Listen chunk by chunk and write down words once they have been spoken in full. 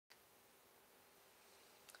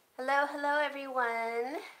Hello, hello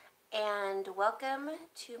everyone, and welcome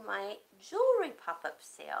to my jewelry pop-up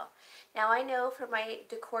sale. Now I know for my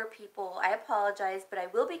decor people, I apologize, but I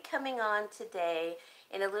will be coming on today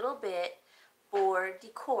in a little bit for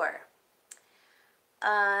decor.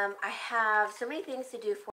 I have so many things to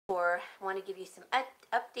do for. I want to give you some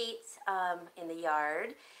updates in the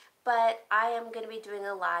yard, but I am going to be doing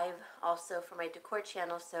a live also for my decor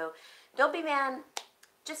channel, so don't be mad,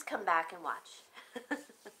 just come back and watch.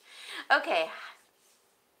 Okay.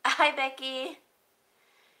 Hi, Becky.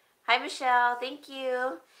 Hi, Michelle. Thank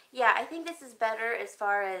you. Yeah, I think this is better as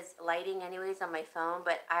far as lighting anyways on my phone,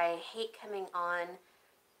 but I hate coming on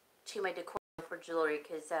to my decor for jewelry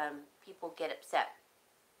because people get upset.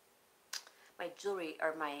 My jewelry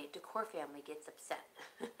or my decor family gets upset.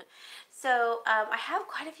 So I have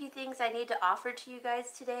quite a few things I need to offer to you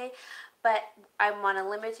guys today, but I'm on a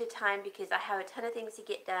limited time because I have a ton of things to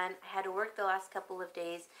get done. I had to work the last couple of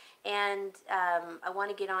days, and I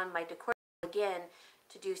want to get on my decor again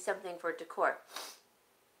to do something for decor.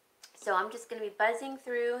 So I'm just going to be buzzing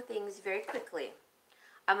through things very quickly.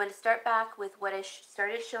 I'm going to start back with what I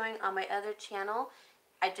started showing on my other channel.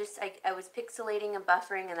 I was pixelating and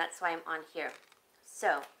buffering, and that's why I'm on here.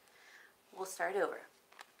 So we'll start over.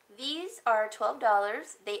 These are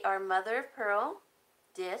 $12. They are mother of pearl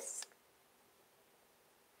disc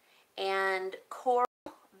and coral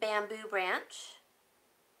bamboo branch,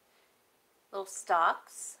 little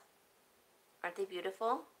stalks. Aren't they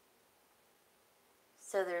beautiful?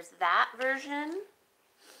 So there's that version,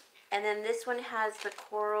 and then this one has the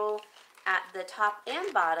coral at the top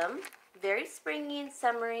and bottom. Very springy and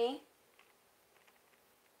summery.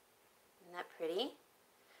 Isn't that pretty?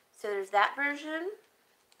 So there's that version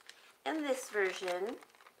and this version,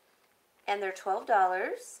 and they're $12.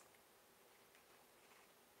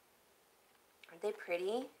 Aren't they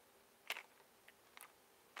pretty?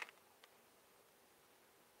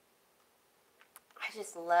 I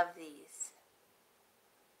just love these.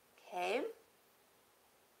 Okay.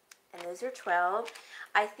 And those are 12.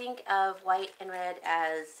 I think of white and red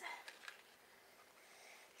as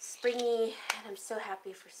springy, and I'm so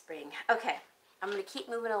happy for spring. Okay, I'm going to keep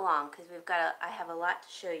moving along because I have a lot to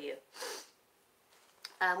show you.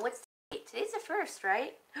 What's the date? Today's the 1st,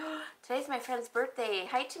 right? Today's my friend's birthday.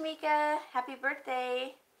 Hi, Tamika. Happy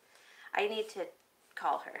birthday. I need to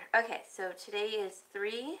call her. Okay, so today is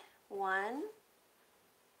 3/1.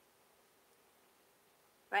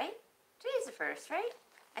 Right? Today's the 1st, right?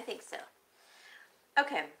 I think so.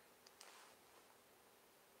 Okay.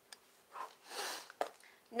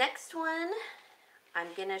 Next one, I'm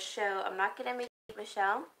going to show, I'm not going to make it,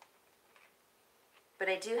 Michelle, but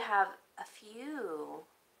I do have a few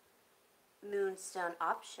moonstone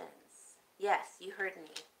options. Yes, you heard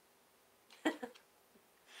me.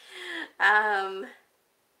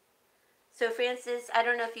 So Francis, I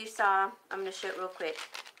don't know if you saw, I'm going to show it real quick.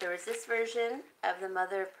 There was this version of the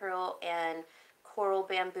mother of pearl and coral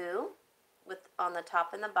bamboo with on the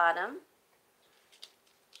top and the bottom,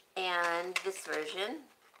 and this version.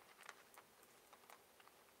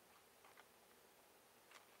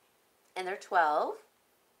 And they're 12.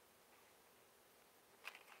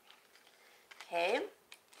 Okay.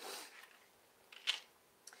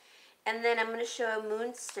 And then I'm going to show a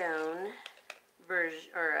moonstone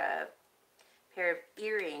version, or a pair of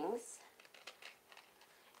earrings.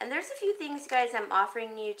 And there's a few things, guys, I'm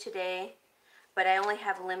offering you today, but I only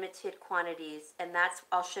have limited quantities, and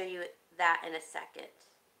I'll show you that in a second.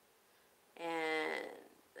 And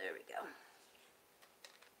there we go.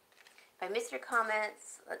 If I missed your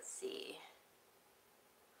comments, let's see.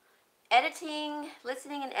 Editing,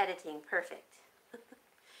 listening and editing, perfect.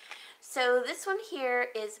 So this one here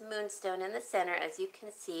is moonstone in the center, as you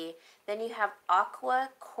can see. Then you have aqua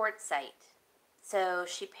quartzite. So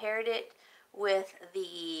she paired it with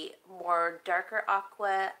the more darker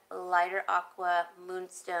aqua, lighter aqua,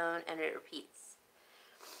 moonstone, and it repeats.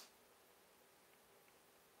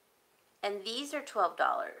 And these are $12.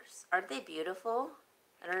 Aren't they beautiful?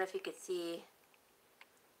 I don't know if you could see.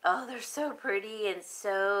 Oh, they're so pretty and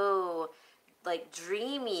so like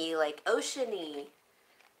dreamy, like oceany.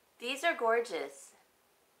 These are gorgeous.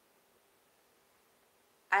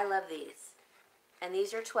 I love these. And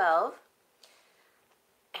these are 12.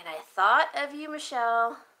 And I thought of you,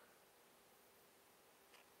 Michelle,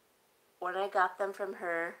 when I got them from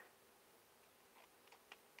her.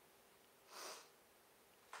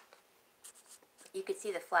 You could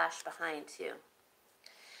see the flash behind too.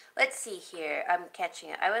 Let's see here. I'm catching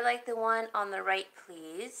it. I would like the one on the right,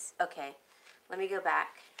 please. Okay, let me go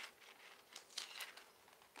back.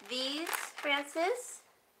 These, Francis,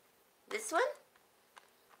 this one,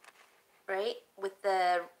 right, with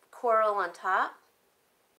the coral on top.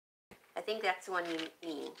 I think that's the one you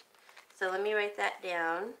mean. So let me write that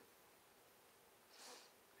down.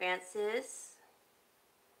 Francis,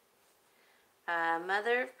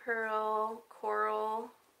 mother of pearl,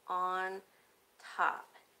 coral on top.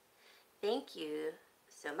 Thank you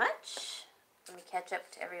so much. Let me catch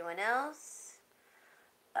up to everyone else.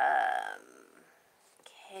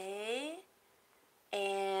 Okay.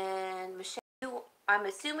 And Michelle, I'm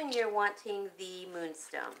assuming you're wanting the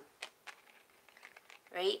moonstone,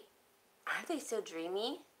 right? Aren't they so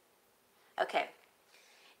dreamy? Okay.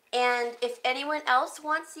 And if anyone else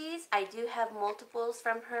wants these, I do have multiples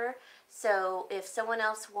from her. So if someone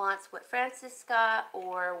else wants what Francis got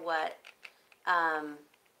or what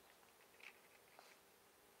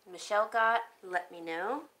Michelle got, let me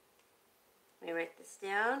know. Let me write this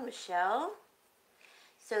down. Michelle.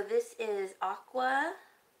 So this is aqua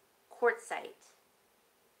quartzite.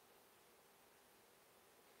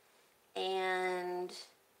 And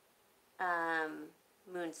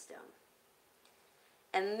moonstone.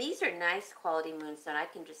 And these are nice quality moonstone, I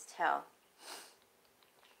can just tell.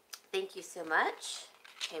 Thank you so much.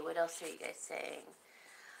 Okay, what else are you guys saying?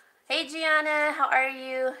 Hey Gianna, how are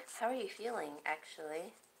you? How are you feeling,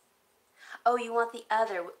 actually? Oh, you want the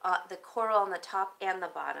other, the coral on the top and the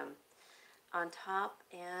bottom. On top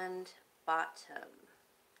and bottom.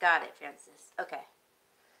 Got it, Francis. Okay.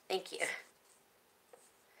 Thank you.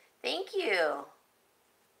 Thank you.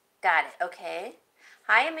 Got it. Okay.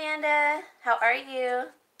 Hi, Amanda. How are you?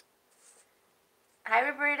 Hi,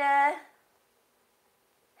 Roberta.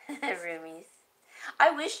 Roomies.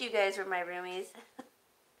 I wish you guys were my roomies.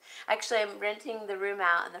 Actually, I'm renting the room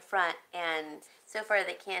out in the front, and so far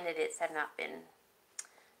the candidates have not been.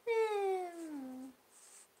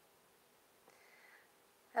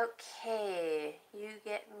 Okay, you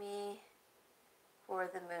get me for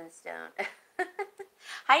the moonstone.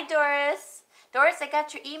 Hi, Doris. Doris, I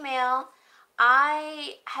got your email.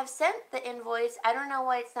 I have sent the invoice. I don't know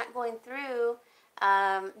why it's not going through.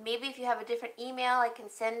 Maybe if you have a different email I can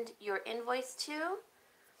send your invoice to.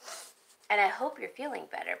 And I hope you're feeling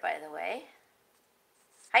better, by the way.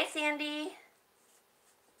 Hi, Sandy.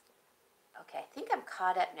 Okay, I think I'm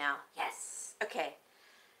caught up now. Yes. Okay.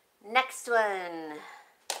 Next one.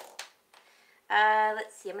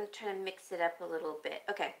 Let's see. I'm going to try to mix it up a little bit.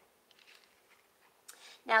 Okay.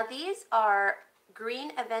 Now, these are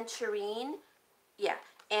green aventurine. Yeah.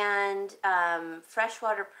 And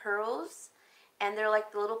freshwater pearls. And they're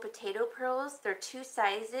like the little potato pearls. They're 2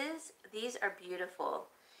 sizes. These are beautiful.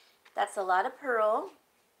 That's a lot of pearl.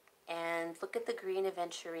 And look at the green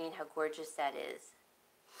aventurine, how gorgeous that is.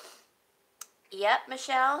 Yep,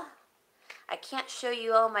 Michelle. I can't show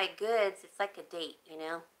you all my goods. It's like a date, you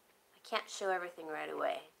know. I can't show everything right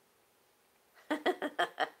away.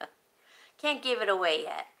 Can't give it away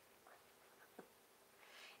yet.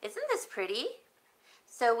 Isn't this pretty?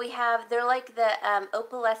 So we have, they're like the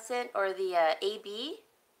opalescent or the AB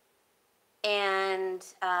and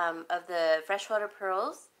of the freshwater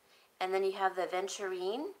pearls. And then you have the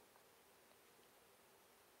aventurine.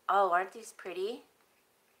 Oh, aren't these pretty?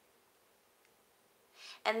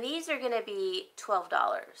 And these are going to be $12.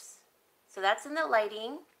 So that's in the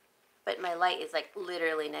lighting, but my light is like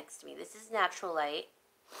literally next to me. This is natural light.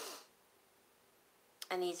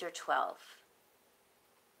 And these are 12.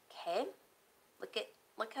 Okay.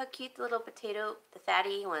 Look how cute the little potato, the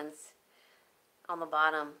fatty ones on the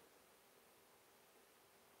bottom.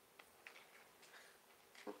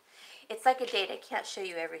 It's like a date. I can't show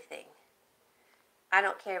you everything. I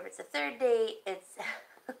don't care if it's a third date. It's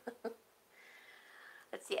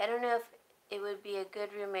let's see. I don't know if it would be a good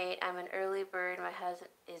roommate. I'm an early bird. My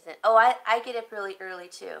husband isn't. Oh, I get up really early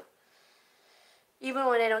too. Even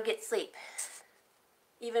when I don't get sleep.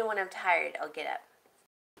 Even when I'm tired, I'll get up.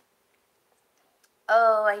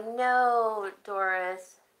 Oh, I know,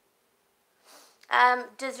 Doris.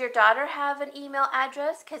 Does your daughter have an email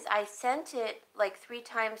address? Because I sent it like 3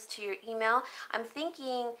 times to your email. I'm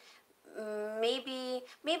thinking maybe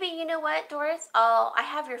you know what, Doris? I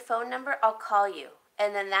have your phone number. I'll call you.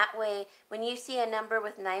 And then that way, when you see a number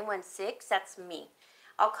with 916, that's me.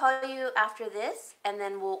 I'll call you after this, and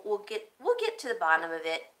then we'll get to the bottom of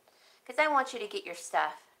it. Because I want you to get your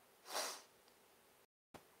stuff.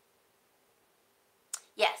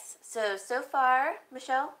 Yes. So far,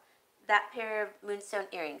 Michelle, that pair of moonstone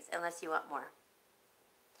earrings, unless you want more.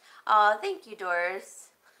 Oh, thank you, Doris.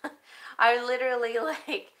 I literally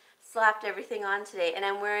like slapped everything on today, and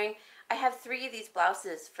I have 3 of these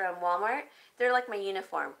blouses from Walmart. They're like my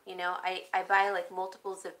uniform, you know. I buy like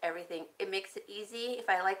multiples of everything. It makes it easy. If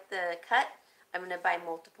I like the cut, I'm going to buy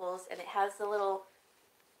multiples, and it has the little,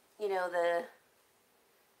 you know, the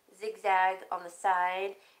zigzag on the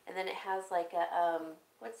side, and then it has like a,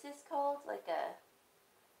 what's this called? Like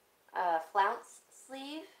a flounce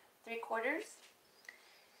sleeve, 3/4.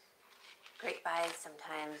 Great buys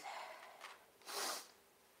sometimes.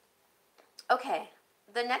 Okay,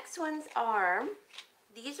 the next ones are,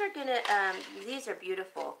 these are gonna, these are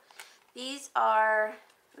beautiful. These are,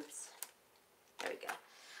 oops, there we go.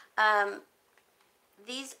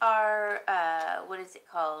 These are, what is it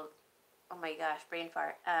called? Oh my gosh, brain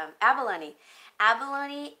fart. Abalone.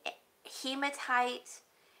 Abalone, hematite,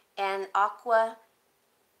 and aqua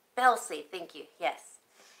bell sleeve. Thank you. Yes.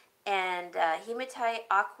 And hematite,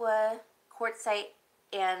 aqua, quartzite,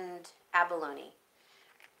 and abalone.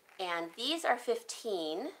 And these are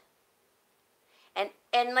 15.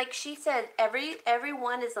 And like she said, every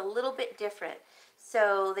one is a little bit different.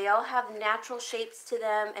 So they all have natural shapes to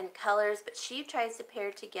them and colors, but she tries to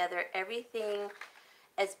pair together everything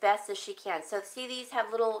as best as she can. So see, these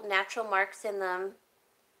have little natural marks in them.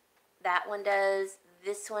 That one does.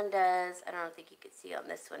 This one does. I don't think you could see on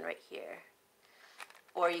this one right here.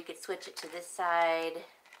 Or you could switch it to this side.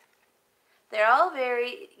 They're all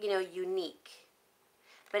very, unique.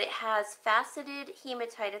 But it has faceted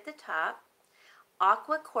hematite at the top,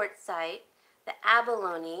 aqua quartzite, the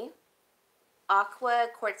abalone, aqua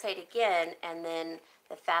quartzite again, and then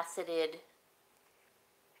the faceted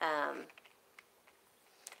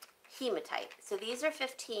hematite. So these are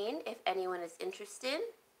 15 if anyone is interested.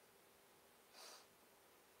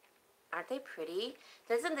 Aren't they pretty?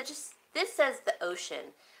 Doesn't it just, this says the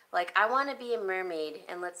ocean. Like, I want to be a mermaid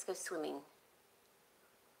and let's go swimming.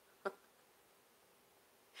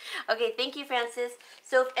 Okay, thank you, Francis.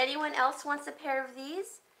 So if anyone else wants a pair of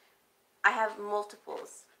these, I have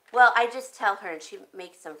multiples. Well, I just tell her and she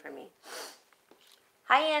makes them for me.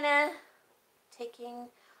 Hi, Anna. Taking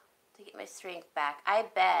to get my strength back. I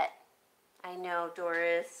bet. I know,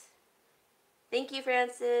 Doris. Thank you,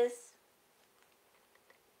 Francis.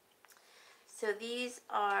 So these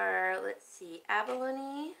are, let's see,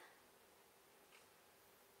 abalone,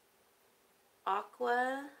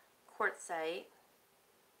 aqua, quartzite,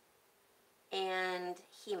 and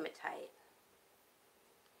hematite.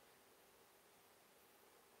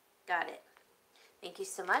 Got it. Thank you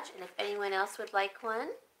so much. And if anyone else would like one,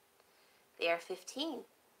 they are 15.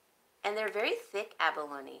 And they're very thick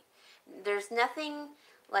abalone. There's nothing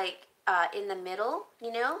like in the middle,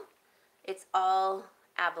 It's all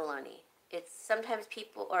abalone. It's sometimes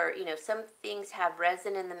people, or some things have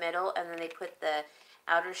resin in the middle and then they put the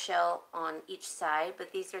outer shell on each side,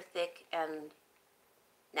 but these are thick and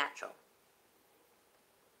natural.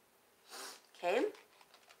 Okay.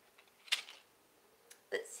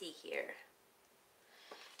 Let's see here.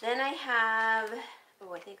 Then I have,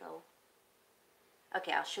 oh, I think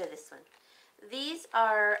I'll show this one. These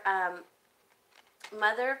are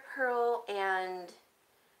mother of pearl and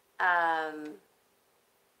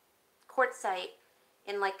quartzite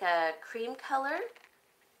in like a cream color.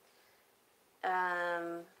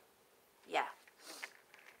 Yeah.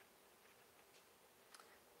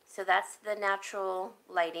 So that's the natural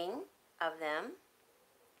lighting of them.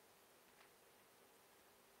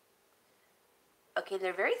 Okay,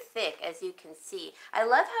 they're very thick, as you can see. I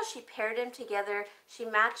love how she paired them together. She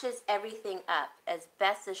matches everything up as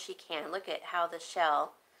best as she can. Look at how the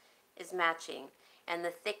shell is matching. And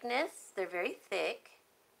the thickness, they're very thick,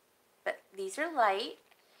 but these are light,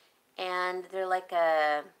 and they're like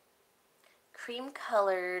a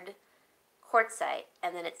cream-colored quartzite,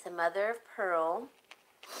 and then it's a mother of pearl.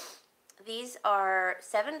 These are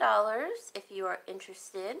 $7 if you are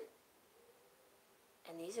interested,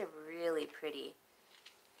 and these are really pretty.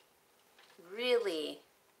 Really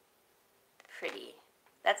pretty.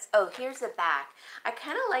 That's, oh, here's the back. I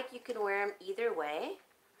kind of like you can wear them either way.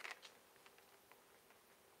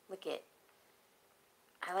 Look at,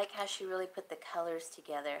 I like how she really put the colors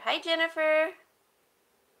together. Hi, Jennifer.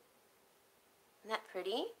 Isn't that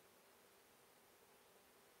pretty?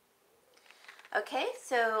 Okay,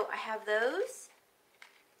 so I have those.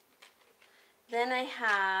 Then I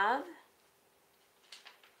have,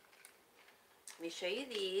 let me show you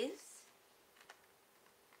these.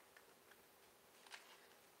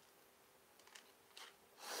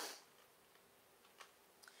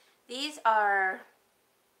 These are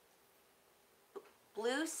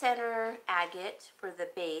blue center agate for the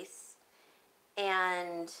base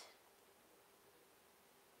and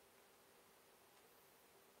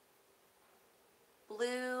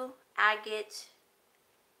blue agate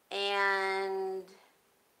and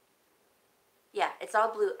yeah, it's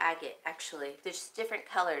all blue agate actually. There's different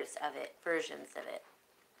colors of it, versions of it.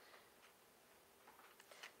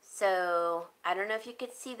 So I don't know if you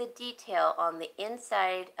could see the detail on the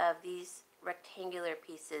inside of these rectangular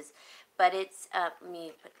pieces, but it's, let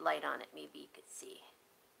me put light on it, maybe you could see.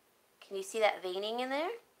 Can you see that veining in there?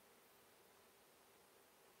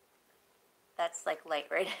 That's like light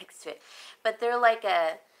right next to it. But they're like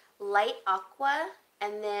a light aqua,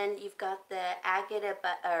 and then you've got the agate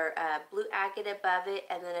or blue agate above it,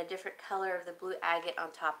 and then a different color of the blue agate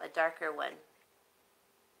on top, a darker one.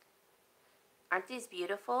 Aren't these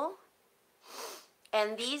beautiful?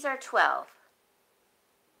 And these are 12,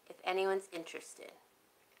 if anyone's interested.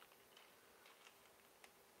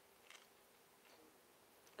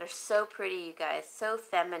 They're so pretty, you guys, so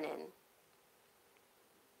feminine.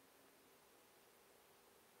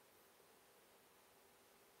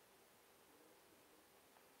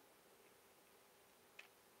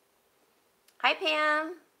 Hi,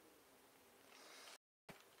 Pam.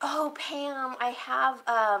 Oh, Pam, I have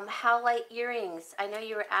howlite earrings. I know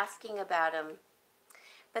you were asking about them,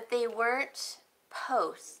 but they weren't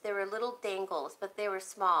posts. They were little dangles, but they were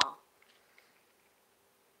small.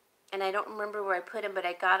 And I don't remember where I put them, but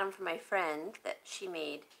I got them from my friend that she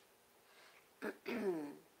made.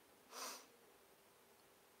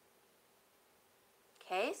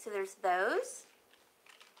 Okay, so there's those.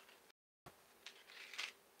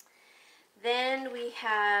 Then we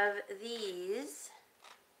have these.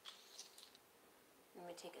 Let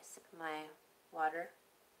me take a sip of my water.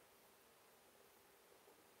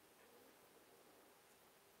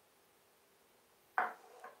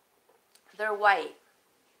 They're white,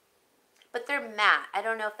 but they're matte. I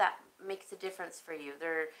don't know if that makes a difference for you.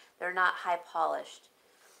 They're not high polished,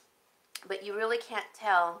 but you really can't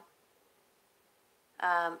tell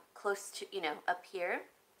close to, you know, up here.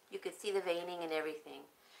 You could see the veining and everything.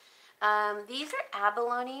 These are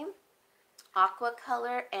abalone, aqua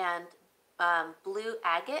color, and blue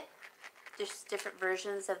agate. There's different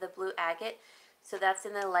versions of the blue agate. So that's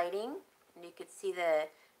in the lighting, and you could see the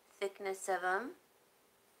thickness of them.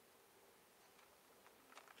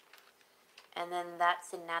 And then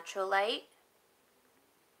that's in natural light.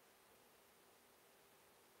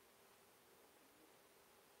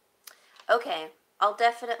 Okay, I'll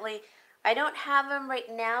definitely, I don't have them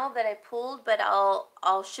right now that I pulled, but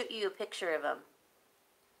I'll shoot you a picture of them.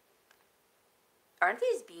 Aren't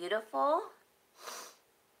these beautiful?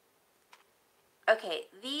 Okay,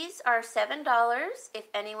 these are $7 if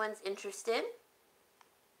anyone's interested.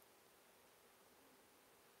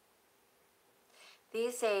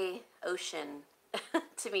 These say ocean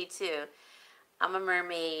to me too. I'm a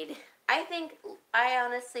mermaid. I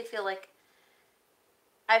honestly feel like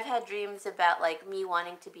I've had dreams about like me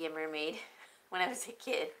wanting to be a mermaid when I was a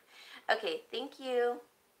kid. Okay, thank you.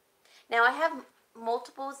 Now I have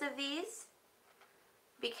multiples of these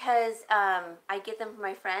because I get them from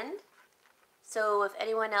my friend. So if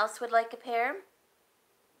anyone else would like a pair,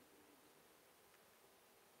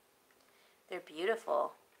 they're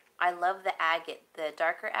beautiful. I love the agate, the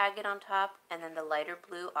darker agate on top, and then the lighter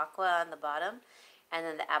blue aqua on the bottom, and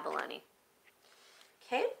then the abalone.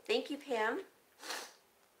 Okay, thank you, Pam.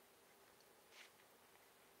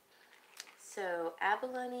 So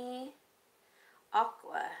abalone,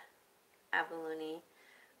 aqua abalone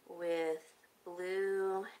with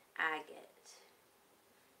blue agate.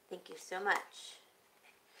 Thank you so much.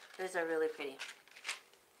 Those are really pretty.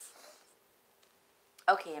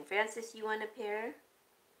 Okay, and Francis, you want a pair?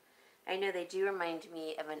 I know they do remind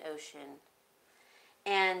me of an ocean.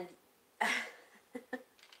 And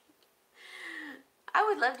I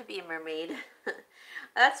would love to be a mermaid.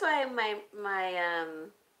 That's why my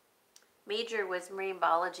major was marine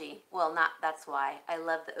biology. Well, not that's why. I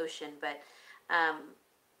love the ocean, but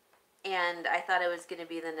and I thought I was going to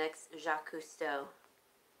be the next Jacques Cousteau.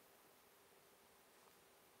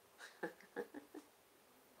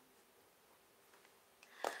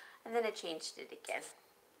 And then I changed it again.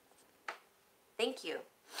 Thank you.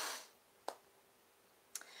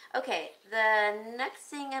 Okay, the next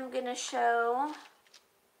thing I'm going to show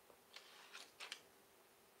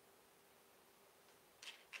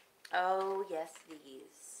oh, yes,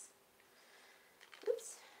 these.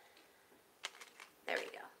 Oops. There we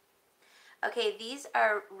go. Okay, these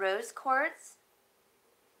are rose quartz.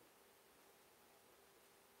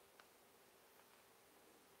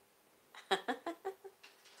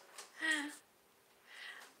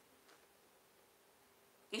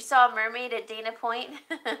 You saw a mermaid at Dana Point?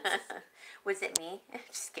 Was it me?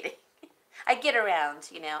 Just kidding. I get around,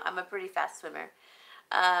 you know. I'm a pretty fast swimmer.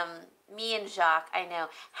 Me and Jacques, I know.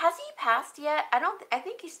 Has he passed yet? I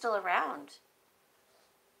think he's still around.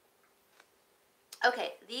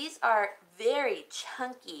 Okay, these are very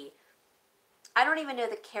chunky. I don't even know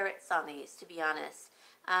the carats on these, to be honest.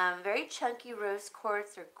 Very chunky rose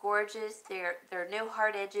quartz. They're gorgeous. There are no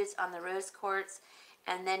hard edges on the rose quartz.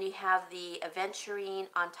 And then you have the aventurine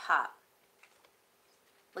on top.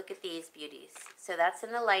 Look at these beauties. So that's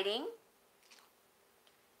in the lighting.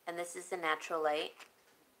 And this is the natural light.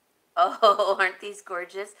 Oh, aren't these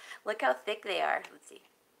gorgeous? Look how thick they are. Let's see.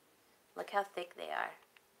 Look how thick they are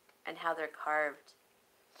and how they're carved.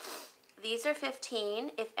 These are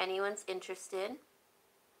 $15 if anyone's interested.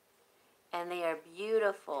 And they are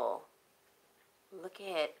beautiful. Look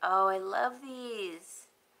at it. Oh, I love these.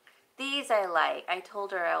 These I like. I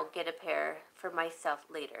told her I'll get a pair for myself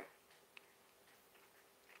later.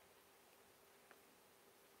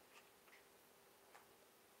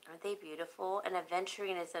 Aren't they beautiful? And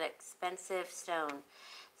aventurine is an expensive stone.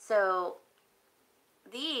 So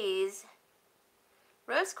these,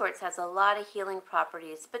 rose quartz has a lot of healing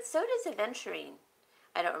properties, but so does aventurine.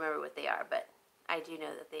 I don't remember what they are, but I do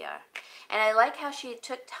know that they are. And I like how she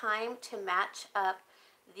took time to match up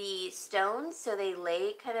the stones so they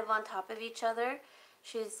lay kind of on top of each other.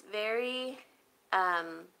 She's very,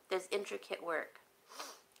 does intricate work.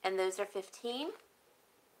 And those are $15.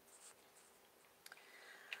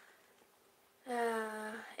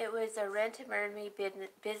 It was a Rent-A-Me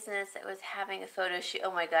business that was having a photo shoot.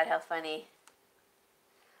 Oh my God, how funny.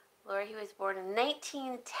 Laura, he was born in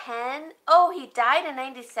 1910. Oh, he died in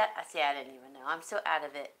 97. See, I didn't even know. I'm so out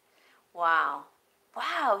of it. Wow.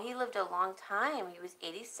 Wow, he lived a long time. He was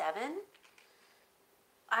 87.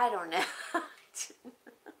 I don't know.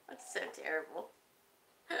 That's so terrible.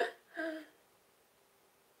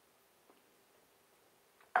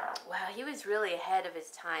 Wow, he was really ahead of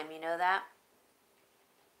his time. You know that?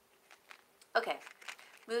 Okay,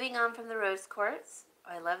 moving on from the rose quartz.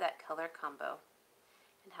 Oh, I love that color combo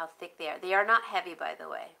and how thick they are. They are not heavy, by the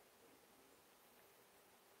way.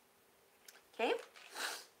 Okay,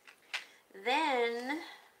 then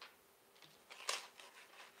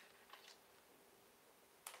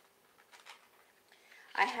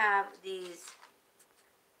I have these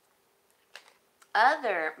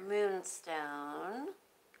other moonstone.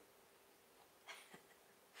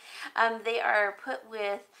 They are put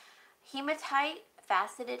with hematite,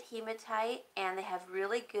 faceted hematite, and they have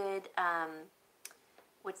really good,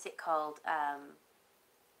 what's it called,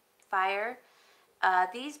 fire.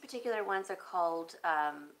 These particular ones are called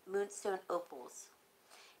moonstone opals.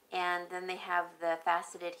 And then they have the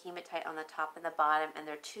faceted hematite on the top and the bottom, and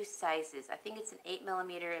they're two sizes. I think it's an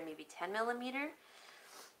 8mm and maybe 10mm.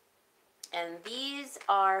 And these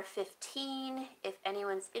are $15 if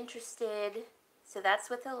anyone's interested. So that's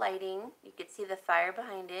with the lighting. You can see the fire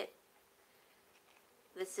behind it.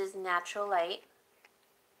 This is natural light.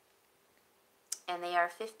 And they are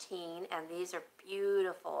 $15, and these are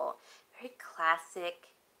beautiful. Very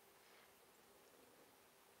classic.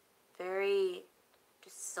 Very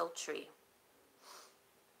just sultry.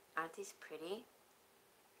 Aren't these pretty?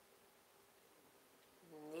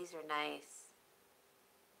 These are nice.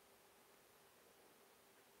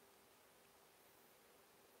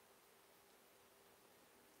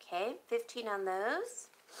 Okay, 15 on those.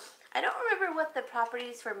 I don't remember what the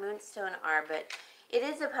properties for moonstone are, but it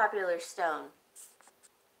is a popular stone.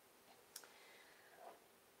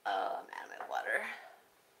 Oh, I'm out of my water.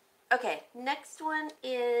 Okay, next one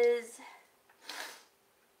is,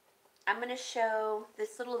 I'm going to show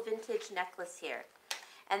this little vintage necklace here.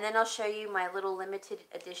 And then I'll show you my little limited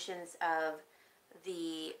editions of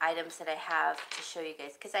the items that I have to show you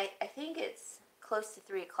guys. Because I think it's close to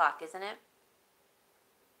 3 o'clock, isn't it?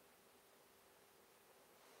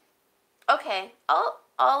 Okay,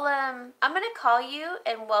 I'm going to call you,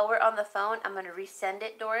 and while we're on the phone, I'm going to resend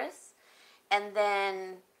it, Doris. And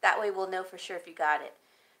then that way we'll know for sure if you got it.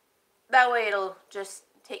 That way it'll just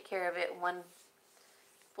take care of it in one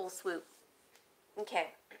full swoop.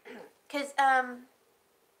 Okay. Because,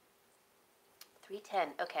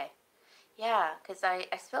 310, okay. Yeah, because I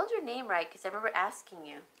spelled your name right because I remember asking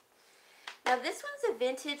you. Now this one's a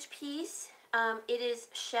vintage piece. It is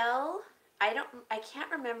shell. I can't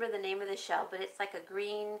remember the name of the shell, but it's like a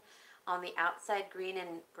green on the outside, green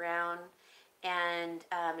and brown. And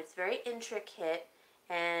it's very intricate,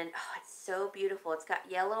 and oh, it's so beautiful. It's got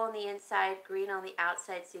yellow on the inside, green on the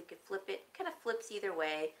outside, so you can flip it. Kind of flips either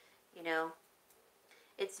way, you know.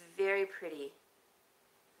 It's very pretty.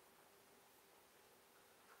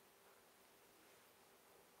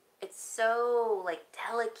 It's so like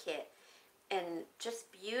delicate and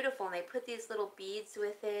just beautiful, and they put these little beads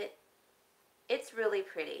with it. It's really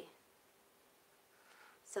pretty.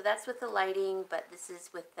 So that's with the lighting, but this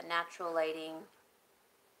is with the natural lighting.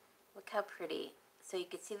 Look how pretty. So you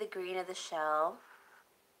can see the green of the shell.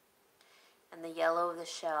 and the yellow of the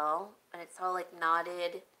shell, and it's all like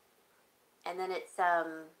knotted. And then it's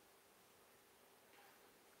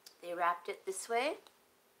they wrapped it this way.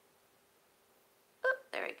 Oh,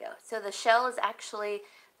 there we go. So the shell is actually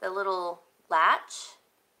the little latch,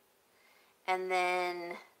 and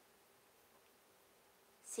then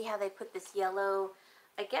see how they put this yellow,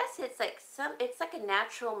 I guess it's like a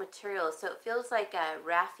natural material, so it feels like a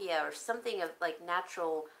raffia or something of like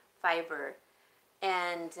natural fiber.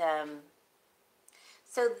 And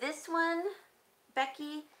so this one,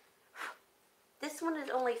 Becky, this one is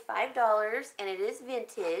only $5, and it is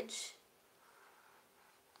vintage.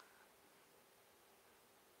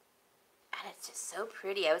 And it's just so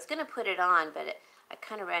pretty. I was going to put it on, but I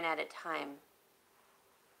kind of ran out of time.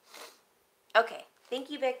 Okay, thank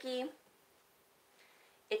you, Becky.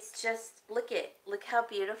 It's just, look how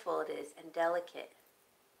beautiful it is and delicate.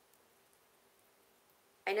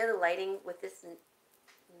 I know the lighting with this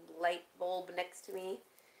light bulb next to me,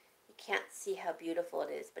 you can't see how beautiful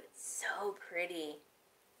it is, but it's so pretty.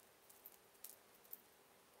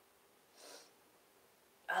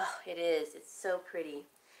 Oh, it is. It's so pretty.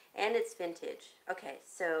 And it's vintage. Okay,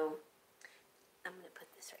 so I'm going to put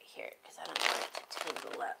this right here because I don't want it to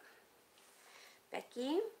tangle up.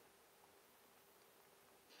 Becky.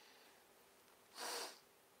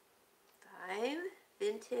 5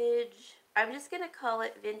 vintage. I'm just going to call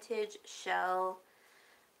it vintage shell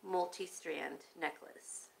multi-strand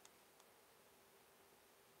necklace.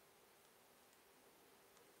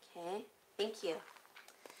 Okay, thank you.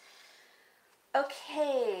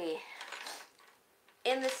 Okay,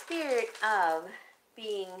 in the spirit of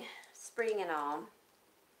being spring and all,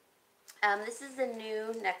 this is a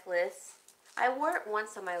new necklace. I wore it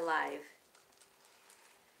once on my live.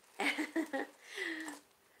 And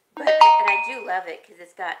I do love it because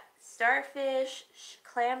it's got starfish,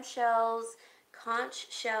 clam shells, conch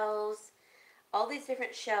shells, all these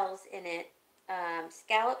different shells in it,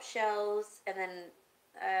 scallop shells, and then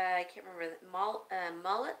I can't remember,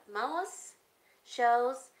 mollusk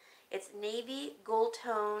shells. It's navy, gold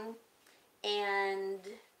tone, and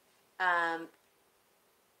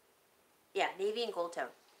yeah, navy and gold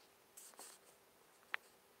tone.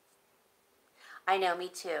 I know, me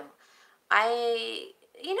too.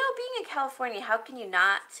 You know, being in California, how can you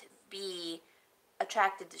not be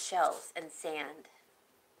attracted to shells and sand?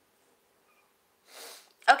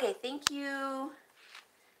 Okay, thank you,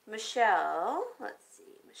 Michelle. Let's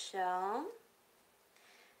see, Michelle.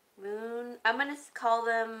 Moon. I'm going to call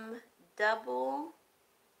them double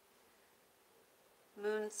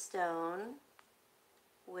moonstone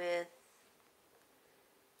with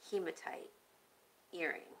hematite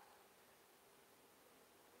earring.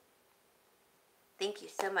 Thank you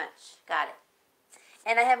so much. Got it.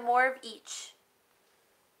 And I have more of each.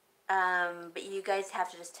 But you guys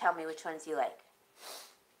have to just tell me which ones you like.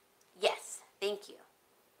 Yes, thank you.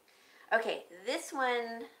 Okay, this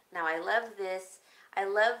one, now I love this. I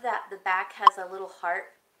love that the back has a little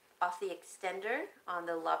heart off the extender on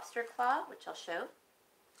the lobster claw, which I'll show.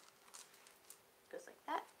 Goes like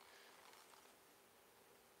that.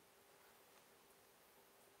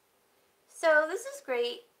 So this is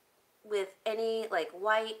great with any like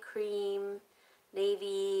white, cream,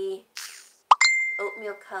 navy,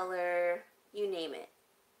 oatmeal color, you name it.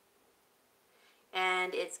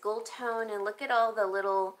 And it's gold tone, and look at all the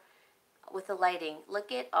little, with the lighting,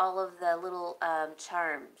 look at all of the little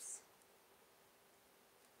charms.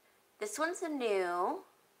 This one's a new.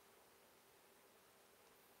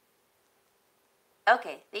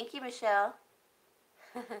 Okay, thank you, Michelle.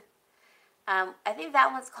 I think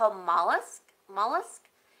that one's called mollusk.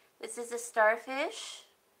 This is a starfish.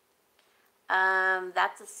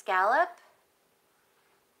 That's a scallop.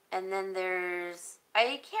 And then there's,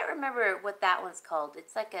 I can't remember what that one's called.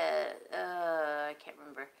 It's like a, I can't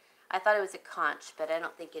remember. I thought it was a conch, but I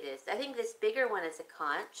don't think it is. I think this bigger one is a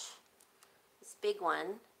conch. This big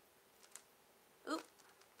one. Oop.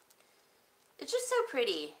 It's just so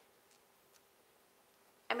pretty.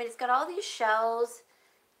 I mean, it's got all these shells.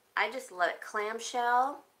 I just love it.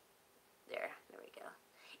 Clamshell. There we go.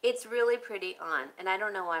 It's really pretty on, and I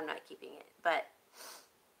don't know why I'm not keeping it, but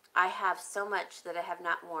I have so much that I have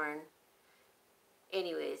not worn.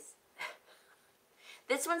 Anyways,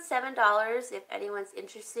 this one's $7 if anyone's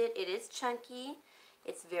interested. It is chunky.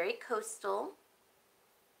 It's very coastal.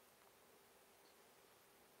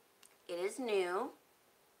 It is new.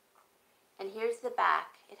 And here's the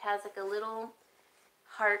back. It has like a little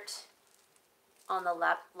heart on the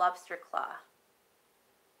lobster claw.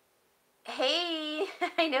 Hey,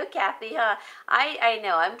 I know, Kathy, huh? I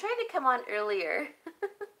know. I'm trying to come on earlier.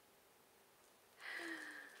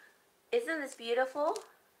 Isn't this beautiful?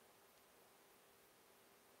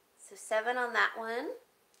 So 7 on that one.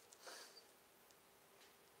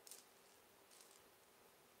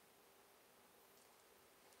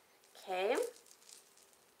 Okay.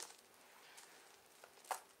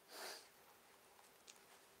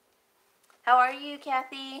 How are you,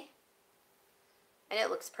 Kathy? And it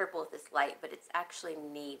looks purple with this light, but it's actually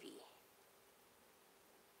navy.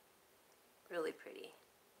 Really pretty.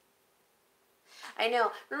 I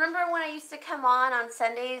know. Remember when I used to come on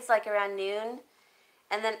Sundays, like around noon?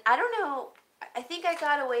 And then, I don't know, I think I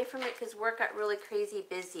got away from it because work got really crazy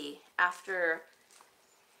busy after,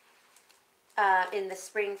 in the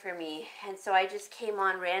spring for me. And so I just came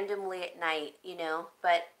on randomly at night, you know.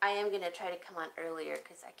 But I am going to try to come on earlier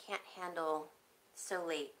because I can't handle so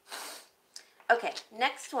late. Okay,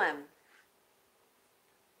 next one.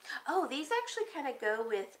 Oh, these actually kind of go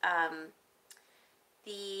with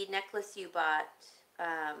the necklace you bought,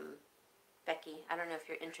 Becky. I don't know if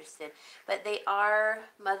you're interested, but they are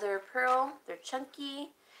mother of pearl. They're chunky,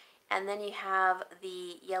 and then you have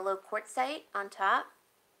the yellow quartzite on top.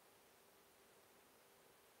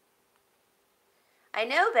 I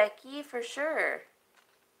know, Becky, for sure.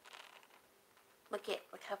 Look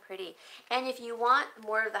how pretty. And if you want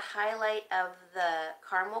more of the highlight of the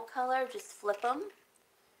caramel color, just flip them.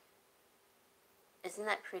 Isn't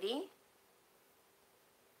that pretty?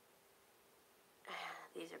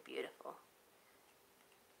 These are beautiful.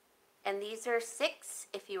 And these are 6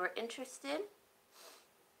 if you were interested.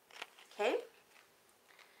 Okay.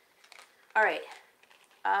 All right.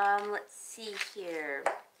 Let's see here.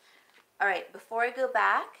 All right, before I go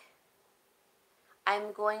back,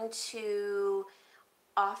 I'm going to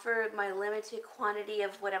offer my limited quantity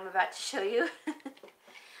of what I'm about to show you.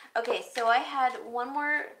 Okay, so I had one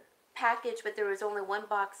more package, but there was only 1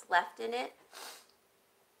 box left in it.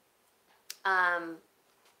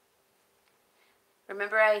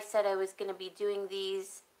 Remember I said I was going to be doing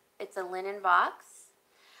these, it's a linen box,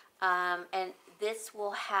 and this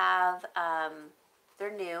will have,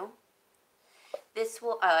 they're new. This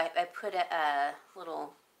will, I put a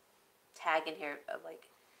little tag in here of like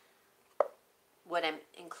what I'm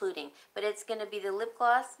including, but it's going to be the lip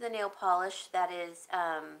gloss, the nail polish that is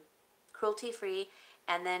cruelty free,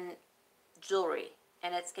 and then jewelry.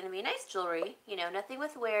 And it's going to be nice jewelry, you know, nothing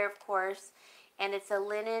with wear, of course, and it's a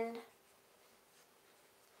linen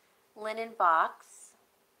box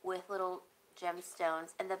with little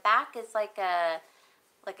gemstones, and the back is like a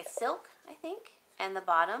silk, I think, and the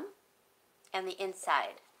bottom and the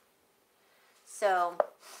inside. So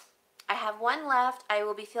I have 1 left. I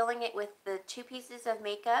will be filling it with the 2 pieces of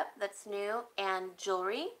makeup that's new and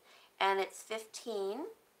jewelry, and it's 15.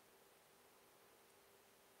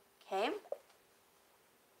 Okay.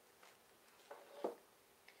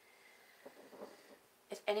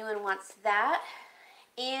 If anyone wants that.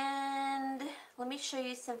 And let me show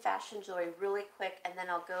you some fashion jewelry really quick, and then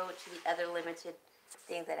I'll go to the other limited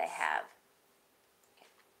thing that I have. Okay.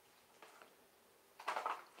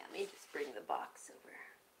 Yeah, let me just bring the box over.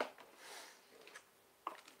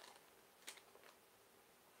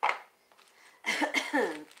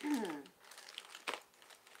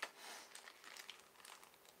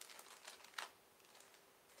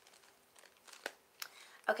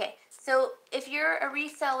 Okay, so if you're a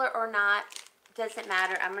reseller or not, doesn't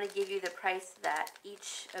matter. I'm going to give you the price that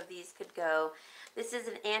each of these could go. This is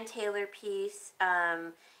an Ann Taylor piece.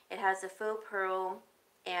 It has a faux pearl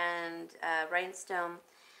and rhinestone.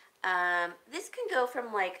 This can go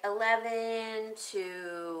from like 11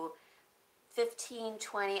 to 15,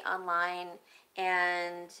 20 online,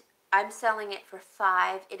 and I'm selling it for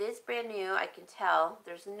 5. It is brand new, I can tell.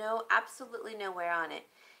 There's absolutely no wear on it.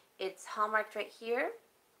 It's hallmarked right here.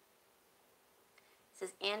 It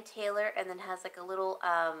says Ann Taylor, and then has like a little,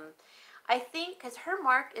 I think, because her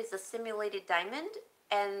mark is a simulated diamond,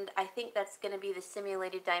 and I think that's going to be the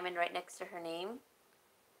simulated diamond right next to her name.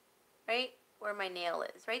 Right where my nail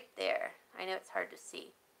is, right there. I know it's hard to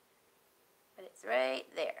see, but it's right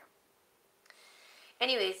there.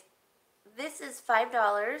 Anyways, this is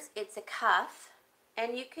 $5. It's a cuff,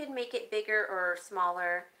 and you could make it bigger or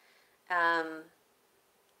smaller,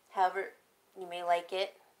 however you may like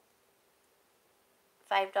it.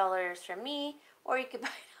 $5 from me, or you could buy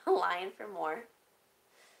it online for more.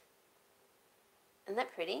 Isn't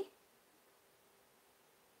that pretty?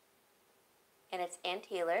 And it's Ann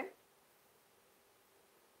Taylor.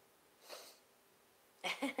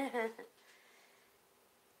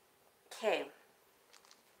 Okay.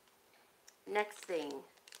 Next thing.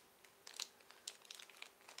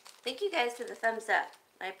 Thank you guys for the thumbs up.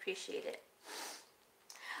 I appreciate it.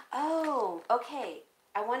 Oh, okay.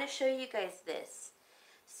 I want to show you guys this.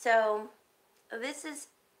 So, this is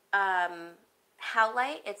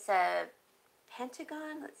howlite. It's a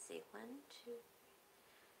pentagon. Let's see,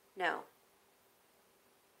 no,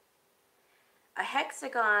 a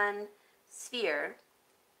hexagon sphere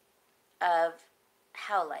of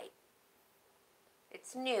howlite.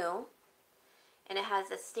 It's new, and it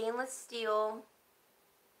has a stainless steel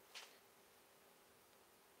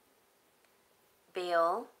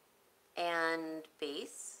bail and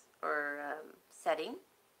base or setting.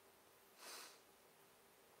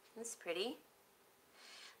 It's pretty.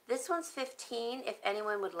 This one's $15 if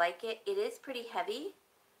anyone would like it. It is pretty heavy.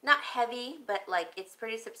 Not heavy, but like it's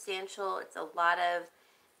pretty substantial. It's a lot of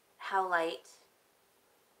howlite.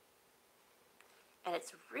 And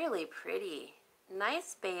it's really pretty.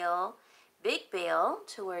 Nice bail. Big bail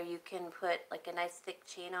to where you can put like a nice thick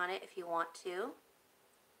chain on it if you want to.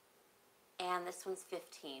 And this one's $15.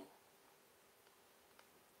 I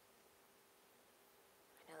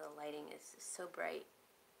know the lighting is so bright.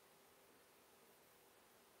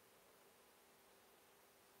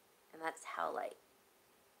 And that's howlite.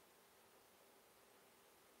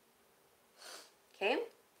 Okay.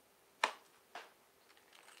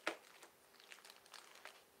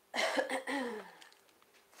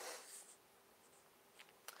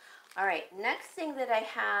 All right, next thing that I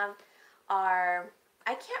have are,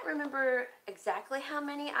 I can't remember exactly how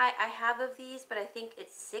many I have of these, but I think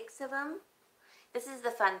it's 6 of them. This is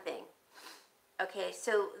the fun thing. Okay,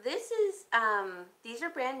 so this is, these are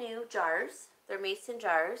brand new jars. They're mason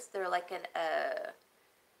jars. They're like an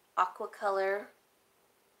aqua color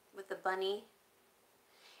with a bunny.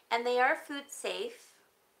 And they are food safe.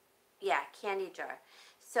 Yeah, candy jar.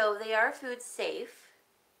 So they are food safe.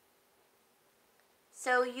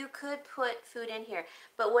 So you could put food in here.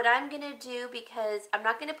 But what I'm going to do, because I'm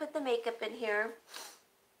not going to put the makeup in here.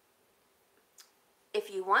 If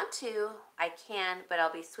you want to, I can, but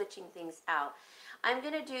I'll be switching things out. I'm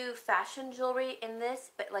going to do fashion jewelry in this,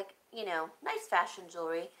 but like, you know, nice fashion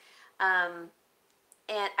jewelry. And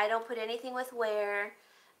I don't put anything with wear.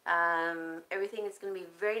 Everything is going to be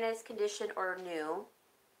very nice condition or new.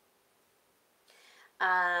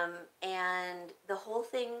 And the whole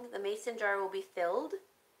thing, the mason jar will be filled.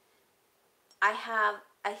 I have,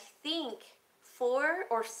 I think, 4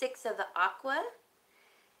 or 6 of the aqua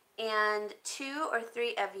and 2 or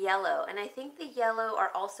 3 of yellow. And I think the yellow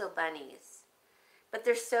are also bunnies. But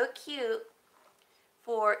they're so cute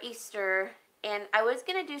for Easter. And I was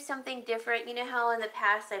going to do something different. You know how in the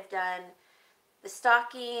past I've done the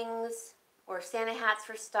stockings or Santa hats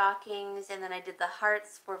for stockings, and then I did the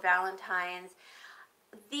hearts for Valentine's.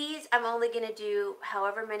 These I'm only going to do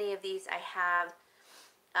however many of these I have.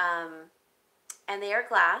 And they are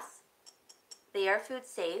glass. They are food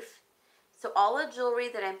safe. So all the jewelry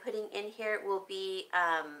that I'm putting in here will be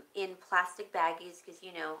in plastic baggies, because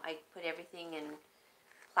you know I put everything in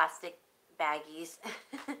plastic baggies.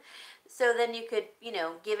 So then you could, you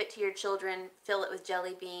know, give it to your children, fill it with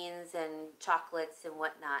jelly beans and chocolates and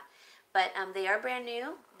whatnot. But they are brand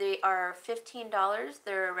new. They are $15.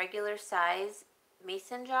 They're a regular size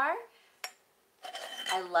mason jar.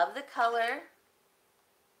 I love the color.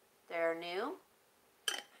 They're new.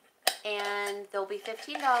 And they'll be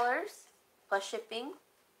 $15 plus shipping.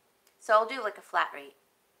 So I'll do like a flat rate.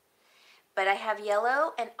 But I have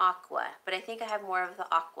yellow and aqua, but I think I have more of the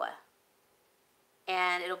aqua.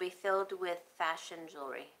 And it'll be filled with fashion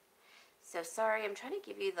jewelry. So sorry, I'm trying to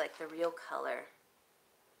give you like the real color.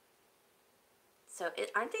 So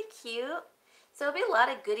aren't they cute? So there'll be a lot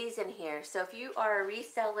of goodies in here. So if you are a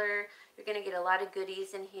reseller, you're going to get a lot of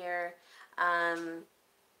goodies in here.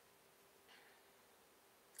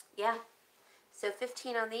 Yeah. So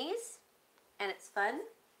 15 on these, and it's fun.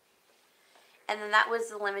 And then that was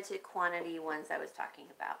the limited quantity ones I was talking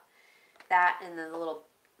about. That and the little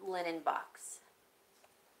linen box.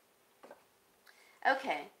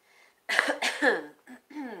 Okay.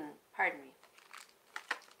 Pardon me.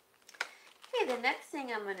 Okay, the next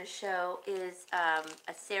thing I'm going to show is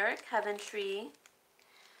a Sarah Coventry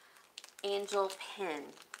angel pin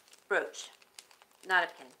brooch, not a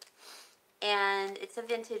pin. And it's a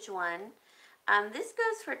vintage one. This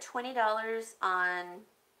goes for $20 on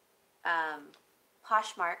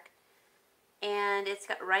Poshmark. And it's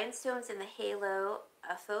got rhinestones in the halo,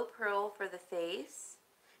 a faux pearl for the face.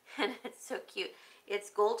 And it's so cute. It's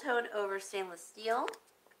gold tone over stainless steel.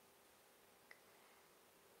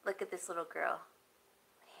 Look at this little girl.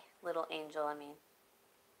 Little angel, I mean.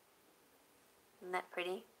 Isn't that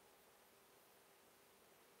pretty?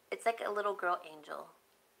 It's like a little girl angel.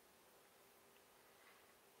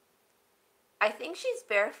 I think she's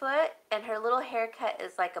barefoot, and her little haircut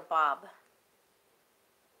is like a bob.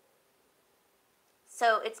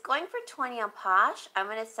 So it's going for $20 on Posh. I'm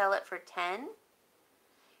going to sell it for $10.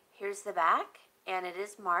 here's the back, and it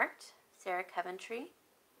is marked Sarah Coventry.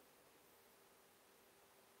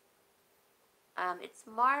 It's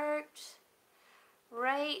marked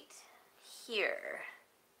right here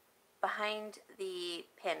behind the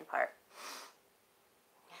pin part.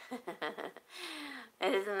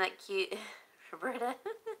 And isn't that cute, Roberta?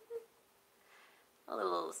 A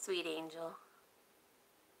little sweet angel.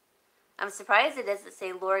 I'm surprised it doesn't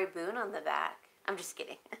say Lori Boone on the back. I'm just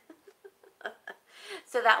kidding.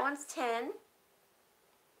 So that one's 10.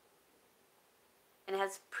 And it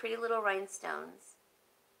has pretty little rhinestones.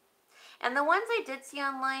 And the ones I did see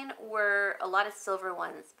online were a lot of silver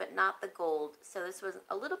ones, but not the gold. So this was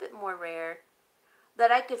a little bit more rare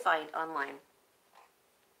that I could find online.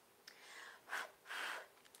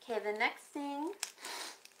 Okay, the next thing.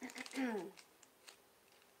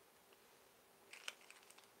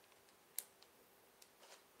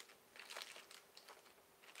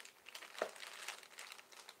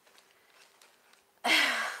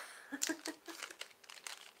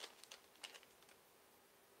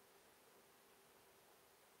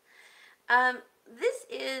 This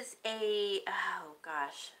is a, oh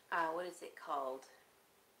gosh, what is it called?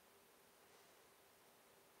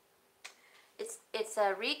 It's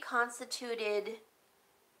a reconstituted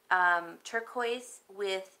turquoise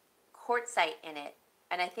with quartzite in it,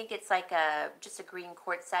 and I think it's like just a green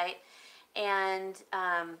quartzite, and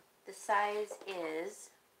the size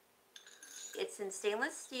is, it's in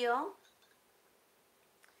stainless steel.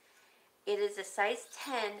 It is a size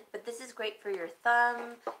 10, but this is great for your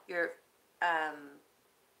thumb, your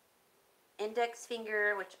index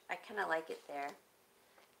finger, which I kind of like it there.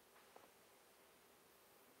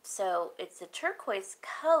 So it's a turquoise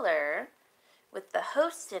color with the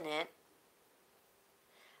host in it,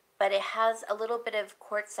 but it has a little bit of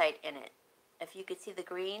quartzite in it. If you could see the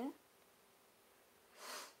green.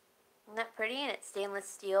 Isn't that pretty? And it's stainless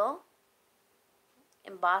steel.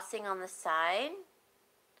 Embossing on the side.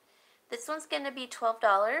 This one's going to be $12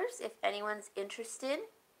 if anyone's interested.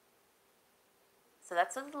 So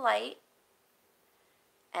that's with the light,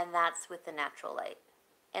 and that's with the natural light.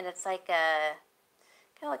 And it's like a,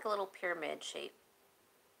 kind of like a little pyramid shape.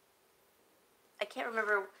 I can't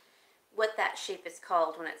remember what that shape is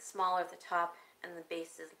called when it's smaller at the top and the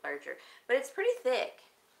base is larger. But it's pretty thick.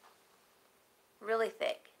 Really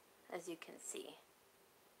thick, as you can see.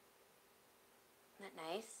 Isn't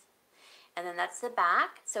that nice? And then that's the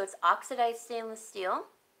back. So it's oxidized stainless steel.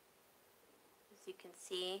 As you can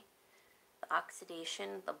see, the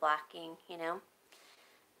oxidation, the blacking, you know.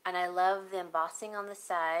 And I love the embossing on the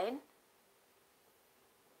side.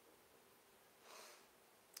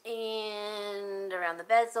 And around the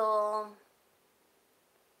bezel.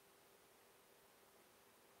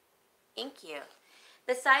 Thank you.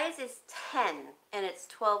 The size is 10 and it's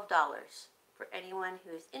 $12 for anyone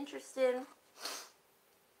who's interested.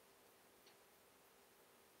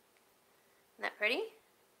 Isn't that pretty?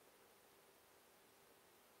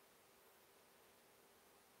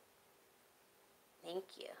 Thank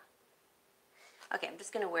you. Okay, I'm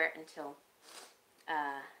just going to wear it until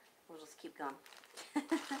we'll just keep going. Then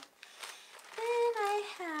I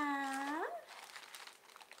have,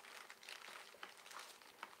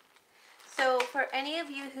 so for any of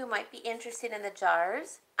you who might be interested in the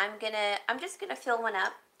jars, I'm just gonna fill one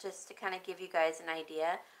up just to kind of give you guys an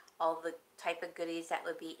idea all the type of goodies that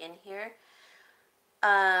would be in here.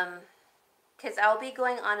 Because I'll be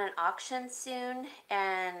going on an auction soon,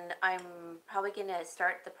 and I'm probably gonna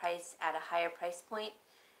start the price at a higher price point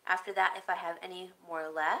after that if I have any more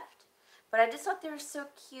left. But I just thought they were so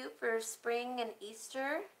cute for spring and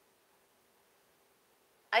Easter.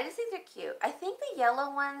 I just think they're cute. I think the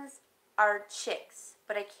yellow ones are chicks,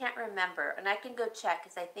 but I can't remember. And I can go check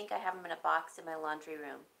because I think I have them in a box in my laundry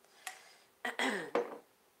room.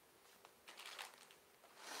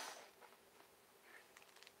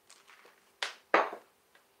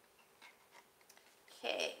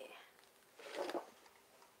 Okay.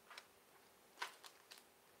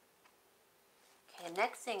 Okay,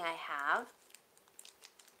 next thing I have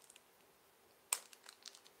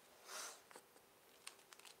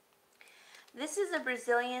this is a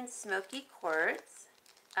Brazilian smoky quartz.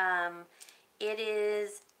 It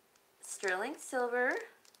is sterling silver,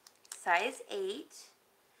 size 8,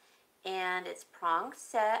 and it's prong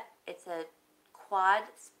set. It's a quad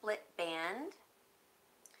split band.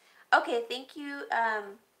 Okay, thank you.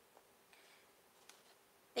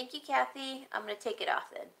 Thank you, Kathy. I'm going to take it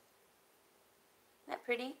off then. Isn't that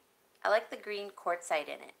pretty? I like the green quartzite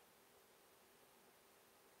in it.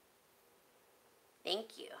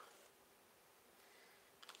 Thank you.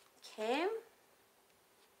 Okay.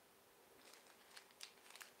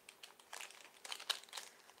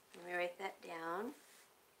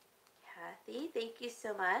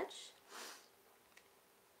 so much.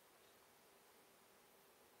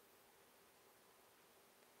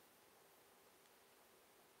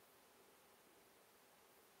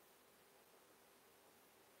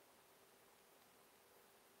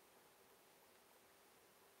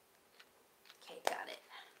 Okay, got it.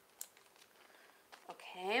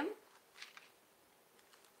 Okay.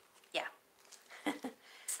 Yeah.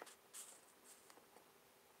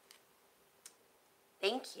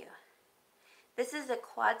 Thank you. This is a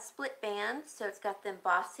quad split band, so it's got the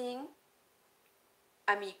embossing.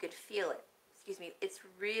 I mean, you could feel it. Excuse me. It's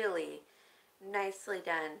really nicely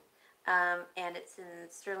done. And it's in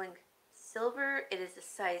sterling silver. It is a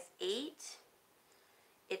size 8.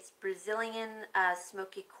 It's Brazilian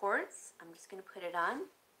smoky quartz. I'm just going to put it on.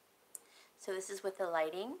 So this is with the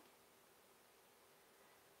lighting.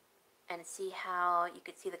 And see how you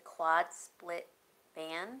could see the quad split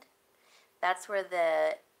band. That's where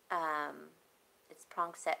the, it's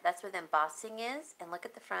prong set. That's where the embossing is. And look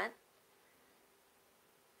at the front.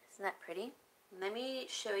 Isn't that pretty? Let me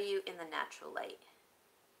show you in the natural light.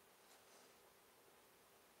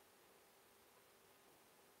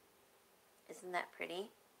 Isn't that pretty?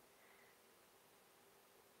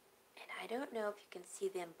 And I don't know if you can see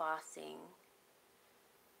the embossing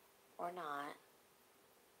or not.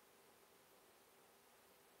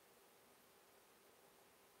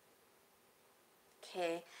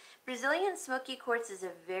 Okay, Brazilian smoky quartz is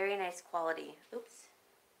a very nice quality. Oops,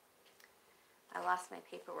 I lost my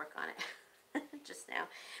paperwork on it just now.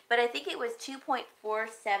 But I think it was 2.47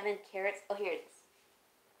 carats. Oh, here it is.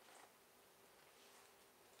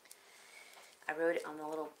 I wrote it on the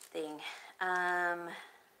little thing.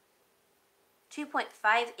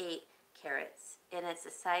 2.58 carats, and it's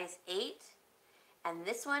a size 8. And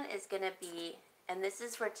this one is going to be, and this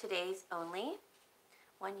is for today's only,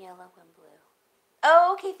 1 yellow, 1 blue.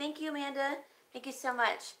 Oh, okay. Thank you, Amanda. Thank you so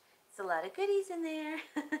much. It's a lot of goodies in there.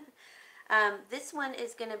 This one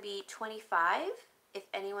is going to be 25, if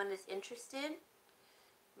anyone is interested.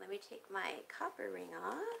 Let me take my copper ring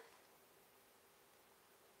off.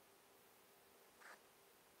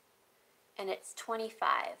 And it's 25,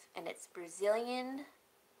 and it's Brazilian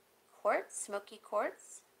quartz, smoky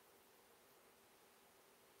quartz,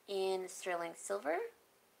 in sterling silver.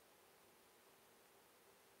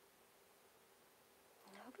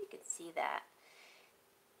 I hope you can see that.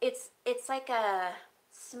 It's like a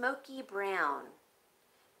smoky brown,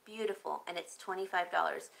 beautiful, and it's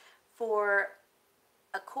 $25 for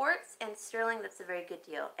a quartz and sterling. That's a very good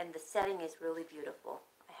deal, and the setting is really beautiful,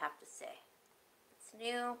 I have to say. It's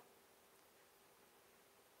new.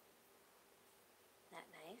 That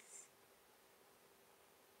nice.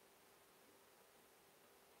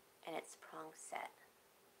 And it's prong set.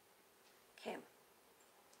 Okay.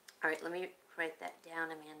 All right, let me write that down,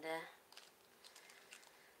 Amanda.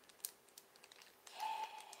 Okay.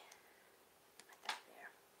 Put that there.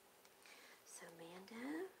 So,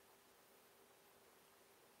 Amanda.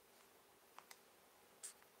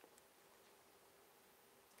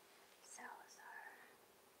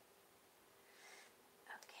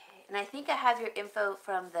 And I think I have your info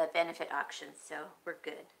from the benefit auction, so we're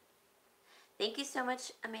good. Thank you so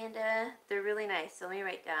much, Amanda. They're really nice. So let me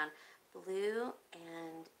write down blue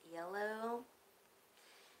and yellow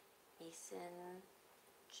mason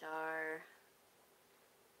jar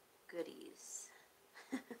goodies.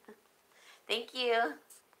 Thank you.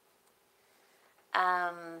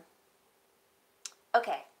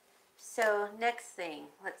 Okay, so next thing,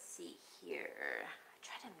 let's see here. I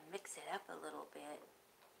try to mix it up a little bit.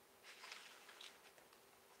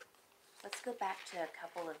 Let's go back to a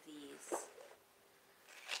couple of these,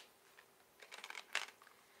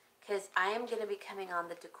 because I am going to be coming on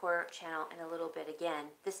the decor channel in a little bit again,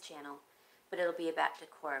 this channel, but it'll be about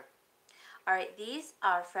decor. Alright, these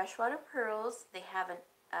are freshwater pearls. They have an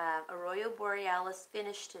Arroyo Borealis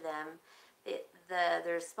finish to them.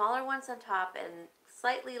 There's smaller ones on top and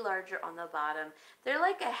slightly larger on the bottom. They're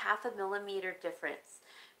like a 0.5 millimeter difference,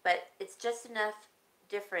 but it's just enough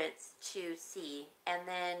difference to see. And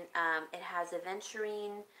then it has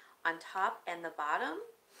aventurine on top and the bottom.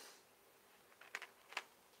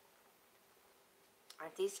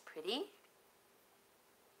 Aren't these pretty?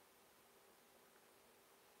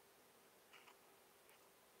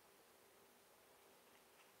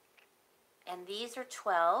 And these are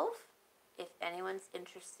 12, if anyone's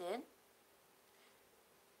interested.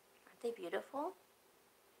 Aren't they beautiful?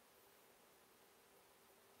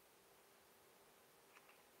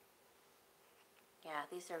 Yeah,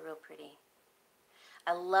 these are real pretty.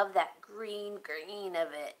 I love that green of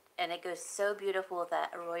it. And it goes so beautiful with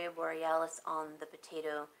that Arroyo Borealis on the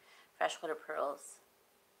potato freshwater pearls.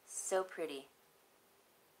 So pretty.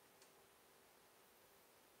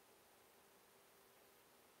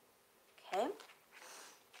 Okay.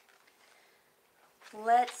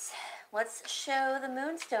 Let's show the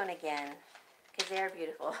moonstone again, because they are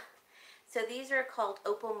beautiful. So these are called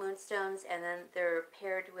opal moonstones, and then they're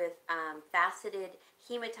paired with faceted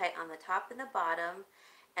hematite on the top and the bottom,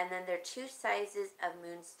 and then they're 2 sizes of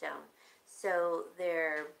moonstone. So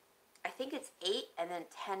they're, I think it's 8 and then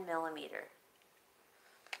 10 millimeter.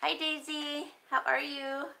 Hi Daisy, how are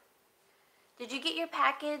you? Did you get your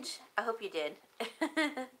package? I hope you did.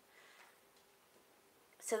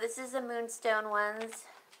 So this is the moonstone ones.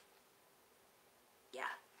 Yeah,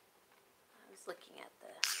 I was looking at the...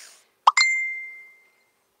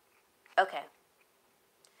 Okay.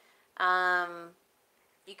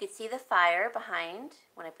 You could see the fire behind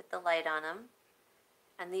when I put the light on them.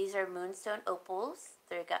 And these are moonstone opals.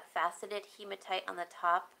 They've got faceted hematite on the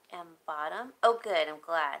top and bottom. Oh good, I'm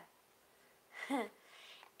glad.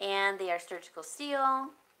 And they are surgical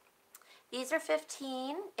steel. These are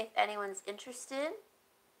 15 if anyone's interested.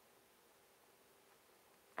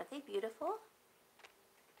 Aren't they beautiful?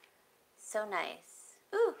 So nice.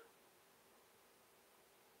 Ooh.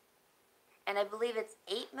 And I believe it's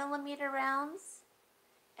 8 millimeter rounds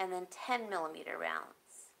and then 10 millimeter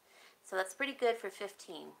rounds. So that's pretty good for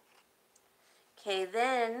 15. Okay,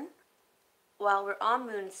 then while we're on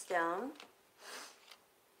moonstone,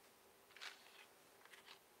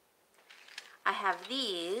 I have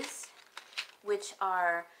these, which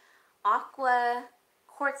are aqua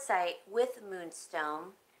quartzite with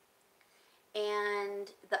moonstone,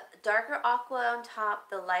 and the darker aqua on top,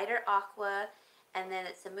 the lighter aqua, and then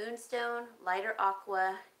it's the moonstone, lighter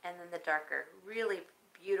aqua, and then the darker. Really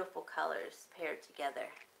beautiful colors paired together.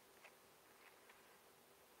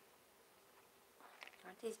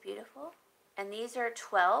 Aren't these beautiful? And these are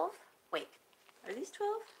 12. Wait, are these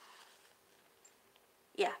 12?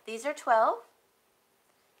 Yeah, these are 12.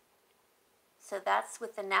 So that's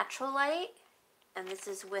with the natural light, and this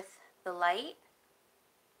is with the light.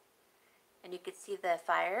 And you can see the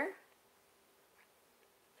fire,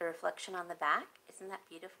 the reflection on the back. Isn't that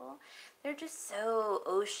beautiful? They're just so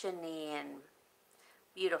oceany and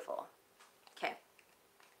beautiful. Okay.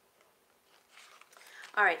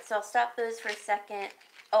 All right, so I'll stop those for a second.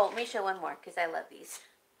 Oh, let me show one more because I love these.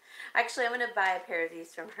 Actually, I'm going to buy a pair of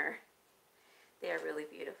these from her. They are really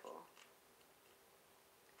beautiful.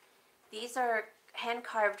 These are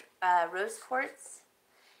hand-carved rose quartz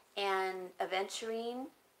and aventurine.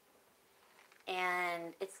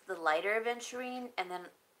 And it's the lighter aventurine, and then,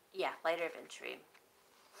 yeah, lighter aventurine.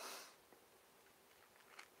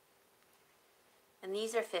 And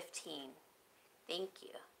these are 15. Thank you.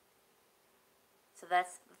 So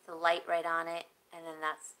that's the light right on it, and then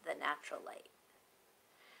that's the natural light.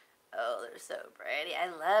 Oh, they're so pretty. I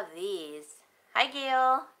love these. Hi,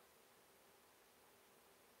 Gail.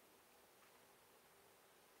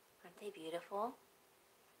 Aren't they beautiful?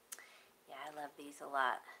 Yeah, I love these a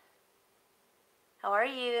lot. How are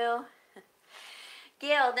you?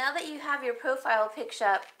 Gail, now that you have your profile picture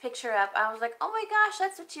up, I was like, oh my gosh,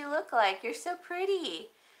 that's what you look like. You're so pretty.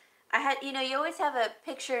 I had, you know, you always have a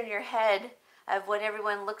picture in your head of what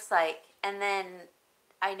everyone looks like. And then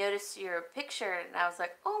I noticed your picture and I was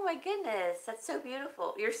like, oh my goodness, that's so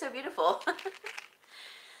beautiful. You're so beautiful.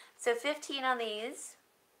 So 15 on these.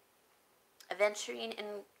 Aventurine and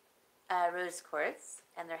rose quartz.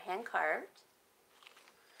 And they're hand carved.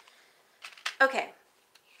 Okay.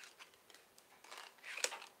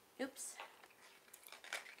 Oops.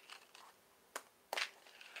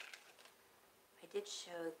 I did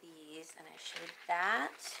show these, and I showed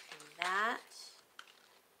that and that.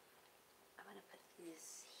 I'm going to put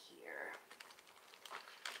these here.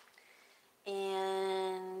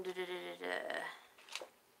 And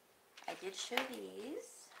I did show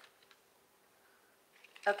these.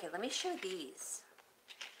 Okay, let me show these.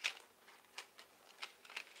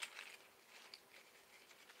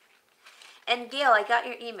 And Gail, I got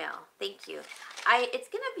your email. Thank you. It's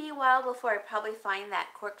going to be a while before I probably find that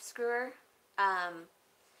corkscrewer.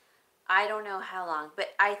 I don't know how long,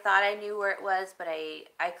 but I thought I knew where it was, but I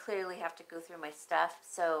clearly have to go through my stuff.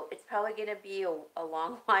 So it's probably going to be a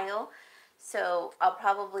long while. So I'll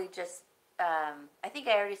probably just, I think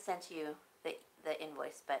I already sent you the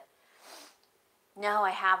invoice, but no,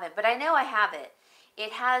 I haven't. But I know I have it.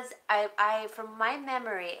 It has, from my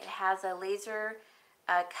memory, it has a laser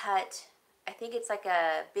cut. I think it's like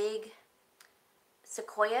a big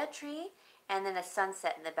sequoia tree and then a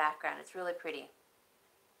sunset in the background. It's really pretty.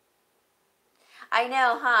 I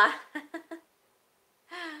know, huh?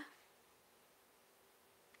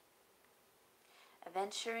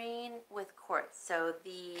 Aventurine with quartz. So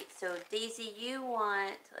Daisy, you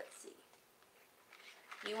want, let's see.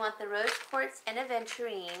 You want the rose quartz and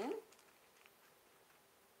aventurine.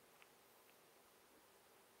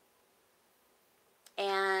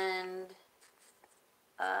 and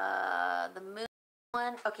the moon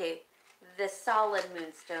one. Okay, the solid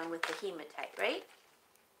moonstone with the hematite, right?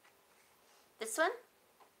 This one?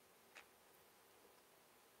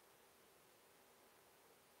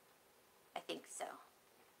 I think so.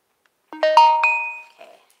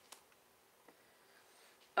 Okay.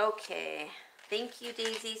 Okay. Thank you,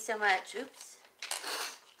 Daisy, so much. Oops.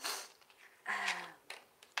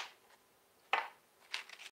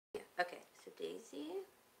 Okay, so Daisy.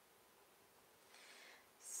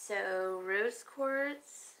 So rose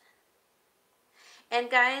quartz. And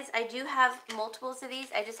guys, I do have multiples of these.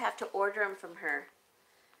 I just have to order them from her,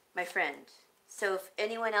 my friend. So if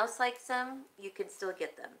anyone else likes them, you can still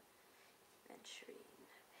get them.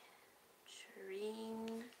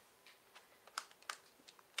 Venturine.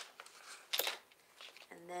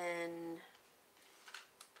 And then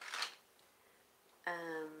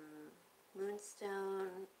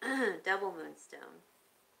moonstone, double moonstone,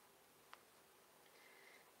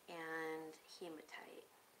 and hematite.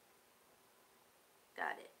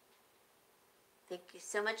 Got it. Thank you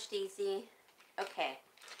so much, Daisy. Okay.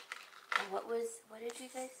 And what did you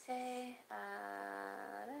guys say?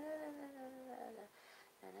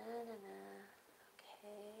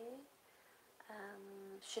 Okay.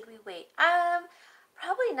 Should we wait?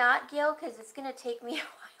 Probably not, Gail, because it's going to take me a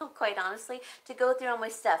while, quite honestly, to go through all my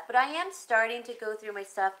stuff. But I am starting to go through my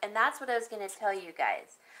stuff, and that's what I was going to tell you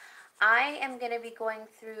guys. I am going to be going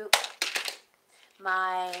through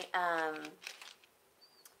my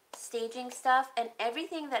staging stuff, and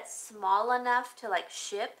everything that's small enough to like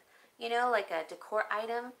ship, you know, like a decor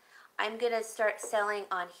item, I'm going to start selling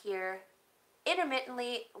on here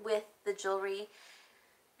intermittently with the jewelry.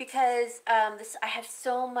 Because I have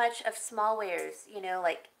so much of small wares, you know,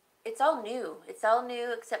 like it's all new. It's all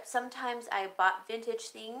new, except sometimes I bought vintage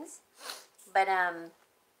things. But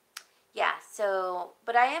yeah, so,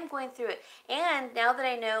 but I am going through it. And now that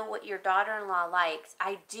I know what your daughter-in-law likes,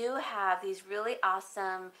 I do have these really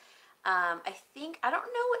awesome, I don't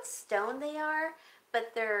know what stone they are,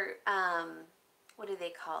 but they're, what are they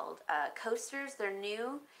called? Coasters. They're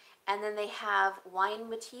new. And then they have wine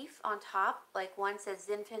motif on top. Like one says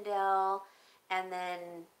Zinfandel and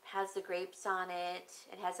then has the grapes on it.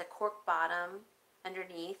 It has a cork bottom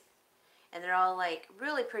underneath. And they're all like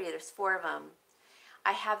really pretty. There's 4 of them.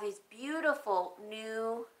 I have these beautiful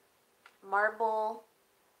new marble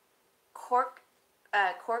corks,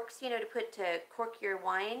 you know, to cork your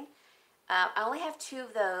wine. I only have 2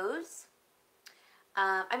 of those.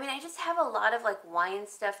 I mean, I just have a lot of like wine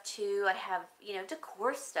stuff too. I have, you know,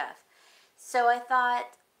 decor stuff. So I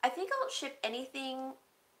thought, I think I'll ship anything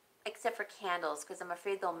except for candles because I'm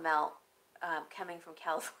afraid they'll melt coming from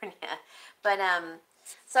California. But,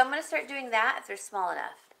 so I'm going to start doing that if they're small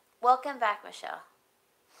enough. Welcome back, Michelle.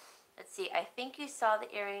 Let's see. I think you saw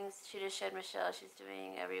the earrings. She just showed Michelle. She's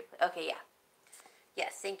doing a replay. Okay, yeah.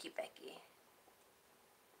 Yes, thank you, Becky.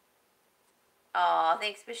 Oh,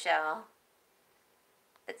 thanks, Michelle.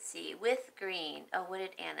 Let's see, with green. Oh, what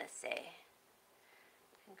did Anna say?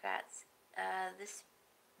 Congrats.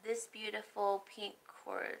 This beautiful pink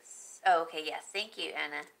quartz. Oh, okay, yes. Thank you,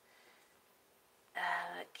 Anna.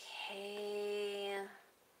 Okay.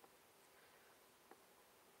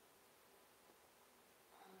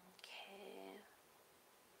 Okay.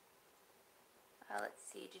 Let's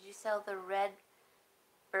see. Did you sell the red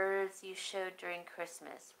birds you showed during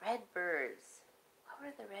Christmas? Red birds. What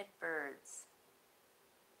were the red birds?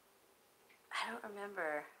 I don't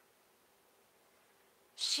remember.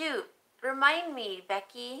 Shoot. Remind me,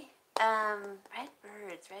 Becky. Red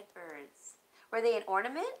birds, red birds. Were they an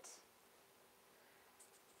ornament?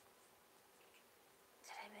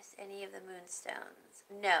 Did I miss any of the moonstones?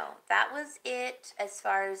 No, that was it as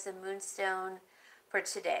far as the moonstone for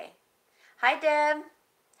today. Hi, Deb.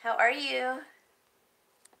 How are you?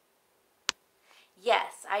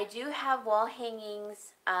 Yes, I do have wall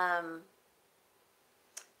hangings, and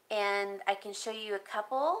I can show you a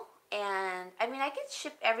couple. And I mean, I could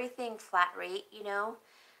ship everything flat rate, you know,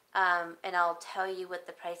 and I'll tell you what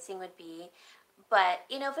the pricing would be. But,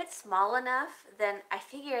 you know, if it's small enough, then I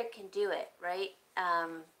figure I can do it, right?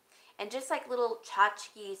 And just like little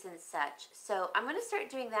tchotchkes and such. So I'm going to start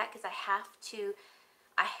doing that because I have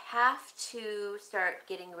to start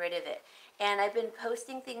getting rid of it. And I've been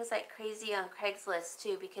posting things like crazy on Craigslist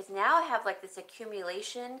too, because now I have like this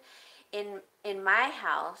accumulation in my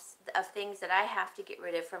house of things that I have to get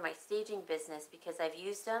rid of for my staging business because I've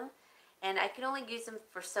used them and I can only use them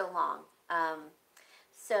for so long. And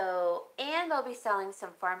I'll be selling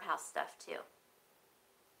some farmhouse stuff too.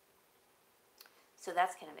 So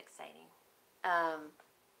that's kind of exciting.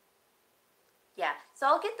 Yeah, so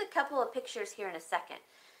I'll get the couple of pictures here in a second.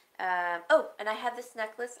 Oh, and I have this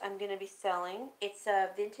necklace I'm going to be selling. It's a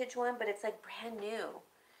vintage one, but it's like brand new.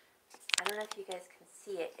 I don't know if you guys can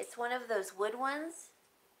see it. It's one of those wood ones.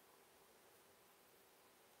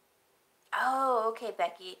 Oh, okay,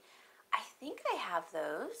 Becky. I think I have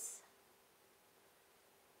those.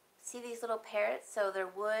 See these little parrots? So they're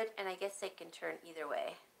wood, and I guess they can turn either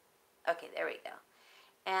way. Okay, there we go.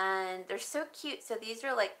 And they're so cute. So these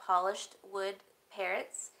are like polished wood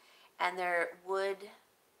parrots, and they're wood,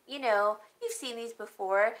 you know, you've seen these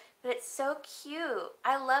before, but it's so cute.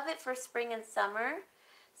 I love it for spring and summer.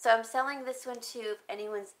 So I'm selling this one too if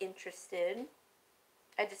anyone's interested.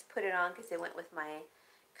 I just put it on because it went with my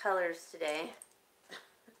colors today.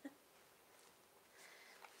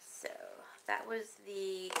 So that was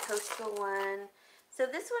the coastal one. So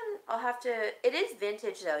this one I'll have to, it is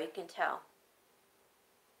vintage though, you can tell.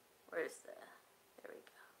 Where's the, there we go.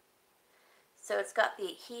 So it's got the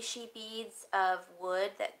he-she beads of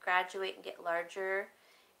wood that graduate and get larger.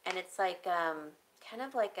 And it's like, kind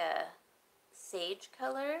of like a sage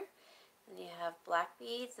color. And you have black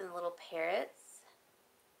beads and little parrots.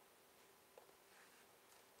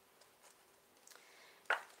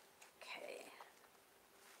 Okay.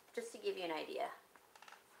 Just to give you an idea.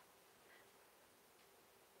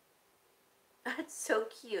 That's so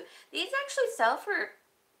cute. These actually sell for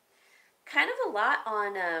kind of a lot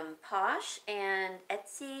on Posh and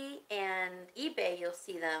Etsy and eBay. You'll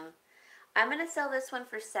see them. I'm going to sell this one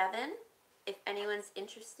for $7 if anyone's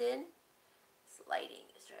interested. This lighting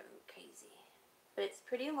is driving me crazy. But it's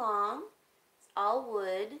pretty long. It's all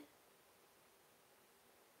wood.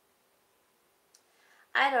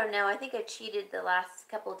 I don't know. I think I cheated the last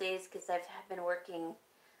couple days because I've been working.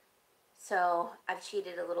 So I've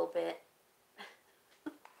cheated a little bit.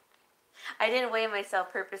 I didn't weigh myself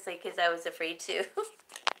purposely because I was afraid to.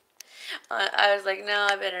 I was like, no,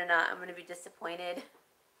 I better not. I'm going to be disappointed.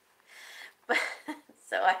 But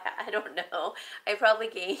so I don't know. I probably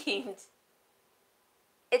gained.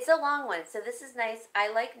 It's a long one, so this is nice. I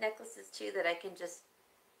like necklaces too that I can just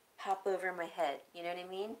pop over my head. You know what I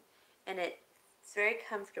mean? And it's very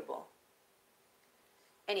comfortable.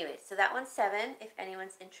 Anyway, so that one's $7 if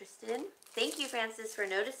anyone's interested. Thank you, Francis, for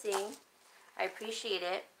noticing. I appreciate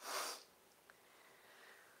it.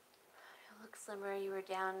 Look slimmer, you were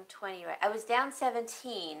down 20, right? I was down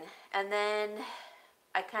 17, and then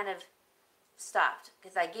I kind of stopped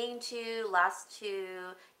because I gained 2, lost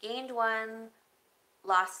 2, gained 1,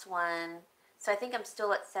 lost 1. So I think I'm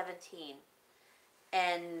still at 17.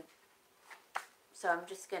 And so I'm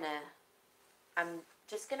just gonna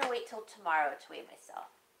wait till tomorrow to weigh myself.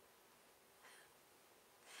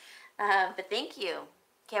 But thank you.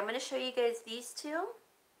 Okay, I'm gonna show you guys these two.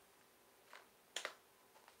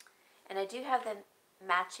 And I do have the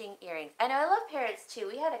matching earrings. I know I love parrots too.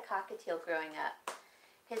 We had a cockatiel growing up.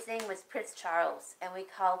 His name was Prince Charles, and we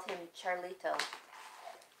called him Charlito,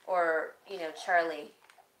 or, you know, Charlie.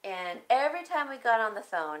 And every time we got on the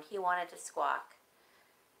phone, he wanted to squawk.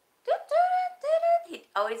 He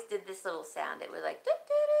always did this little sound. It was like,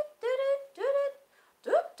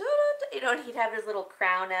 you know, and he'd have his little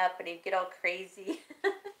crown up, and he'd get all crazy.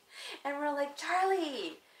 And we're like,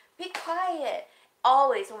 Charlie, be quiet.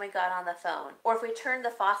 Always when we got on the phone, or if we turned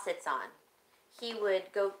the faucets on, he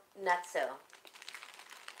would go nutso.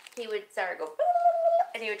 He would start to go,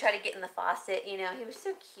 and he would try to get in the faucet. You know, he was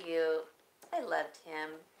so cute. I loved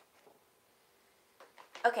him.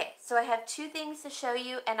 Okay, so I have 2 things to show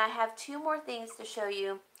you, and I have 2 more things to show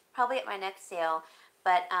you, probably at my next sale,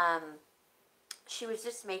 but she was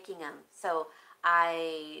just making them, so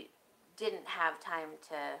I didn't have time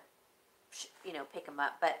to, you know, pick them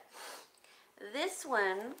up. But this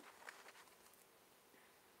one,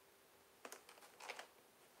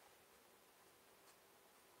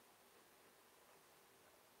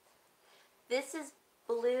 this is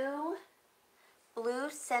blue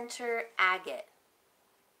center agate.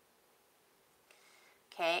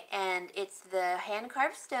 Okay, and it's the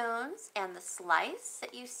hand-carved stones and the slice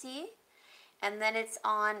that you see. And then it's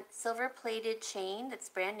on silver-plated chain that's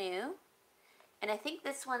brand new. And I think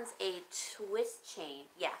this one's a twist chain.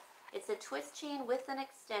 Yeah, it's a twist chain with an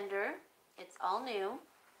extender. It's all new.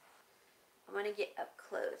 I'm going to get up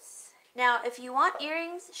close. Now, if you want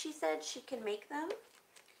earrings, she said she can make them.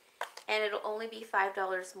 And it'll only be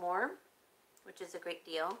 $5 more, which is a great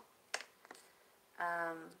deal.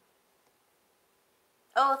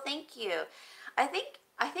 Oh, thank you. I think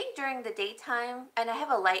during the daytime, and I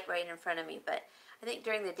have a light right in front of me, but I think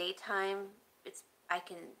during the daytime,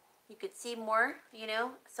 you could see more, you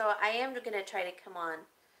know. So I am going to try to come on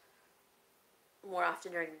more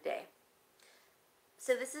often during the day.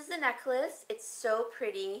 So this is the necklace. It's so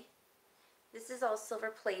pretty. This is all silver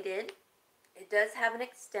plated. It does have an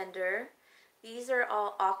extender. These are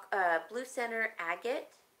all blue center agate.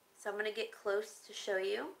 So I'm going to get close to show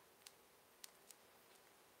you.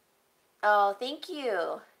 Oh, thank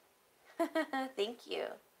you. Thank you.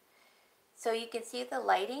 So you can see the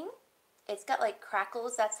lighting. It's got like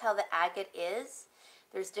crackles. That's how the agate is.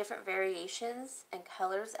 There's different variations and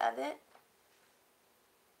colors of it.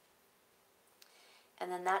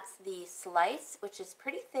 And then that's the slice, which is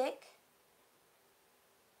pretty thick.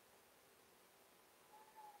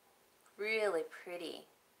 Really pretty.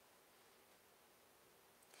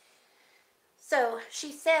 So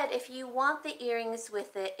she said if you want the earrings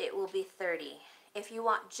with it, it will be $30. If you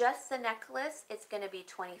want just the necklace, it's going to be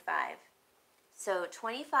 $25. So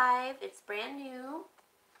 $25, it's brand new.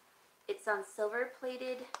 It's on silver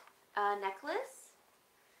plated necklace.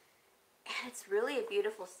 And it's really a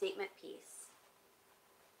beautiful statement piece.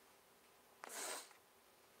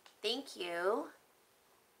 Thank you.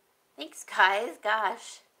 Thanks, guys.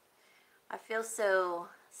 Gosh, I feel so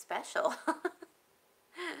special.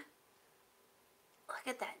 Look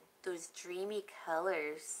at that, those dreamy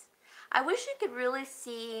colors. I wish you could really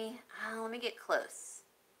see, let me get close,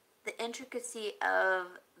 the intricacy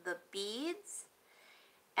of the beads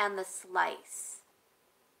and the slice.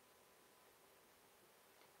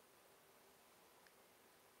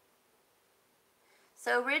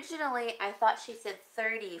 So originally I thought she said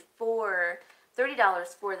 $30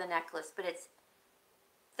 for the necklace, but it's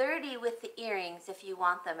 $30 with the earrings if you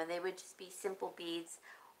want them, and they would just be simple beads.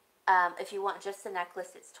 If you want just the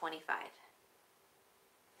necklace, it's $25.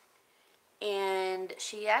 And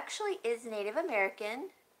she actually is Native American.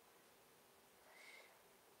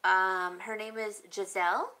 Her name is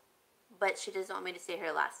Giselle, but she doesn't want me to say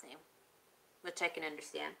her last name, which I can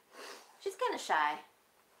understand. She's kind of shy.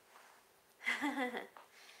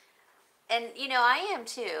 And, you know, I am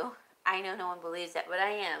too. I know no one believes that, but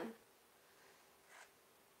I am.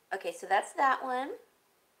 Okay, so that's that one.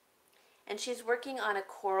 And she's working on a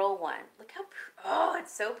coral one. Look how, oh,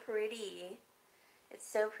 it's so pretty. It's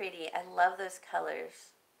so pretty. I love those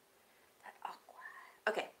colors. That aqua.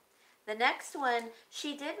 Okay, the next one,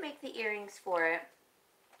 she did make the earrings for it.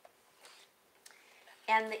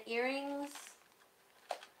 And the earrings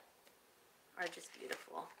are just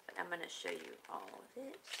beautiful. But I'm going to show you all of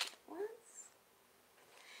it once.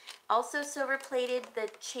 Also silver plated. The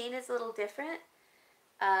chain is a little different.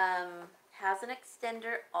 Has an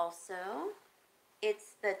extender also.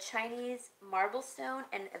 It's the Chinese marble stone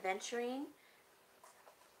and aventurine.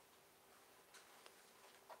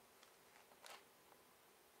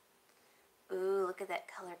 Ooh, look at that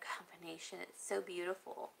color combination. It's so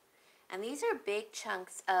beautiful. And these are big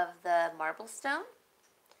chunks of the marble stone.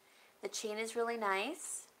 The chain is really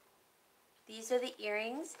nice. These are the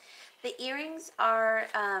earrings. The earrings are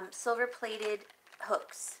silver plated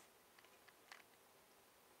hooks.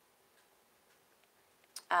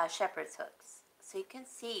 Shepherd's hooks. So you can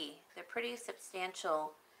see they're pretty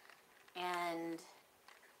substantial, and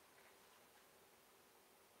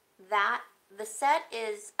that the set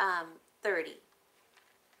is $30.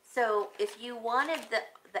 So if you wanted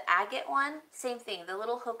the agate one, same thing. The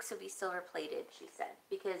little hooks would be silver plated, she said,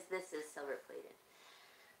 because this is silver plated.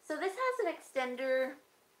 So this has an extender.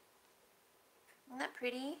 Isn't that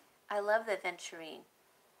pretty? I love the aventurine.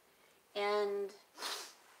 And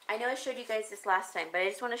I know I showed you guys this last time, but I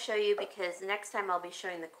just want to show you because next time I'll be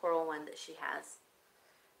showing the coral one that she has.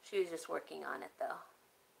 She was just working on it though.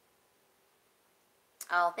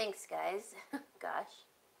 Oh, thanks guys. Gosh.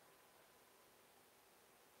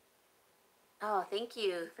 Oh, thank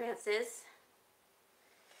you, Francis.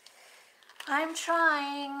 I'm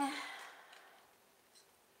trying.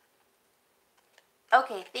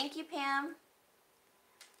 Okay, thank you, Pam.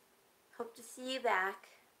 Hope to see you back.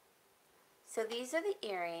 So these are the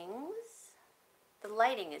earrings. The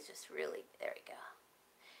lighting is just really, there we go.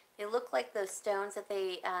 They look like those stones that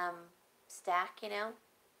they stack, you know.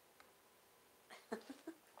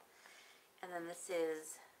 And then this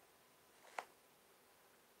is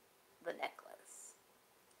the necklace.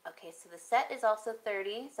 Okay, so the set is also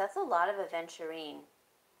 $30, so that's a lot of aventurine.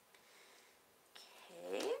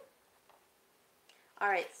 Okay. All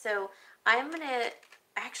right, so I'm gonna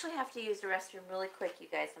actually have to use the restroom really quick, you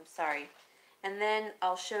guys. I'm sorry. And then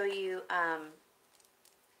I'll show you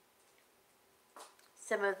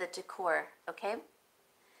some of the decor, okay?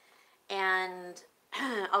 And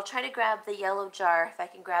I'll try to grab the yellow jar if I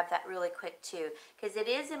can grab that really quick too, because it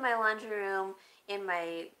is in my laundry room, in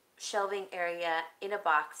my shelving area, in a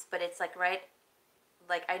box, but it's like right,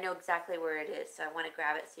 like I know exactly where it is, so I want to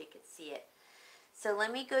grab it so you can see it. So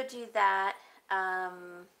let me go do that.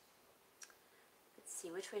 let's see,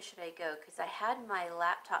 which way should I go? Because I had my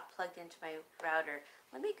laptop plugged into my router.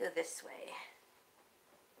 Let me go this way.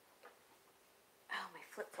 Oh, my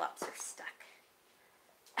flip-flops are stuck.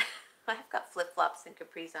 I've got flip-flops and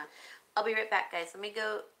capris on. I'll be right back, guys. Let me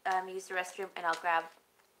go use the restroom, and I'll grab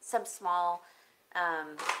some small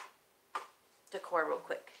decor real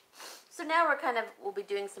quick. So now we'll be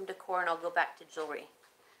doing some decor, and I'll go back to jewelry.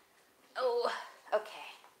 Oh,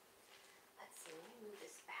 okay. Let's see, let me move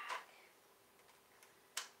this back.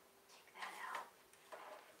 Take that out.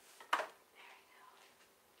 There we go.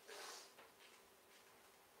 Okay.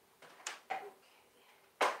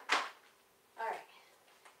 All right.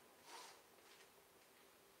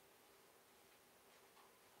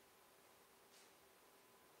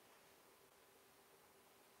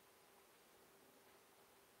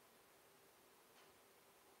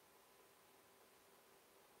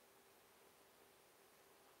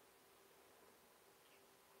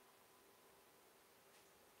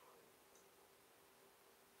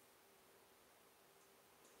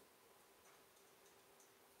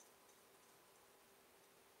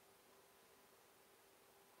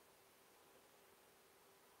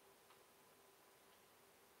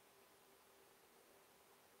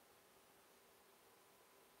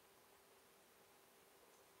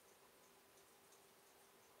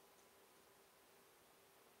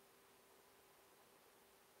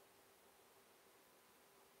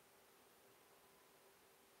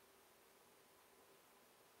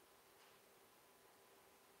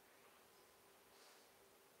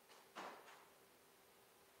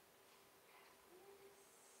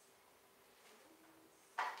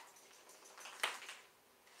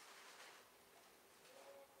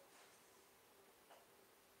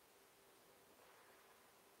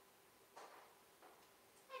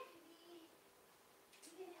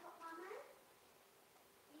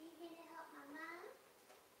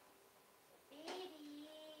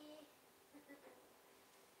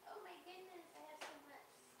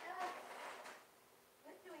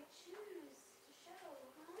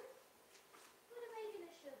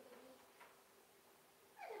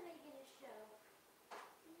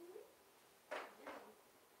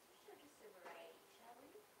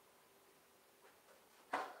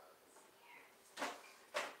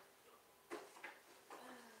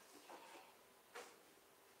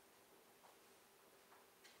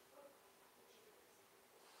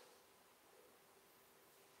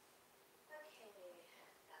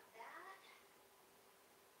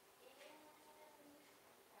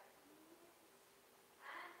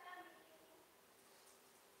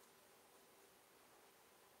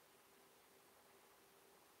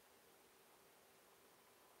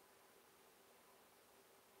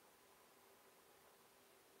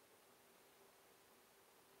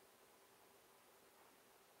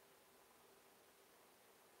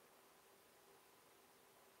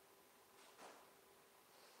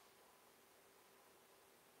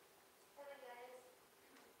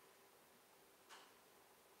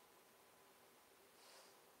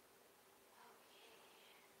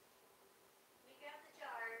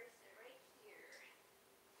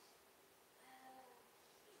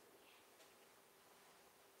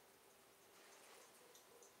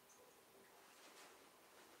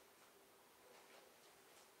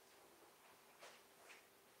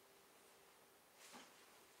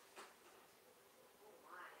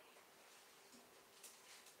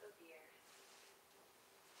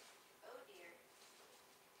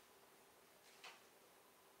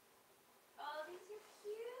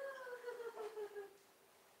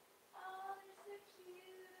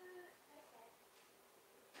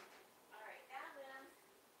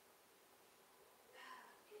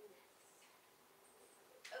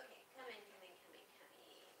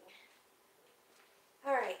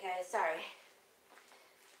 All right, guys, sorry.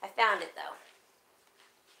 I found it,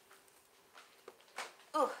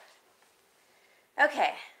 though. Ooh.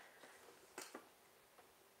 Okay.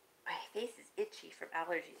 My face is itchy from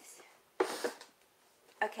allergies.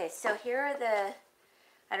 Okay, so here are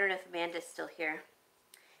I don't know if Amanda's still here.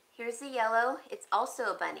 Here's the yellow. It's also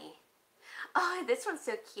a bunny. Oh, this one's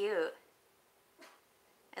so cute.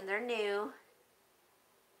 And they're new.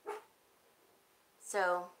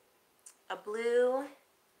 So, a blue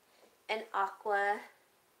and aqua,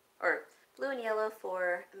 or blue and yellow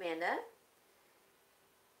for Amanda.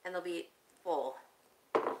 And they'll be full.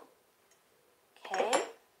 Okay.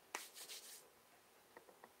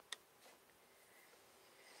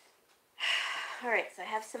 All right, so I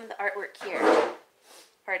have some of the artwork here.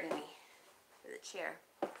 Pardon me for the chair.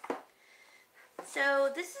 So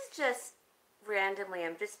this is just randomly,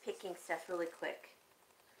 I'm just picking stuff really quick.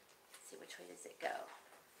 Let's see, which way does it go?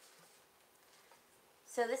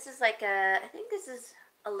 So this is like I think this is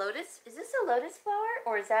a lotus. Is this a lotus flower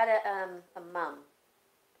or is that a mum?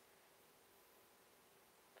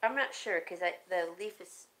 I'm not sure because the leaf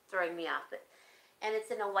is throwing me off. But and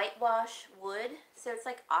it's in a whitewash wood, so it's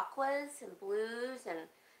like aquas and blues and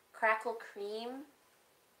crackle cream.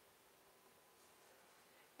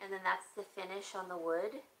 And then that's the finish on the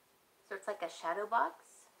wood. So it's like a shadow box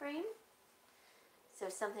frame. So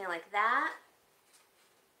something like that.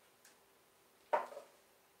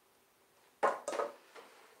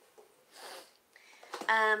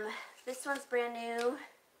 This one's brand new.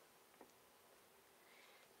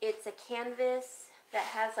 It's a canvas that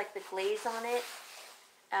has like the glaze on it.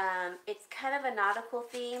 It's kind of a nautical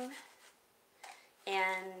theme,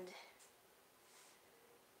 and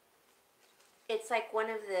it's like one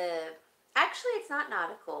of the, actually it's not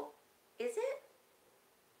nautical, is it?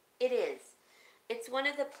 It is. It's one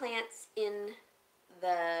of the plants in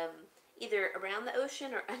the, either around the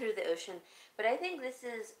ocean or under the ocean, but I think this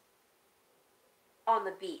is on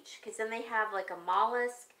the beach, because then they have like a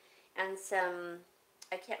mollusk and some,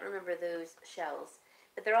 I can't remember those shells,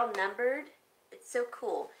 but they're all numbered. It's so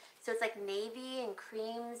cool. So it's like navy and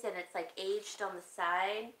creams, and it's like aged on the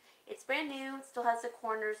side. It's brand new. It still has the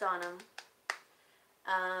corners on them.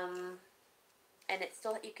 And it's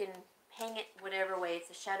still, you can hang it whatever way. It's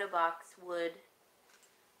a shadow box wood.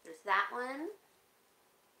 There's that one.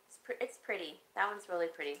 It's pretty. That one's really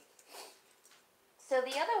pretty. So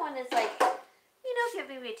the other one is like, you know, if you have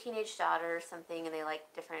maybe a teenage daughter or something and they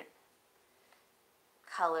like different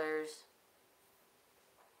colors.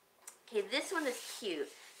 Okay, this one is cute.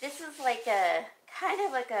 This is like a, kind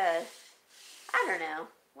of like a, I don't know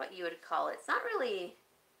what you would call it. It's not really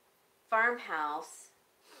farmhouse.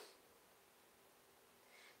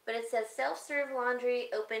 But it says self-serve laundry,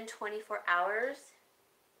 open 24 hours.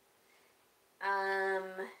 You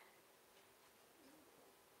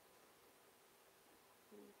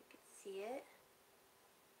can see it.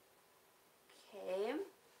 Okay.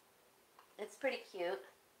 It's pretty cute.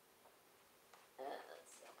 Let's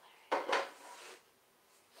see.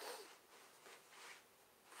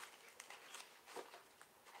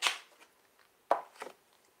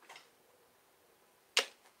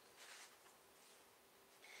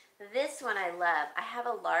 This one I love. I have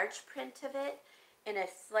a large print of it in a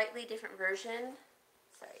slightly different version.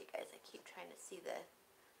 Sorry, you guys, I keep trying to see the...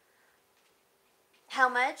 How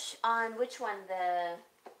much on which one?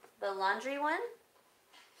 The laundry one?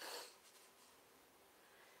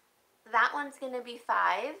 That one's going to be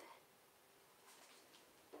 $5.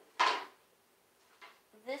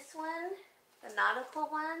 This one, the nautical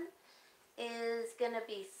one, is going to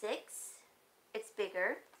be $6. It's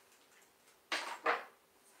bigger.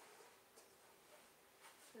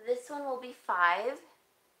 This one will be $5,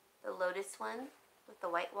 the lotus one with the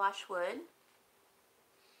whitewash wood.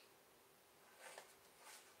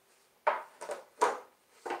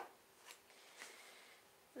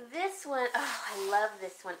 This one, oh, I love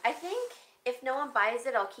this one. I think if no one buys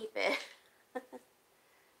it, I'll keep it.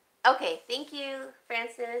 Okay, thank you,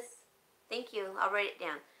 Francis. Thank you. I'll write it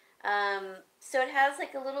down. So it has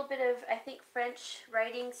like a little bit of, I think, French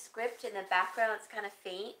writing script in the background. It's kind of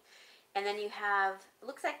faint. And then you have, it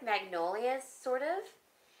looks like magnolias, sort of.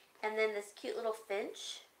 And then this cute little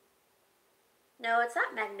finch. No, it's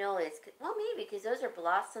not magnolias. Well, maybe, because those are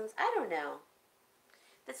blossoms. I don't know.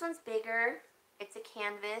 This one's bigger. It's a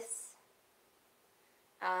canvas.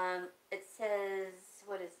 It says,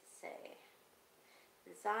 what does it say?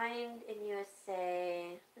 Designed in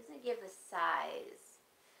USA. Doesn't give the size.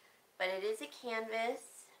 But it is a canvas.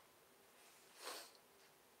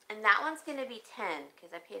 And that one's going to be $10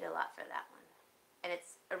 because I paid a lot for that one. And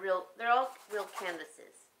it's a real, they're all real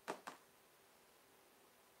canvases.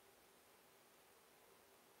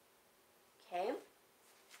 Okay.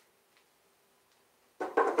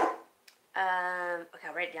 Okay,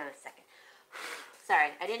 I'll write it down in a second. Sorry,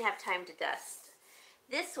 I didn't have time to dust.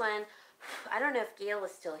 This one, I don't know if Gail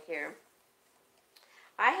is still here.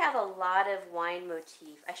 I have a lot of wine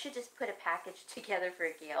motif. I should just put a package together for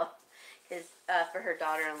Gail, because for her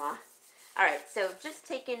daughter-in-law. All right, so just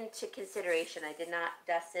take into consideration, I did not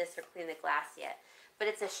dust this or clean the glass yet, but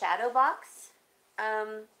it's a shadow box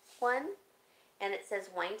one, and it says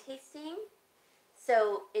wine tasting.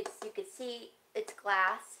 So it's, you can see it's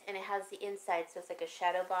glass, and it has the inside, so it's like a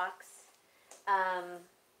shadow box.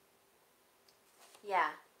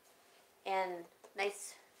 Yeah, and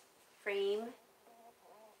nice frame.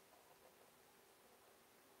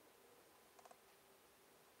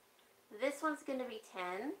 This one's going to be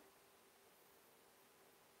 $10.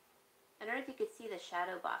 I don't know if you could see the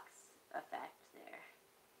shadow box effect there.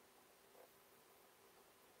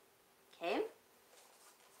 Okay.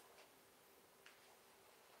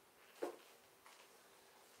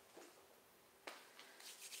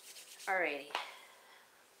 Alrighty.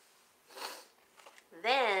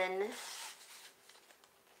 Then,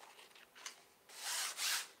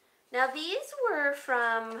 now these were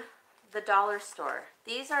from the dollar store.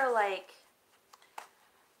 These are like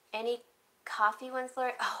any coffee ones,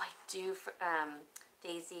 Laura? Oh, I do,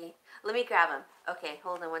 Daisy. Let me grab them. Okay,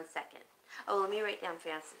 hold on 1 second. Oh, let me write down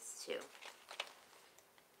Francis too.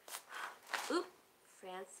 Oop,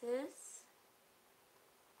 Francis.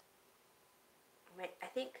 Right, I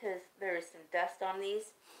think because there's some dust on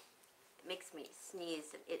these, it makes me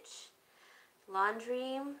sneeze and itch.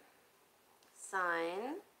 Laundry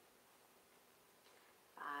sign.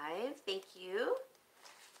 5, thank you.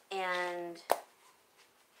 And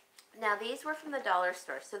now these were from the dollar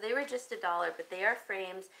store, so they were just $1, but they are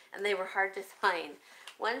frames and they were hard to find.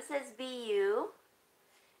 One says BU,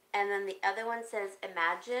 and then the other one says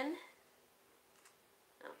Imagine.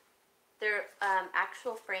 Oh. They're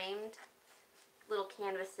actual framed little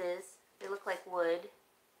canvases. They look like wood.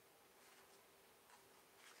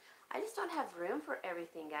 I just don't have room for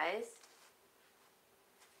everything, guys.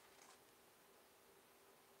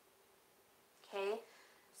 Okay,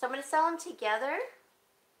 so I'm going to sell them together.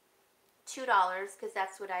 $2 because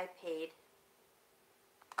that's what I paid.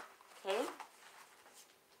 Okay.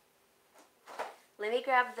 Let me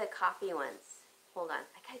grab the coffee ones. Hold on.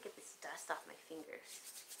 I gotta get this dust off my fingers.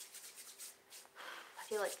 I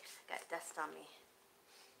feel like I got dust on me.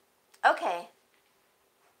 Okay.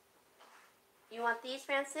 You want these,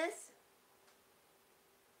 Francis?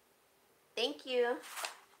 Thank you.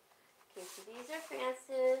 Okay, so these are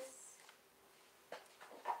Francis.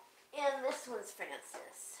 And this one's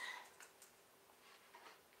Francis.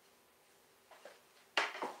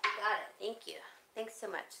 Got it. Thank you. Thanks so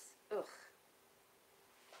much. Ugh.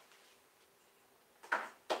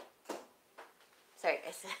 Sorry,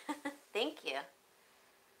 guys. Thank you.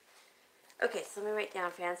 Okay, so let me write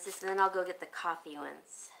down Francis, and then I'll go get the coffee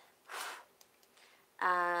ones.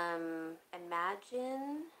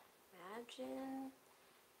 Imagine,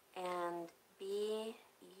 and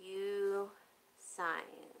BU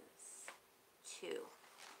signs 2.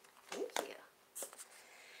 Thank you.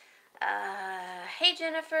 Hey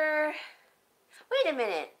Jennifer. Wait a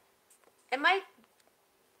minute.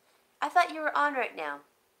 I thought you were on right now.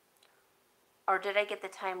 Or did I get the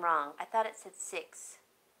time wrong? I thought it said 6.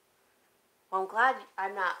 Well, I'm glad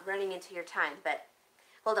I'm not running into your time, but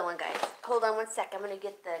hold on guys. Hold on 1 sec. I'm going to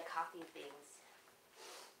get the coffee things.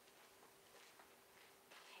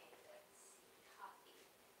 Okay, let's see. Coffee.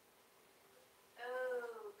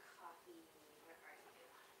 Oh, coffee. Where are you?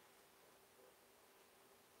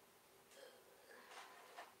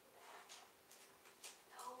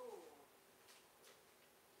 Oh.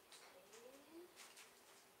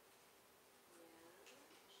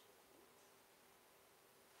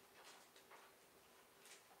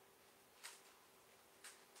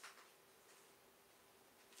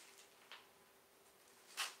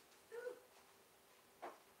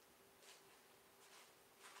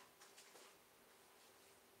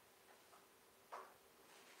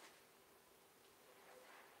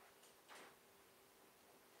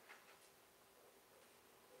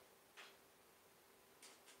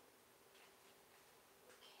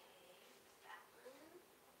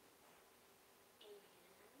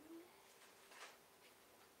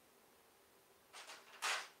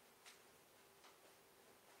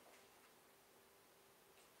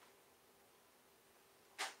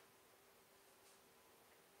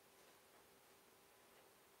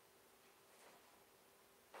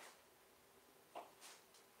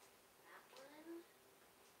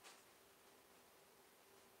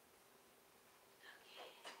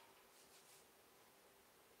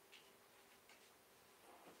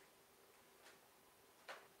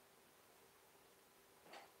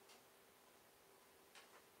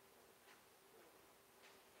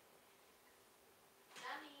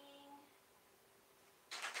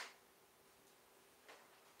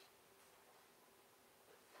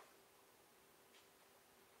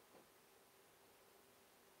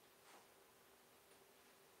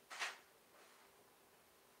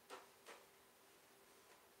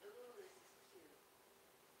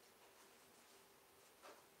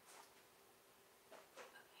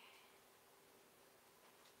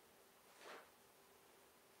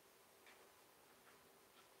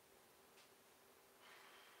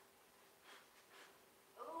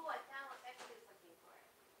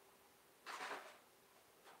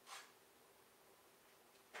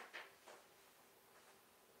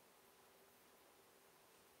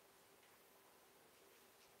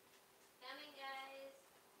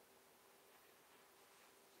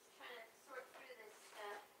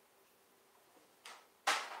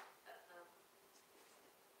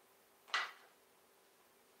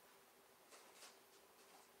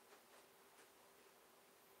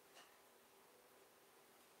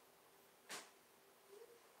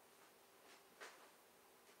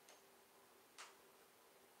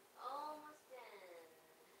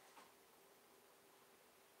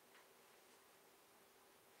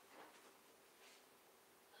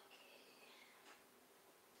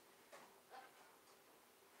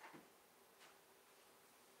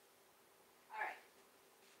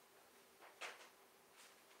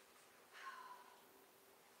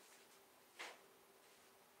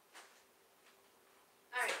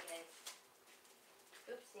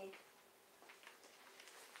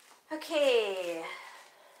 Okay.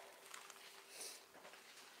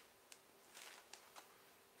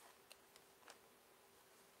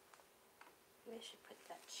 Maybe I should put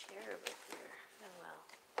that chair over here. Oh well.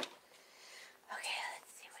 Okay,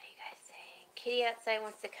 let's see. What are you guys saying? Kitty outside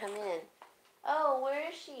wants to come in. Oh, where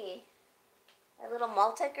is she? A little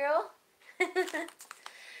Malta girl?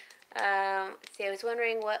 See, I was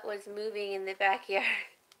wondering what was moving in the backyard.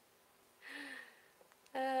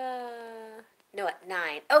 No, at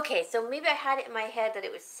 9. Okay, so maybe I had it in my head that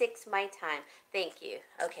it was 6 my time. Thank you.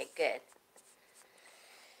 Okay, good.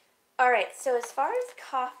 All right, so as far as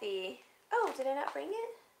coffee... Oh, did I not bring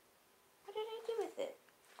it? What did I do with it?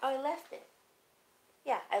 Oh, I left it.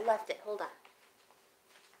 Yeah, I left it. Hold on.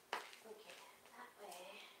 Okay, that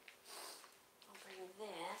way. I'll bring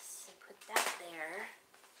this and put that there.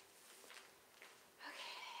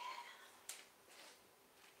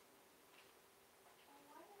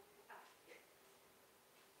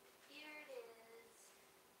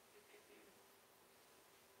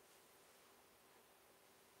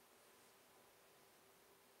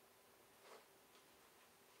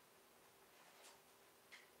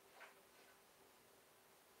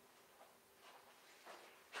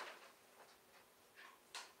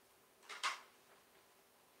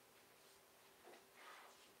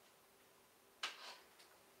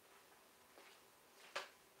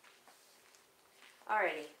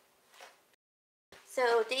 Alrighty.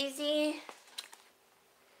 So Daisy,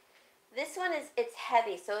 this one it's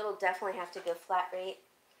heavy, so it'll definitely have to go flat rate.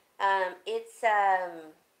 It's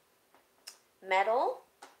metal,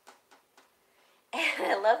 and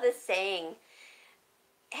I love this saying.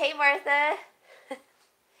 Hey Martha.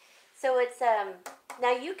 So it's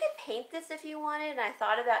now you could paint this if you wanted, and I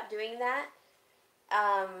thought about doing that.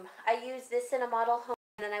 I used this in a model home,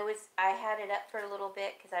 and then I had it up for a little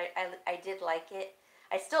bit because I did like it.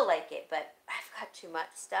 I still like it, but I've got too much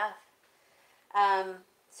stuff.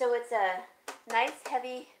 So it's a nice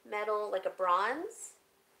heavy metal, like a bronze.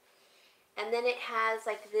 And then it has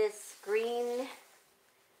like this green,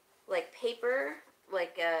 like paper,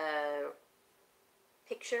 like a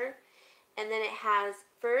picture. And then it has,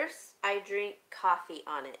 first I drink coffee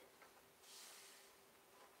on it.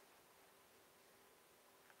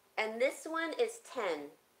 And this one is 10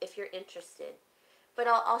 if you're interested. But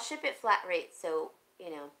I'll ship it flat rate, so, you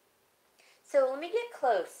know. So let me get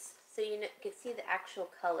close so you can see the actual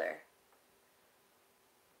color.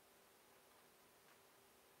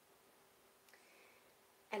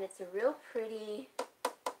 And it's a real pretty,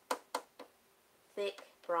 thick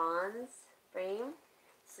bronze frame.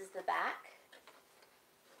 This is the back.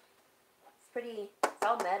 It's pretty, it's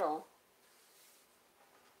all metal.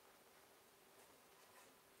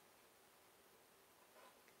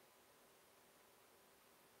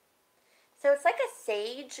 So it's like a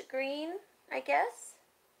sage green, I guess.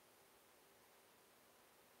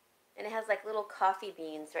 And it has like little coffee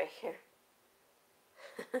beans right here.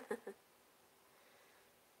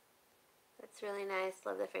 That's really nice.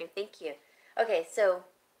 Love the frame. Thank you. Okay, so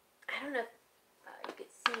I don't know if you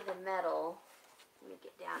could see the metal. Let me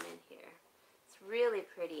get down in here. It's really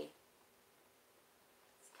pretty.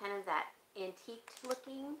 It's kind of that antique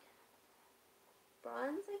looking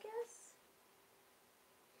bronze, I guess.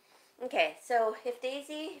 Okay, so if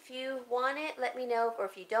Daisy, if you want it, let me know. Or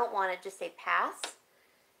if you don't want it, just say pass.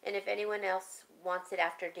 And if anyone else wants it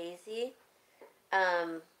after Daisy,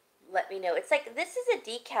 let me know. It's like, this is a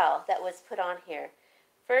decal that was put on here.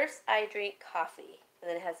 First, I drink coffee. And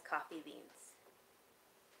then it has coffee beans.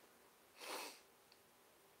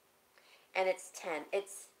 And it's 10.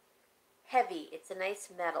 It's heavy. It's a nice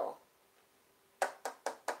metal.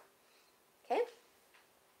 Okay.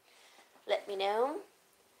 Let me know.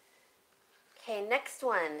 Okay, next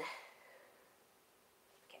one.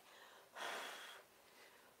 Okay.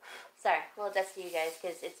 Sorry, a little dusty, you guys,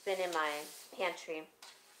 because it's been in my pantry.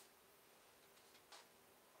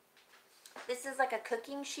 This is like a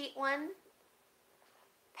cooking sheet one.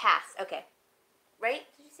 Pass. Okay. Right?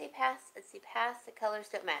 Did you say pass? Let's see. Pass. The colors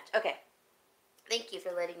don't match. Okay. Thank you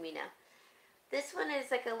for letting me know. This one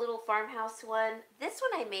is like a little farmhouse one. This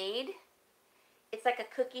one I made. It's like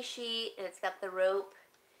a cookie sheet, and it's got the rope.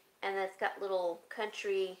 And then it's got little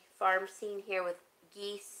country farm scene here with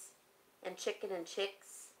geese and chicken and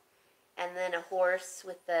chicks. And then a horse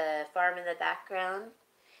with the farm in the background.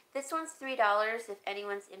 This one's $3 if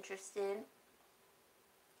anyone's interested.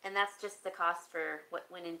 And that's just the cost for what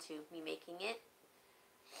went into me making it.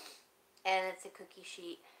 And it's a cookie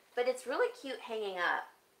sheet. But it's really cute hanging up.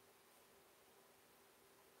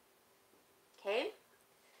 Okay.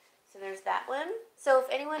 So there's that one. So if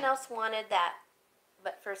anyone else wanted that,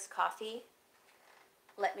 but first coffee,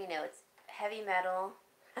 let me know. It's heavy metal.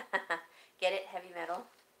 Get it? Heavy metal.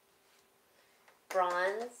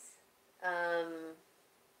 Bronze.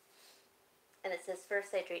 And it says,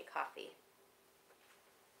 first I drink coffee.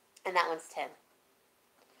 And that one's 10.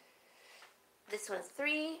 This one's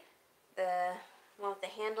 3. The one with the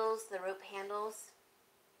handles, the rope handles.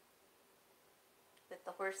 With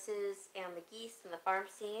the horses and the geese and the farm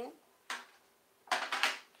scene.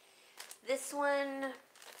 This one,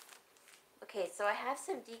 okay, so I have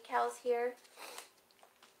some decals here.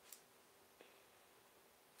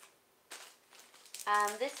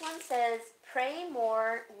 This one says, pray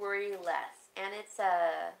more, worry less. And it's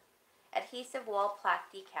a adhesive wall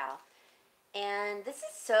plaque decal. And this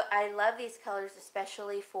is so, I love these colors,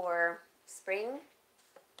 especially for spring.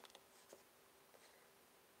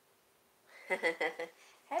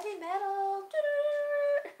 Heavy metal.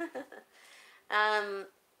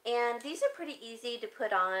 And these are pretty easy to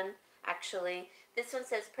put on, actually. This one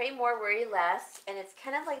says, pray more, worry less. And it's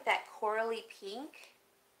kind of like that corally pink.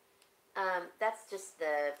 That's just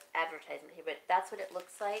the advertisement here, but that's what it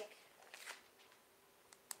looks like.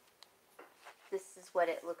 This is what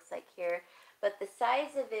it looks like here. But the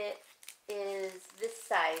size of it is this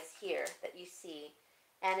size here that you see.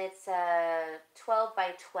 And it's a 12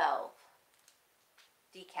 by 12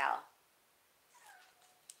 decal.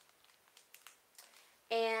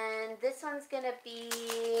 And this one's going to be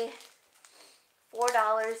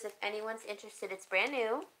 $4 if anyone's interested. It's brand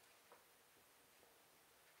new.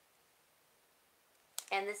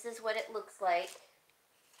 And this is what it looks like.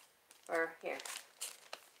 Or here.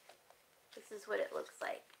 This is what it looks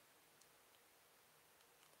like.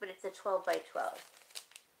 But it's a 12 by 12.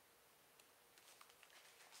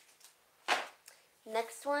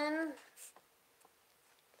 Next one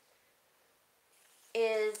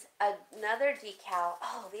is another decal.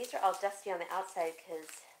 Oh, these are all dusty on the outside because,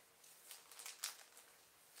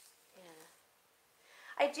 yeah.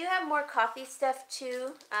 I do have more coffee stuff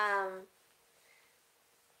too,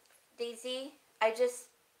 Daisy.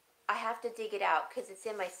 I have to dig it out because it's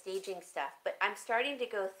in my staging stuff. But I'm starting to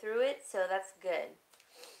go through it, so that's good.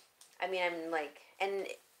 I mean, I'm like, and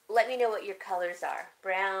let me know what your colors are.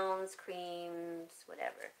 Browns, creams,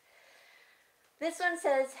 whatever. This one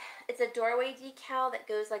says, it's a doorway decal that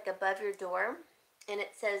goes like above your door. And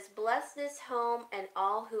it says, bless this home and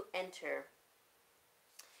all who enter.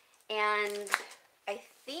 And I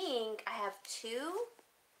think I have 2.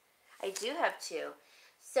 I do have 2.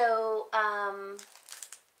 So,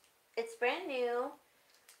 it's brand new.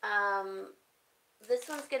 This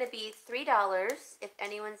one's going to be $3 if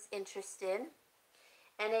anyone's interested.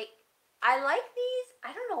 And I like these.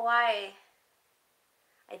 I don't know why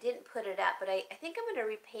I didn't put it up, but I think I'm going to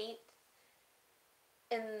repaint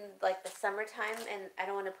in like the summertime, and I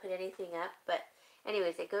don't want to put anything up. But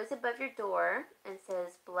anyways, it goes above your door and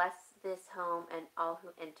says, bless this home and all who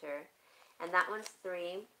enter. And that one's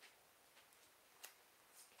 3.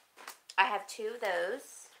 I have 2 of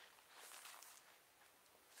those.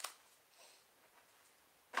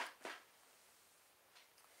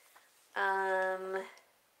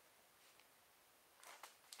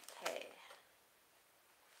 Okay.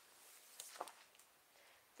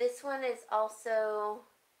 This one is also,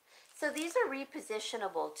 so these are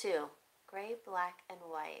repositionable too. Gray, black, and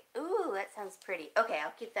white. Ooh, that sounds pretty. Okay,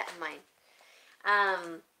 I'll keep that in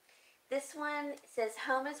mind. This one says,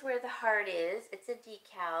 home is where the heart is. It's a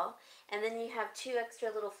decal. And then you have 2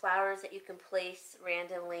 extra little flowers that you can place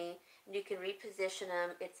randomly. And you can reposition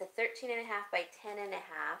them. It's a 13.5 by 10.5.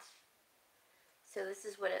 So this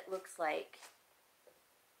is what it looks like.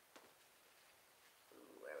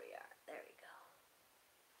 Ooh, where we are. There we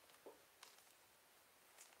go.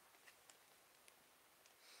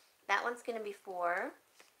 That one's going to be 4.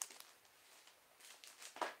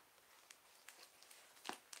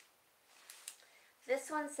 This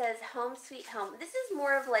one says Home Sweet Home. This is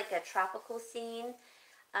more of like a tropical scene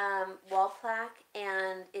wall plaque,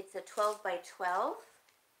 and it's a 12 by 12.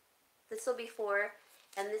 This will be 4,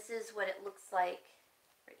 and this is what it looks like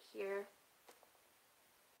right here.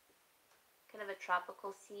 Kind of a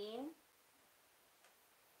tropical scene.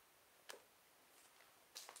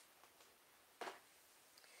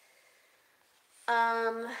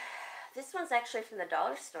 This one's actually from the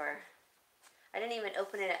dollar store. I didn't even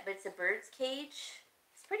open it up, but it's a bird's cage.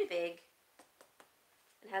 It's pretty big.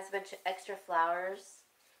 It has a bunch of extra flowers.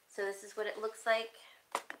 So this is what it looks like.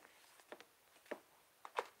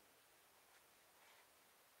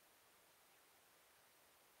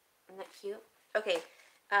 Isn't that cute? Okay,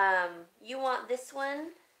 you want this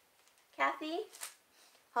one, Kathy?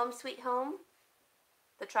 Home Sweet Home?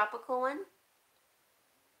 The tropical one?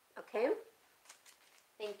 Okay.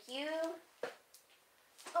 Thank you.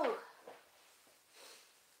 Oh.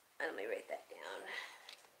 Let me write that down.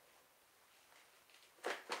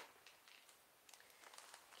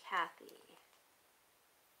 Kathy.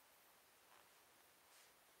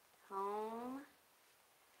 Home.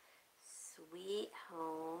 Sweet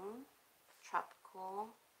Home. Tropical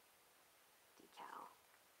decal.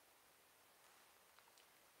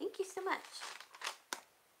 Thank you so much.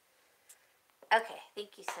 Okay,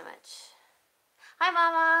 thank you so much. Hi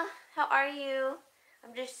Mama, how are you?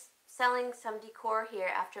 I'm just selling some decor here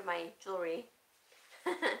after my jewelry.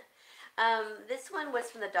 This one was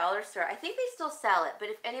from the dollar store. I think they still sell it, but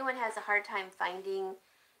if anyone has a hard time finding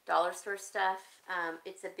dollar store stuff,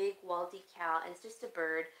 it's a big wall decal and it's just a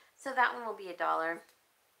bird. So that one will be $1.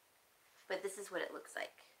 But this is what it looks like.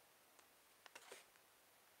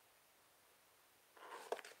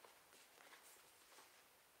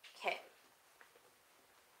 Okay.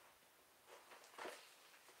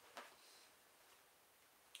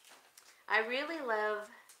 I really love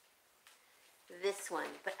this one,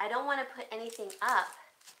 but I don't want to put anything up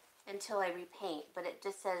until I repaint, but it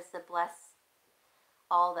just says the bless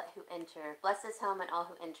all that who enter. Bless his home and all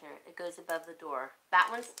who enter. It goes above the door. That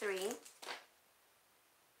one's $3.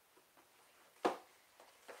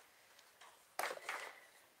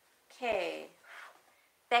 Okay.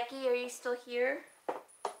 Becky, are you still here?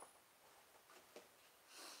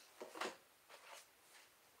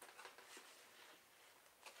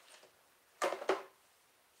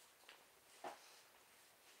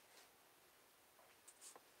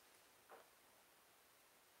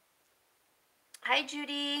 Hi,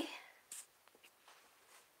 Judy.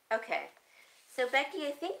 Okay, so Becky,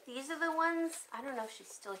 I think these are the ones, I don't know if she's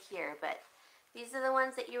still here, but these are the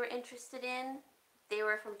ones that you were interested in. They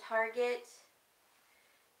were from Target,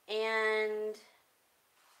 and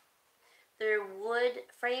they're wood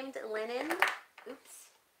framed linen. Oops.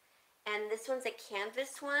 And this one's a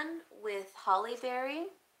canvas one with holly berry.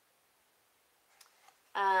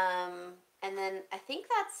 And then I think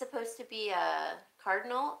that's supposed to be a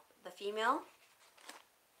cardinal, the female.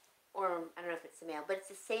 Or I don't know if it's the male, but it's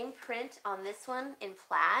the same print on this one in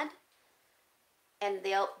plaid. And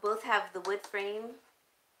they both have the wood frame.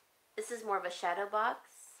 This is more of a shadow box,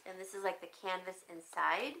 and this is like the canvas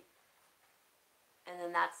inside. And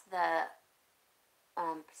then that's the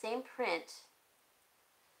same print,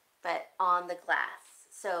 but on the glass.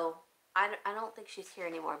 So I don't think she's here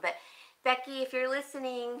anymore. But Becky, if you're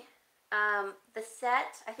listening, the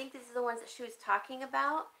set, I think these are the ones that she was talking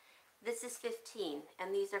about. This is $15,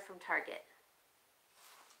 and these are from Target.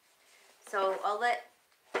 So I'll let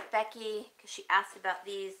Becky, because she asked about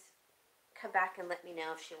these, come back and let me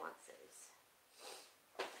know if she wants those.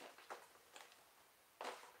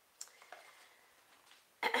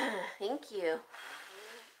 Thank you.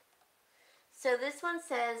 So this one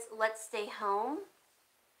says, let's stay home.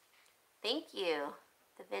 Thank you.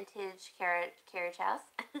 The vintage carriage house.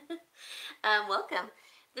 Welcome.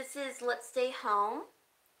 This is Let's Stay Home.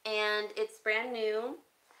 And it's brand new.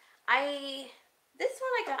 This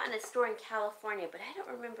one I got in a store in California, but I don't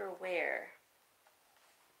remember where.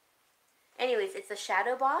 Anyways, it's a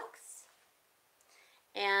shadow box.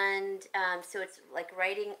 And so it's like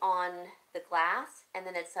writing on the glass, and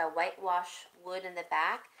then it's a whitewash wood in the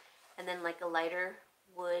back, and then like a lighter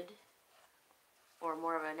wood or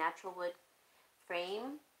more of a natural wood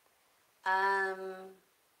frame.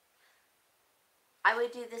 I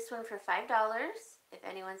would do this one for $5 if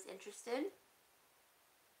anyone's interested.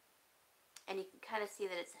 And you can kind of see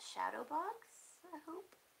that it's a shadow box, I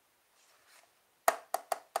hope.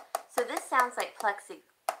 So this sounds like plexiglass,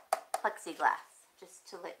 just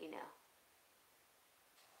to let you know.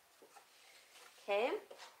 Okay.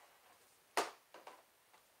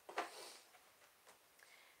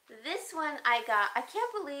 This one I got, I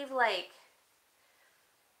can't believe, like,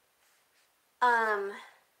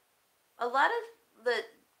 a lot of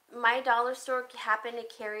my dollar store happened to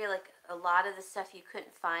carry like a lot of the stuff you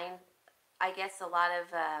couldn't find, I guess a lot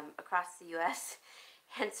of across the US.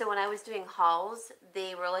 And so when I was doing hauls,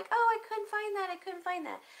 they were like, oh, I couldn't find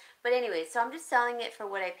that. But anyway, so I'm just selling it for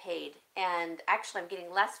what I paid. And actually I'm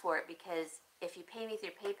getting less for it because if you pay me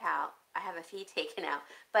through PayPal, I have a fee taken out.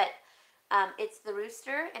 But it's the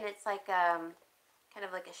rooster, and it's like kind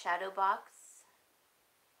of like a shadow box.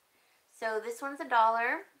 So this one's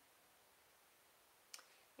 $1.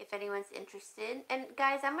 If anyone's interested. And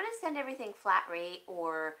guys, I'm going to send everything flat rate,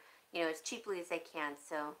 or, you know, as cheaply as I can.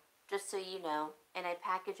 So just so you know. And I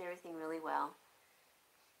package everything really well.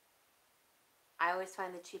 I always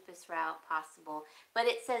find the cheapest route possible. But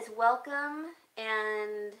it says welcome,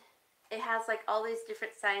 and it has like all these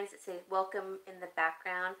different signs that say welcome in the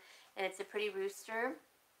background. And it's a pretty rooster.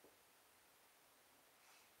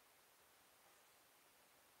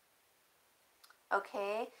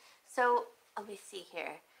 Okay, so let me see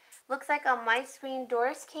here. Looks like on my screen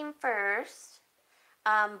Doris came first.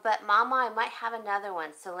 But Mama, I might have another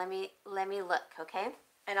one, so let me look, okay?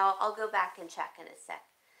 And I'll go back and check in a sec.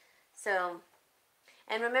 So,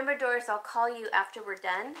 and remember, Doris, I'll call you after we're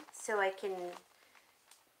done so I can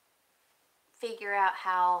figure out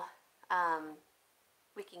how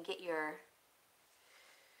we can get your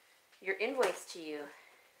invoice to you.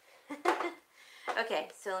 Okay,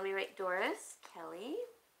 so let me write Doris, Kelly,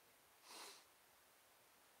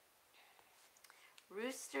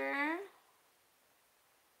 Rooster,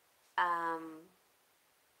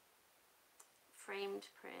 framed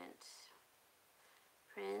print,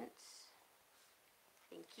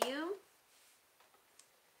 thank you.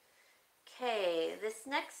 Okay, this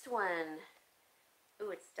next one, ooh,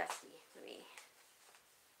 it's dusty,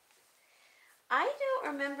 I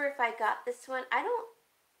don't remember if I got this one,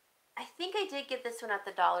 I think I did get this one at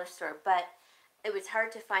the dollar store, but it was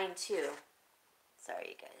hard to find too. Sorry,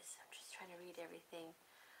 you guys, I'm just trying to read everything.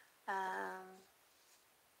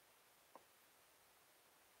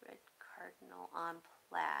 Red cardinal on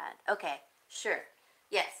plaid. Okay, sure.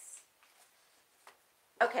 Yes.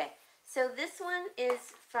 Okay, so this one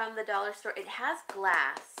is from the dollar store. It has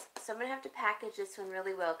glass, so I'm going to have to package this one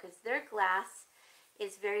really well because their glass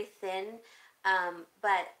is very thin.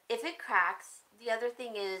 But if it cracks, the other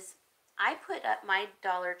thing is I put up my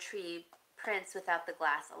Dollar Tree prints without the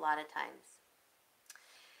glass a lot of times.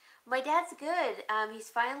 My dad's good.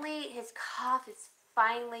 His cough is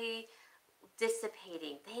finally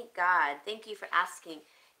dissipating. Thank God. Thank you for asking.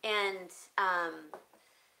 And,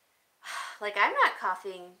 like, I'm not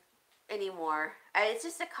coughing anymore. It's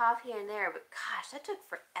just a cough here and there, but gosh, that took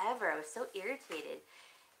forever. I was so irritated.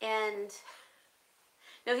 And,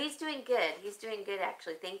 no, he's doing good. He's doing good,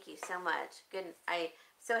 actually. Thank you so much. Good. I'm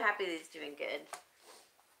so happy that he's doing good.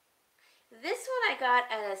 This one I got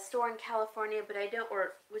at a store in California, but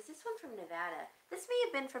or was this one from Nevada? This may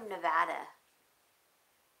have been from Nevada.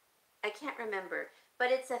 I can't remember, but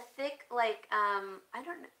it's a thick, like, I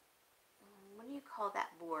don't know, what do you call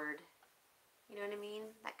that board? You know what I mean?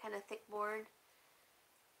 That kind of thick board.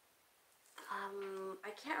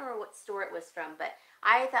 I can't remember what store it was from, but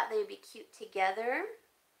I thought they would be cute together.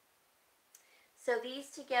 So these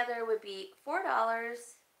together would be $4,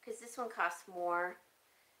 because this one costs more.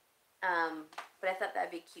 But I thought that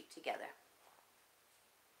would be cute together.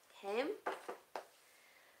 Okay.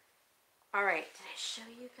 All right, did I show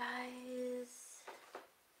you guys?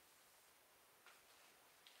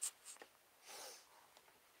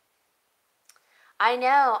 I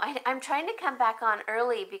know, I'm trying to come back on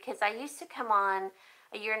early because I used to come on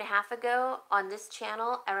a year and a half ago on this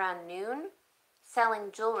channel around noon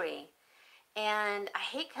selling jewelry. And I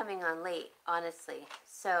hate coming on late, honestly.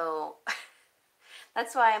 So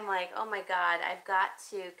that's why I'm like, oh my God, I've got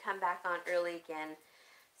to come back on early again.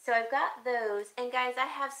 So I've got those. And guys, I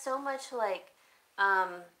have so much like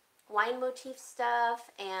wine motif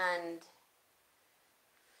stuff and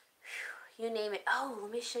you name it. Oh,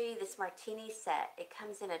 let me show you this martini set. It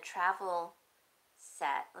comes in a travel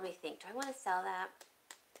set. Let me think. Do I want to sell that?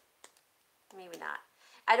 Maybe not.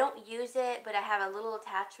 I don't use it, but I have a little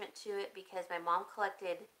attachment to it because my mom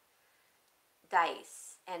collected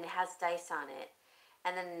dice and it has dice on it.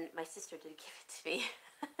 And then my sister did give it to me.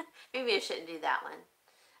 Maybe I shouldn't do that one.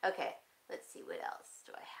 Okay, let's see what else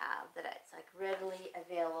do I have that it's like readily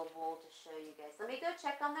available to show you guys. Let me go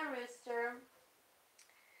check on the rooster.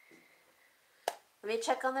 Let me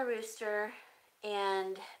check on the rooster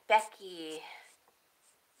and Becky.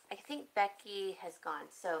 I think Becky has gone.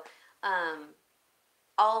 So,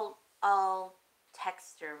 I'll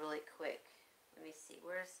text her really quick. Let me see.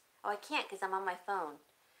 Oh, I can't because I'm on my phone.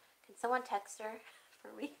 Can someone text her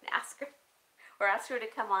for me and ask her? Or ask her to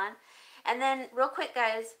come on? And then, real quick,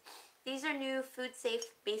 guys, these are new food safe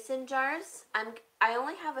mason jars. I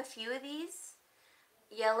only have a few of these.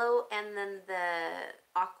 Yellow and then the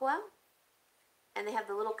aqua. And they have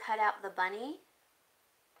the little cutout, the bunny.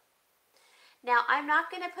 Now, I'm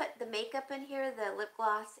not going to put the makeup in here, the lip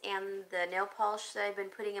gloss and the nail polish that I've been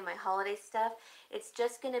putting in my holiday stuff. It's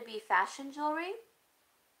just going to be fashion jewelry.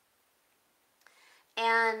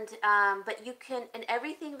 And, but you can, and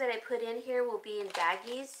everything that I put in here will be in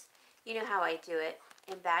baggies. You know how I do it,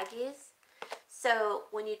 in baggies. So,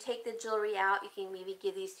 when you take the jewelry out, you can maybe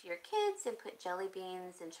give these to your kids and put jelly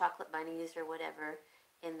beans and chocolate bunnies or whatever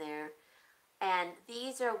in there. And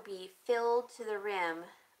these will be filled to the rim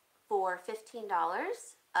for $15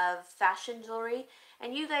 of fashion jewelry.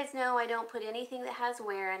 And you guys know I don't put anything that has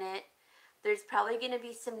wear in it. There's probably going to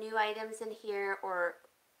be some new items in here or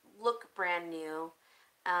look brand new.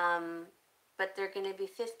 But they're going to be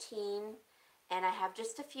 $15. And I have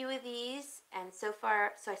just a few of these, and so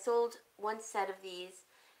far, so I sold one set of these.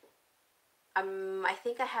 I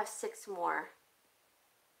think I have 6 more.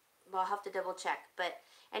 Well, I'll have to double check. But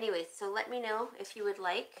anyways, so let me know if you would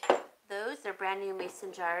like those. They're brand new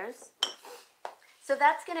mason jars. So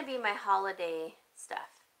that's going to be my holiday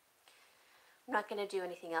stuff. I'm not going to do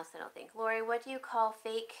anything else, I don't think. Lori, what do you call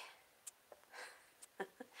fake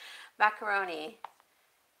macaroni?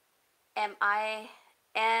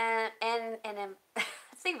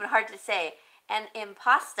 It's even hard to say. And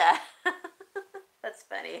impasta. That's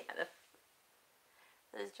funny.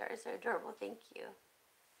 Those jars are adorable. Thank you.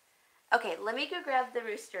 Okay, let me go grab the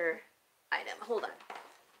rooster item. Hold on.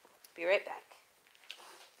 Be right back.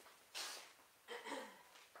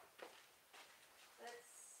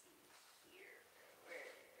 Let's see here.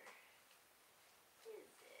 Where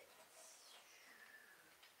is it?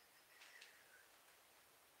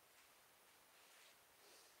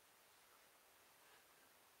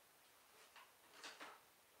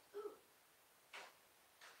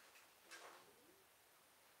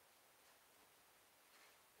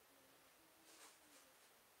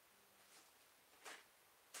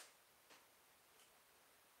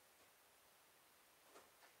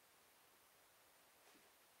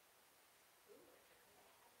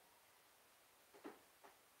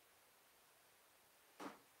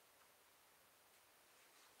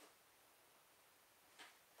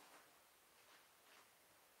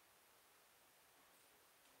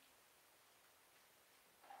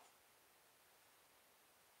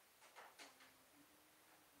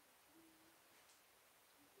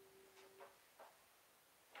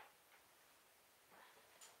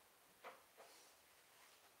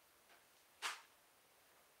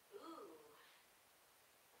 Ooh.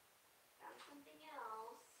 Found something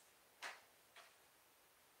else.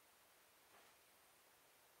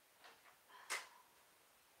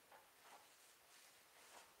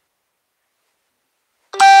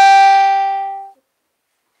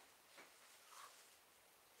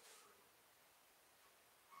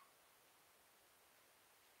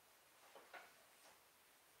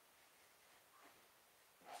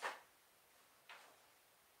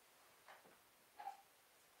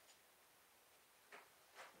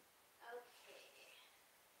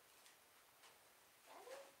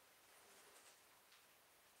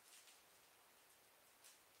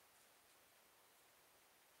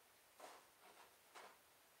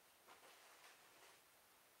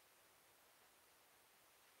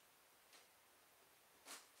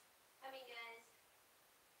 Coming, guys.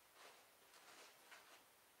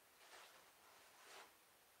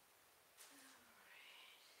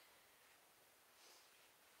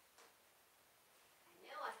 I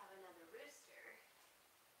know I have another rooster.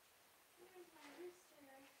 Where's my rooster?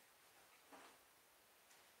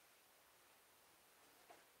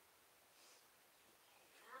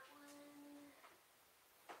 Okay, that one.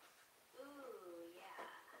 Ooh, yeah.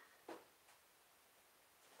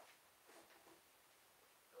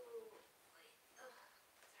 Ooh, wait. Ugh,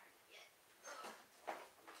 it's hard to get. Ugh.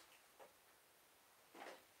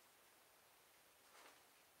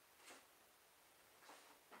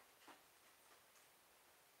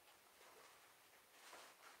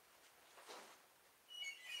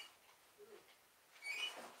 Ooh,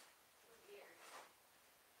 oh dear.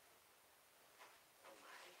 Oh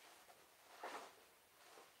my.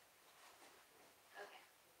 Okay.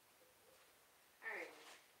 All right.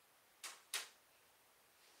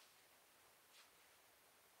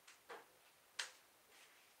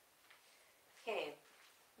 Okay.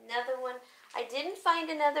 Another one. I didn't find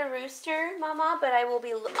another rooster, Mama, but I will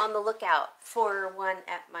be on the lookout for one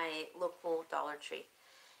at my local Dollar Tree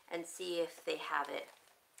and see if they have it.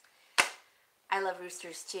 I love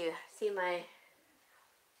roosters too. See my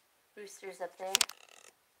roosters up there?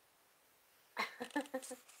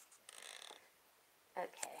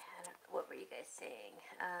 Okay, what were you guys saying?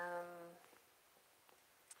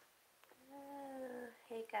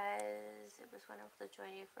 Hey guys, it was wonderful to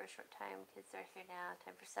join you for a short time. Kids are here now,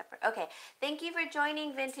 time for supper. Okay, thank you for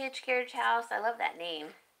joining Vintage Carriage House. I love that name.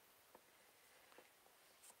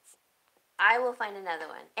 I will find another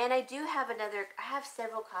one. And I do have I have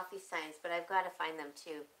several coffee signs, but I've got to find them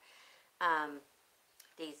too.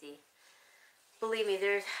 Daisy. Believe me,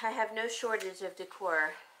 I have no shortage of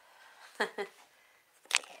decor. Okay,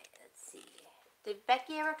 let's see. Did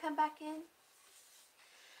Becky ever come back in?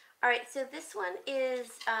 All right, so this one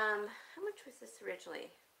is, how much was this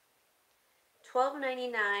originally?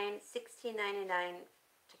 $12.99, $16.99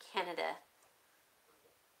 to Canada.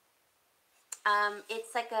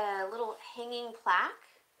 It's like a little hanging plaque,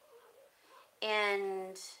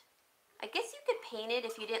 and I guess you could paint it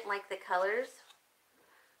if you didn't like the colors,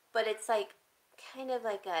 but it's like kind of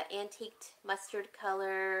like a antiqued mustard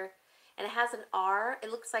color, and it has an R.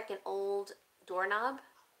 It looks like an old doorknob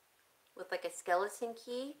with like a skeleton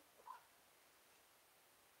key.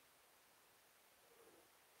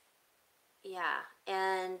 Yeah,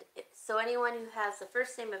 and so anyone who has the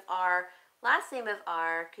first name of R, last name of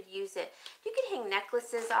R could use it. You could hang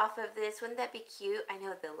necklaces off of this. Wouldn't that be cute? I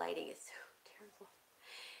know the lighting is so terrible.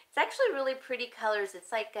 It's actually really pretty colors.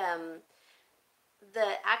 It's like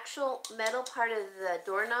the actual metal part of the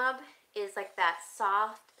doorknob is like that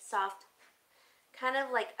soft, kind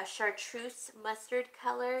of like a chartreuse mustard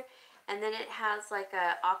color. And then it has like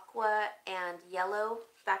a aqua and yellow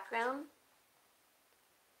background.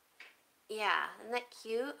 Yeah, isn't that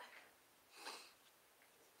cute?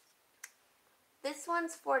 This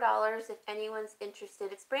one's $4 if anyone's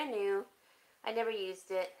interested. It's brand new. I never used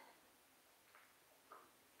it.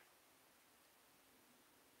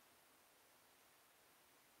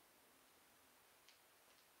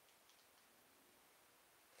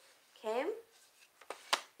 Okay.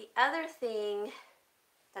 The other thing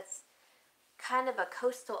that's kind of a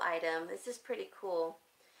coastal item, this is pretty cool.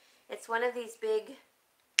 It's one of these big,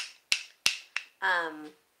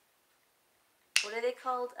 what are they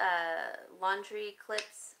called? Laundry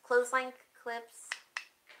clips, clothesline clips.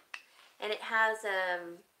 And it has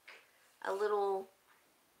a little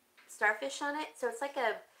starfish on it. So it's like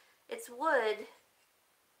it's wood.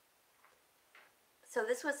 So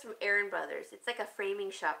this was from Aaron Brothers. It's like a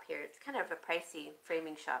framing shop here. It's kind of a pricey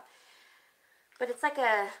framing shop. But it's like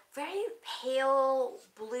a very pale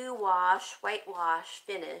blue wash, whitewash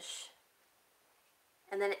finish.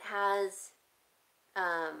 And then it has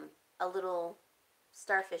a little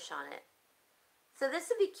starfish on it. So this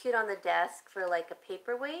would be cute on the desk for like a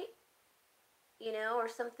paperweight, you know, or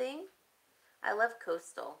something. I love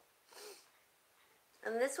coastal.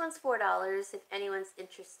 And this one's $4 if anyone's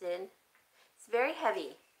interested. It's very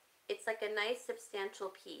heavy. It's like a nice substantial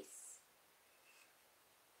piece.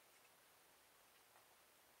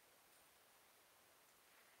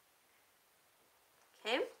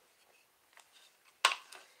 Okay.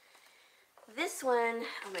 This one,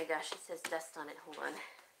 oh my gosh, it says dust on it. Hold on.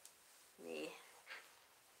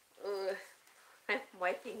 I'm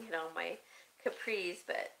wiping it on my capris,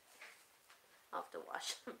 but I'll have to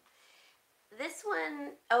wash them. This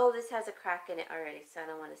one, oh, this has a crack in it already, so I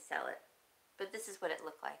don't want to sell it. But this is what it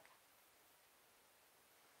looked like.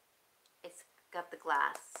 It's got the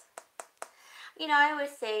glass. You know, I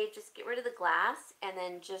always say just get rid of the glass and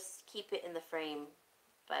then just keep it in the frame.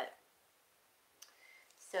 But,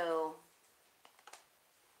 so,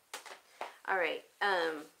 all right.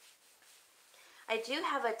 I do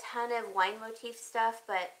have a ton of wine motif stuff,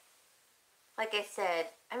 but like I said,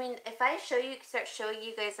 I mean, if I start showing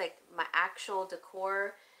you guys like my actual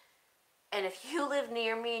decor, and if you live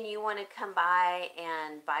near me and you want to come by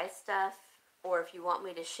and buy stuff, or if you want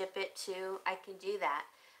me to ship it too, I can do that.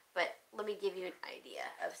 But let me give you an idea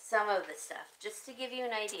of some of the stuff, just to give you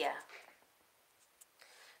an idea.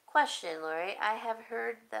 Question, Lori. I have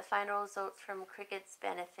heard the final results from Cricut's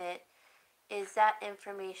benefit. Is that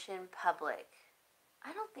information public?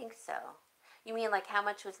 I don't think so. You mean like how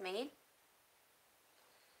much was made?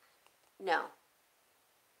 No.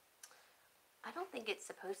 I don't think it's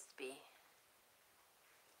supposed to be.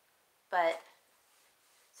 But,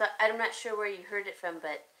 so I'm not sure where you heard it from,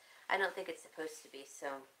 but I don't think it's supposed to be, so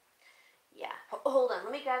yeah. Hold on,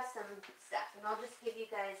 let me grab some stuff and I'll just give you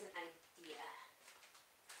guys an idea.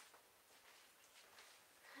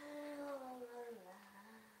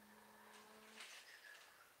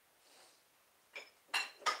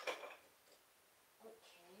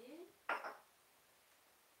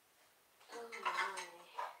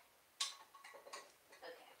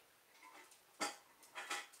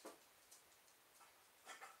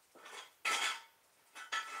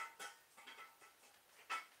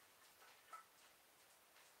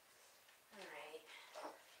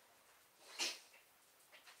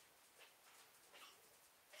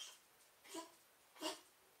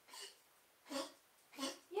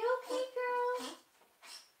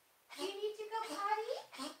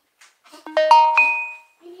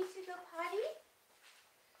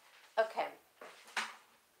 Okay.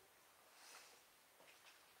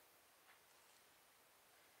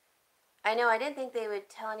 I know, I didn't think they would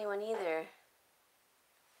tell anyone either.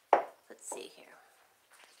 Let's see here.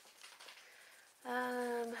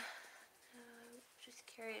 Just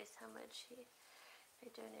curious how much I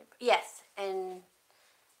donated. Yes, and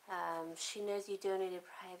she knows you donated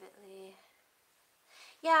privately.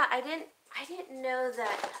 Yeah, I didn't know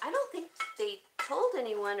that. I don't think they told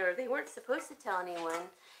anyone, or they weren't supposed to tell anyone,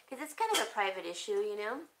 because it's kind of a private issue, you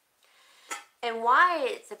know. And why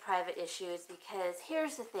it's a private issue is because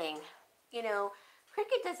here's the thing, you know,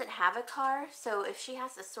 Cricket doesn't have a car, so if she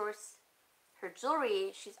has to source her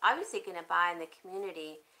jewelry, she's obviously going to buy in the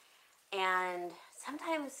community. And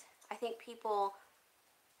sometimes I think people,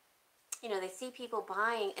 you know, they see people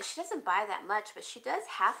buying, and she doesn't buy that much, but she does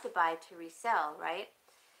have to buy to resell, right?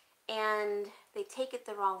 And they take it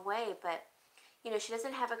the wrong way, but, you know, she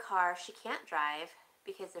doesn't have a car, she can't drive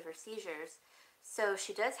because of her seizures, so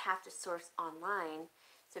she does have to source online.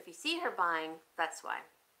 So if you see her buying, that's why.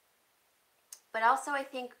 But also I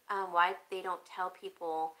think why they don't tell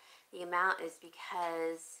people the amount is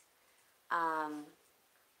because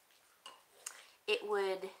it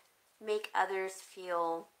would make others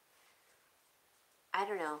feel, I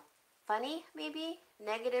don't know, funny maybe,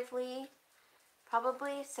 negatively,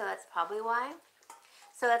 probably. So that's probably why.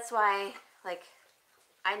 So that's why, like,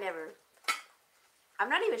 I'm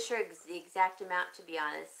not even sure the exact amount, to be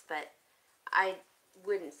honest, but I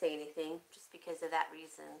wouldn't say anything just because of that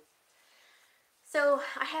reason. So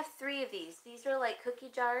I have 3 of these. These are like cookie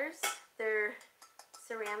jars. They're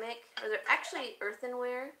ceramic, or they're actually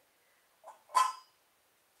earthenware.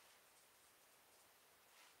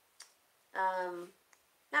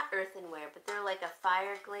 Not earthenware, but they're like a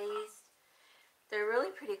fire glazed. They're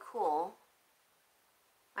really pretty cool.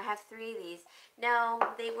 I have 3 of these. Now,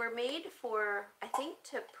 they were made for, I think,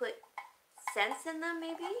 to put scents in them,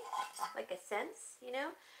 maybe? Like a scents, you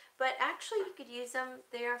know? But actually, you could use them,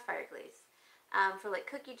 they are fire glazed, for like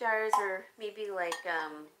cookie jars, or maybe like,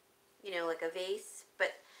 you know, like a vase.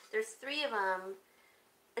 But there's 3 of them.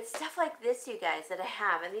 It's stuff like this, you guys, that I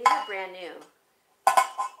have, and these are brand new.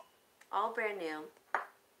 All brand new.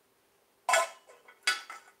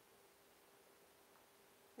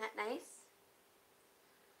 Isn't that nice?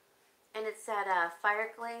 And it's that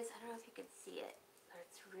fire glaze. I don't know if you can see it, but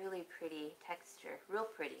it's really pretty texture. Real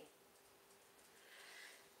pretty.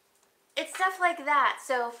 It's stuff like that.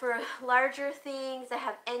 So for larger things, I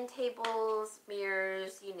have end tables,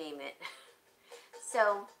 mirrors, you name it.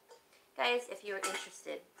 So, guys, if you're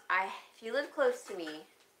interested, if you live close to me,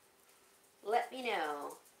 let me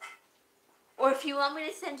know. Or if you want me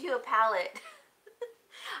to send you a pallet.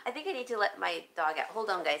 I think I need to let my dog out. Hold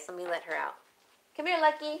on, guys. Let me let her out. Come here,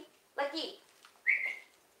 Lucky. Lucky.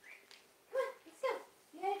 Come on, let's go.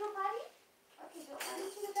 You gotta go potty? Okay, go run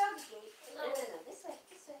into the doggy gate. No, this way,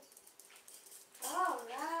 this way. All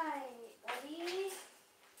right, buddy.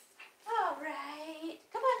 All right.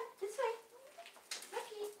 Come on, this way.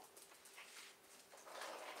 Lucky.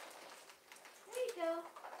 There you go.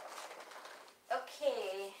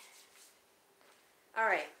 Okay. All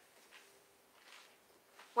right.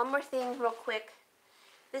 One more thing real quick.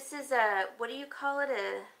 This is a, what do you call it?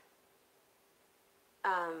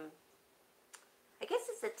 I guess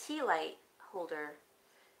it's a tea light holder.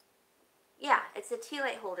 Yeah, it's a tea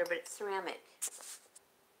light holder, but it's ceramic.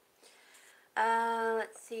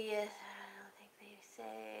 Let's see. I don't think they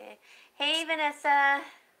say. Hey, Vanessa.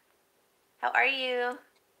 How are you?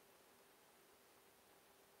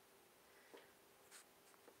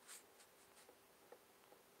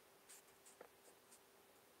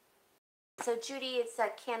 So Judy, it's a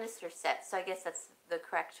canister set. So I guess that's the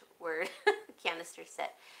correct word, canister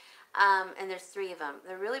set. And there's 3 of them.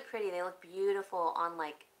 They're really pretty. They look beautiful on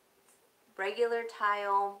like regular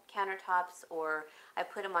tile countertops, or I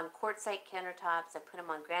put them on quartzite countertops. I put them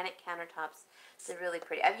on granite countertops. They're really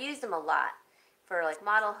pretty. I've used them a lot for like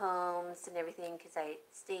model homes and everything because I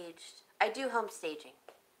do home staging.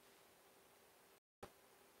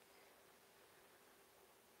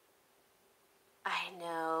 I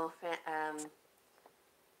know,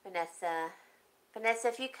 Vanessa. Vanessa,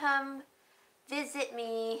 if you come visit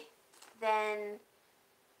me, then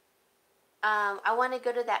I want to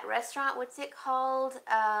go to that restaurant. What's it called?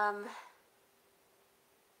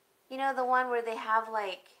 You know, the one where they have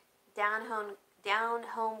like down home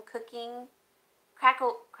cooking,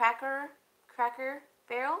 cracker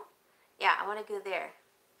barrel. Yeah, I want to go there.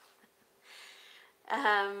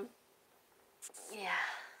 Yeah.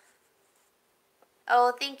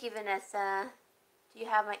 Oh, thank you, Vanessa. Do you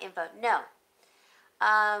have my info? No.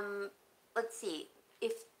 Let's see.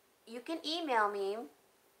 If you can email me,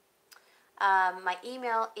 my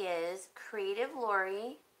email is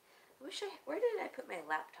creativelori. Where did I put my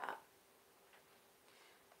laptop?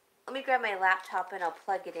 Let me grab my laptop and I'll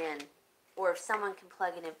plug it in. Or if someone can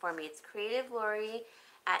plug it in for me. It's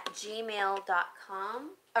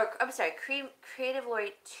creativelori@gmail.com. Or, I'm sorry,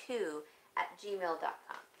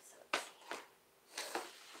 creativelori2@gmail.com. So let's see.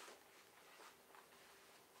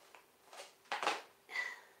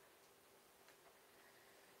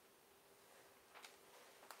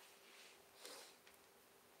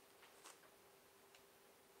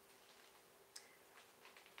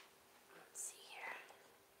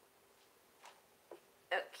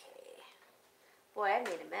 Boy, I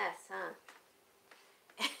made a mess, huh?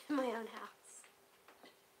 In my own house.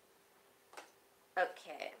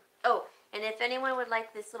 Okay. Oh, and if anyone would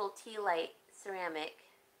like this little tea light ceramic.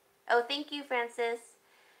 Oh, thank you, Francis.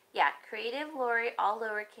 Yeah, Creative Lori, all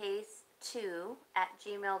lowercase, 2 at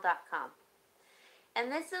gmail.com.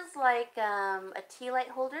 And this is like a tea light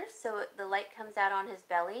holder, so the light comes out on his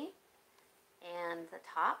belly and the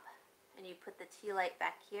top, and you put the tea light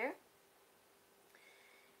back here.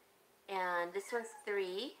 And this one's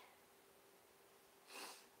 3.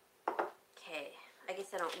 Okay, I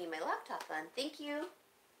guess I don't need my laptop on. Thank you.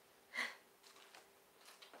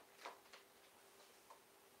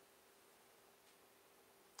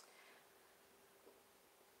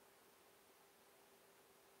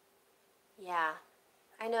 Yeah,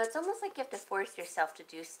 I know, it's almost like you have to force yourself to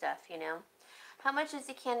do stuff, you know. How much is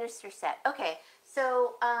the canister set? Okay,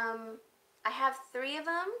 so I have 3 of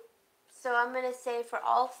them. So I'm going to say for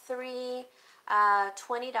all 3,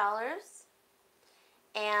 $20.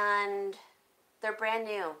 And they're brand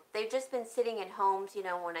new. They've just been sitting in homes, you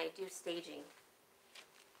know, when I do staging.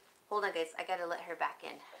 Hold on, guys. I got to let her back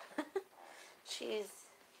in. She's...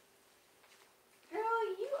 Girl,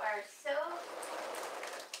 you are so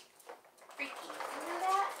freaky. You know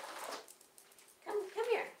that? Come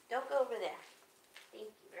here. Don't go over there. Thank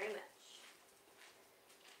you very much.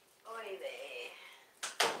 Oy vey.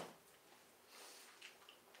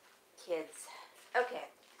 Kids. Okay.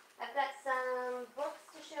 I've got some books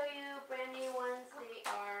to show you, brand new ones. They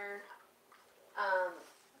are,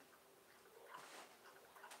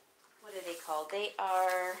 what are they called? They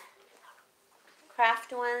are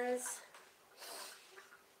craft ones.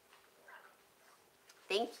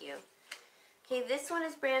 Thank you. Okay, this one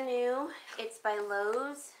is brand new. It's by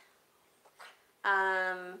Lowe's.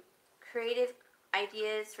 Creative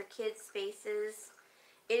Ideas for Kids Spaces.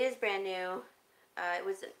 It is brand new. It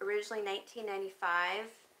was originally $19.95.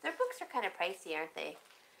 Their books are kind of pricey, aren't they?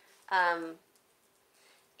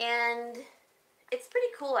 And it's pretty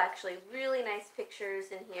cool, actually. Really nice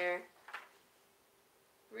pictures in here.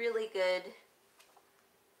 Really good,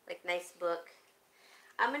 like, nice book.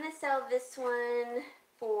 I'm going to sell this one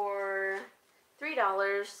for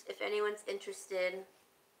 $3 if anyone's interested.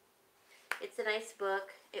 It's a nice book.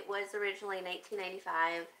 It was originally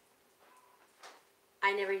 $19.95.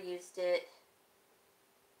 I never used it.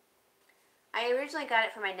 I originally got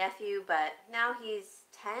it for my nephew, but now he's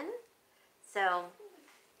 10, so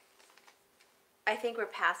I think we're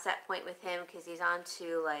past that point with him because he's on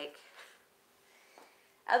to, like,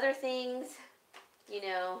 other things, you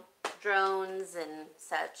know, drones and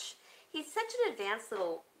such. He's such an advanced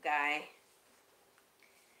little guy.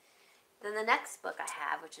 Then the next book I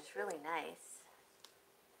have, which is really nice.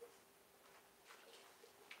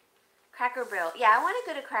 Cracker Barrel. Yeah, I want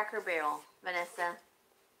to go to Cracker Barrel, Vanessa.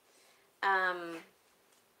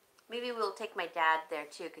 Maybe we'll take my dad there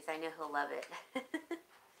too, because I know he'll love it.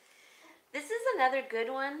 This is another good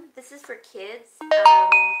one. This is for kids.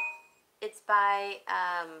 It's by,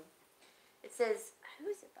 it says, who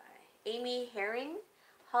is it by? Amy Herring.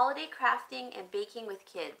 Holiday Crafting and Baking with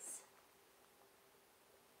Kids.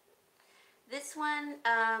 This one,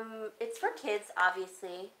 it's for kids,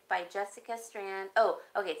 obviously, by Jessica Strand. Oh,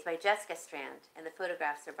 okay, it's by Jessica Strand, and the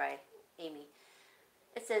photographs are by Amy.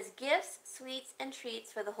 It says, gifts, sweets, and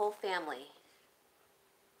treats for the whole family.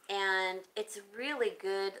 And it's really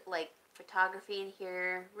good, like, photography in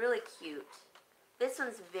here. Really cute. This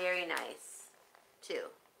one's very nice,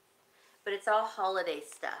 too. But it's all holiday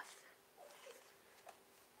stuff.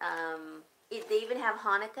 They even have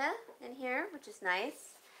Hanukkah in here, which is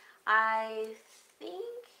nice. I think,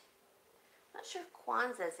 I'm not sure if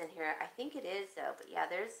Kwanzaa's in here. I think it is, though. But yeah,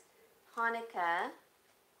 there's Hanukkah.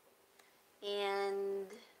 And,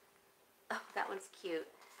 oh, that one's cute.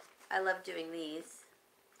 I love doing these.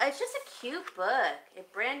 It's just a cute book.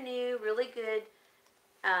 It's brand new, really good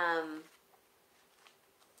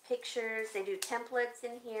pictures. They do templates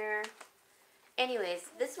in here. Anyways,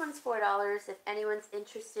 this one's $4 if anyone's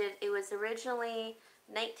interested. It was originally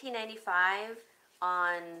 $19.95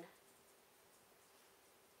 on,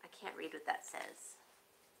 I can't read what that says.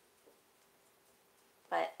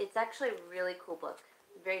 But it's actually a really cool book.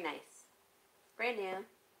 Very nice. Brand new.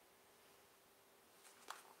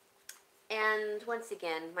 And once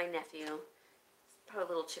again, my nephew is probably a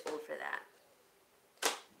little too old for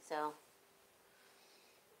that. So,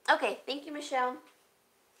 okay, thank you, Michelle.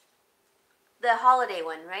 The holiday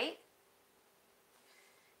one, right?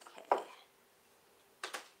 Okay.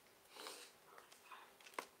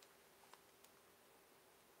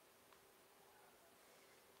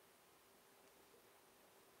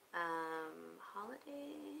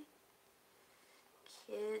 Holiday,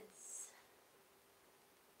 kids.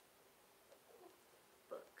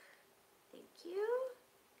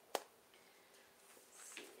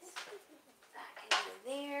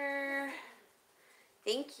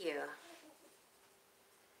 Thank you.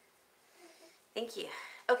 Thank you.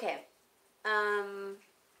 Okay. Gosh.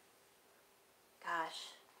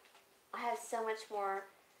 I have so much more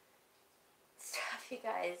stuff, you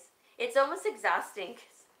guys. It's almost exhausting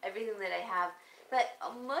 'cause everything that I have. But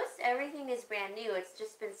most everything is brand new. It's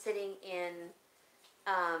just been sitting in,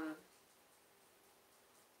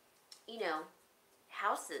 you know,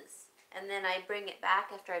 houses. And then I bring it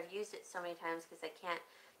back after I've used it so many times because I can't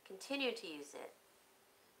continue to use it.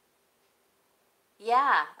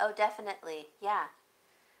 Yeah. Oh, definitely. Yeah.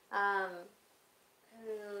 I'm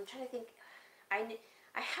trying to think. I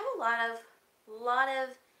have a lot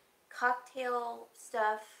of cocktail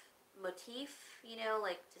stuff, motif, you know,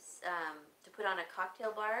 like just to put on a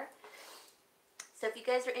cocktail bar. So if you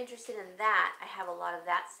guys are interested in that, I have a lot of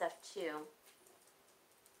that stuff too.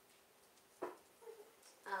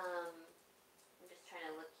 I'm just trying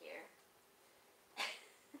to look here.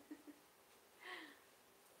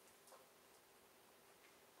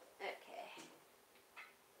 Okay.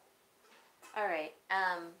 All right.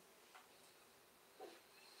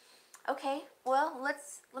 Okay. Well,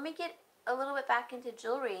 let me get a little bit back into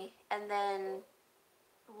jewelry, and then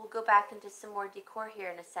we'll go back into some more decor here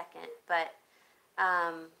in a second. But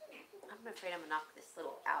I'm afraid I'm gonna knock this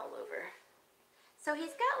little owl over. So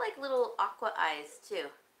he's got like little aqua eyes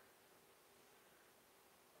too.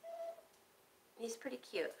 He's pretty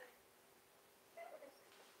cute.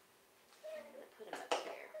 I'm gonna put him up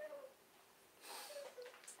here.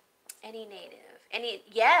 Any native?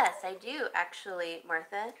 Yes, I do actually,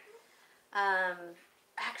 Martha.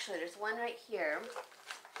 Actually, there's one right here.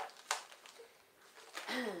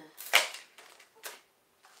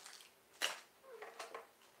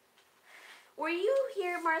 Were you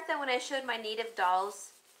here, Martha, when I showed my native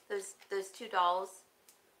dolls? Those two dolls,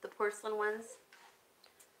 the porcelain ones.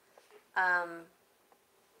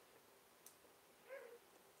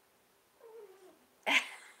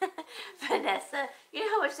 Vanessa, you know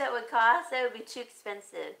how much that would cost? That would be too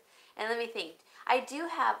expensive. And let me think. I do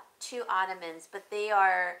have two ottomans, but they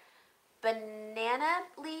are banana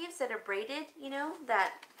leaves that are braided, you know,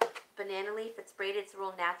 that banana leaf that's braided. It's a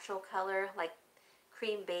real natural color, like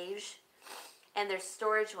cream beige. And there's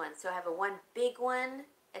storage ones. So I have one big one,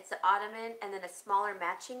 it's an ottoman, and then a smaller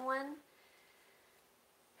matching one.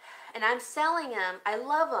 And I'm selling them. I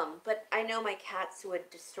love them, but I know my cats would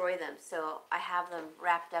destroy them. So I have them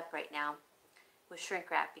wrapped up right now with shrink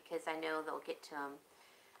wrap because I know they'll get to them.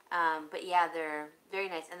 But yeah, they're very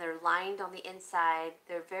nice. And they're lined on the inside.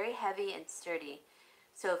 They're very heavy and sturdy.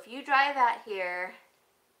 So if you drive out here,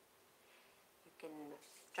 you can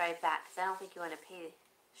drive back because I don't think you want to pay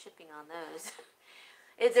shipping on those.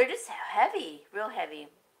 They're just heavy, real heavy.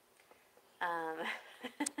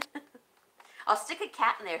 I'll stick a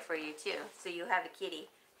cat in there for you too, so you have a kitty.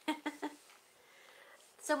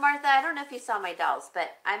 So Martha, I don't know if you saw my dolls,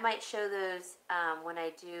 but I might show those when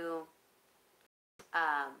I do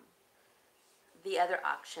the other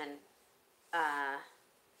auction.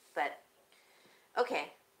 But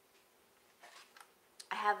okay,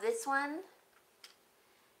 I have this one,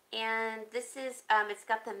 and this is it's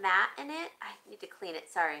got the mat in it. I need to clean it.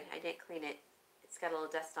 Sorry, I didn't clean it. It's got a little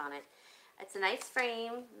dust on it. It's a nice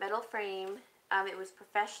frame, metal frame. It was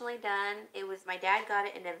professionally done. It was, my dad got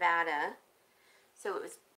it in Nevada, so it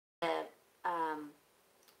was a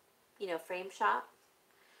you know, frame shop.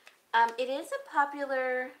 It is a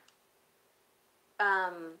popular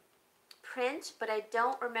print, but I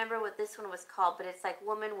don't remember what this one was called. But it's like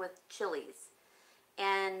woman with chilies,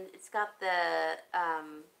 and it's got the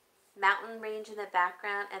mountain range in the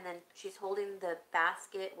background, and then she's holding the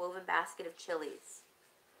basket, woven basket of chilies.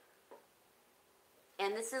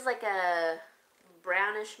 And this is like a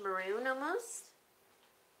brownish maroon almost.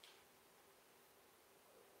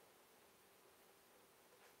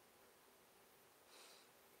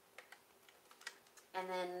 And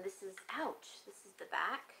then this is, ouch, this is the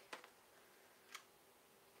back.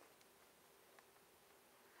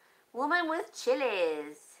 Woman with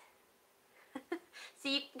chilies. So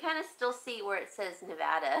you can kind of still see where it says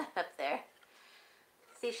Nevada up there.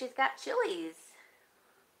 See, she's got chilies.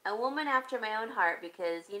 A woman after my own heart,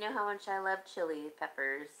 because you know how much I love chili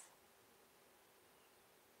peppers.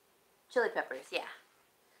 Chili peppers, yeah.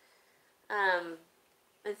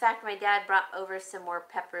 In fact, my dad brought over some more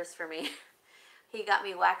peppers for me. He got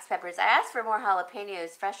me wax peppers. I asked for more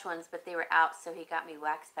jalapenos, fresh ones, but they were out, so he got me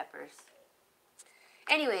wax peppers.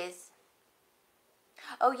 Anyways.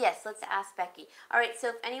 Oh yes, let's ask Becky. Alright, so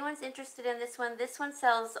if anyone's interested in this one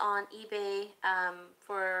sells on eBay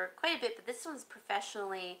for quite a bit, but this one's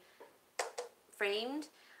professionally framed.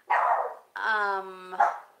 I'm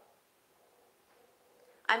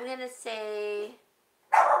going to say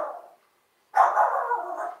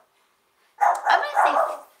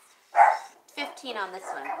 $15 on this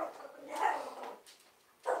one.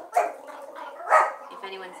 If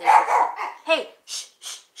anyone's interested. Hey, shh,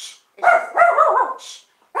 shh, shh. Shh.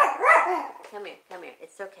 Come here, come here.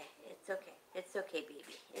 It's okay. It's okay. It's okay,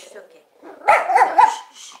 baby. It's okay. No,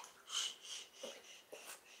 shh, shh, shh, shh.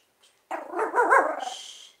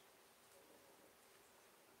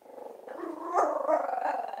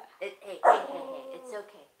 Hey, it's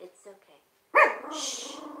okay. It's okay.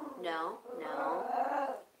 Shh. No, no.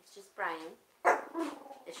 It's just Brian.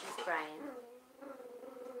 It's just Brian.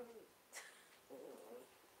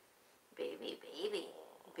 Baby, baby,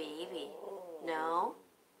 baby. No.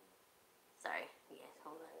 Sorry. Yes,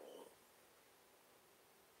 hold on.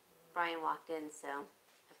 Brian walked in, so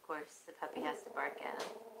of course the puppy has to bark at him.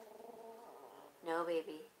 No,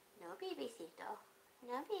 baby. No, babycito.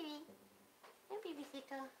 No, baby. No,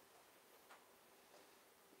 babycito.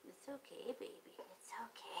 It's okay, baby. It's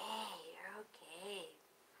okay. You're okay.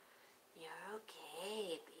 You're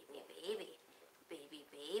okay, baby, baby. Baby,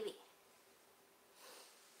 baby.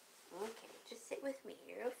 Okay, just sit with me.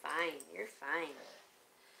 You're fine. You're fine.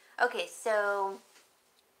 Okay, so...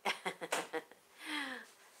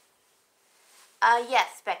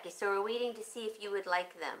 yes, Becky, so we're waiting to see if you would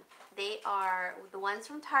like them. They are the ones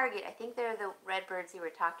from Target. I think they're the Redbirds you were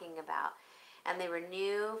talking about. And they were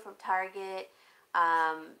new from Target.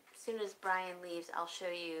 As soon as Brian leaves, I'll show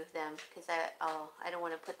you them. Because I don't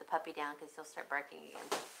want to put the puppy down because he'll start barking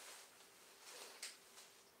again.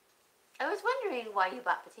 I was wondering why you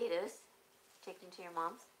bought potatoes. Take them to your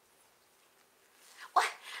mom's. What?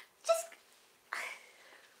 Just...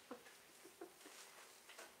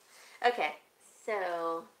 Okay,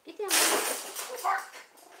 so get down.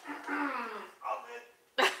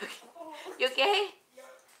 You okay?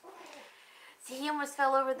 See, he almost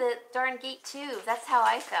fell over the darn gate too. That's how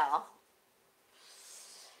I fell.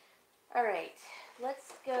 All right,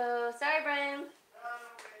 let's go. Sorry, Brian.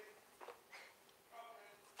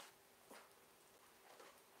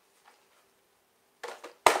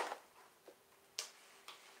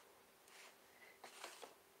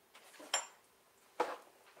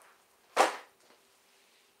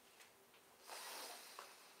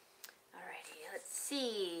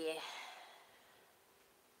 See.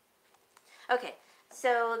 Okay,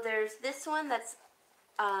 so there's this one that's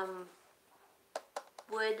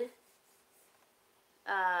wood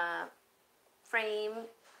frame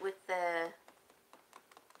with the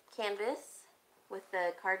canvas with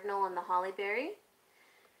the cardinal and the holly berry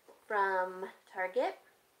from Target.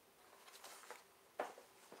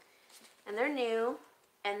 And they're new.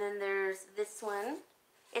 And then there's this one.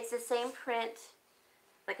 It's the same print,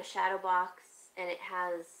 like a shadow box. And it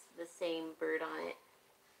has the same bird on it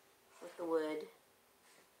with the wood.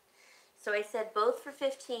 So I said both for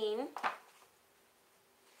 $15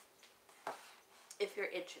 if you're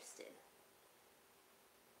interested.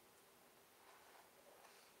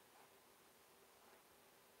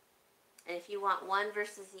 And if you want one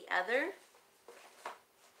versus the other,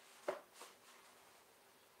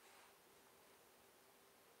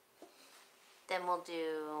 then we'll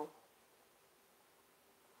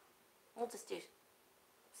just do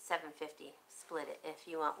 $7.50. Split it if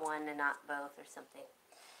you want one and not both or something.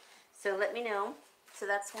 So let me know. So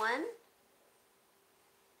that's one.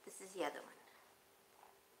 This is the other one.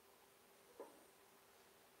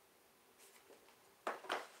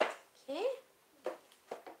 Okay.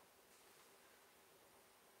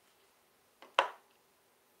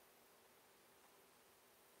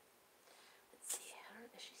 Let's see.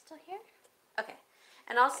 Is she still here? Okay.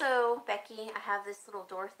 And also, Becky, I have this little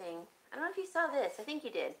door thing. I don't know if you saw this. I think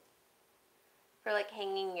you did. For like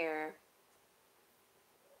hanging your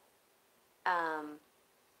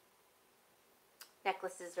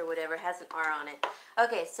necklaces or whatever. It has an R on it.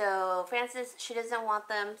 Okay, so Frances, she doesn't want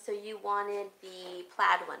them. So you wanted the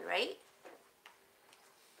plaid one, right?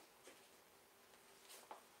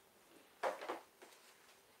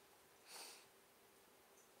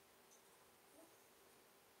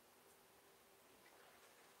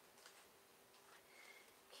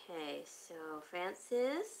 Okay, so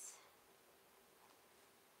Frances,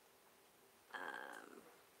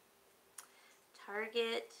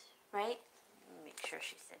 Target, right? Let me make sure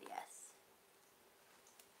she said yes.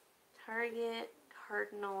 Target,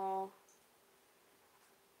 cardinal,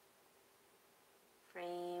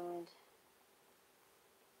 framed,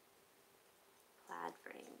 plaid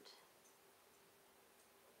framed.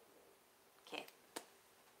 Okay.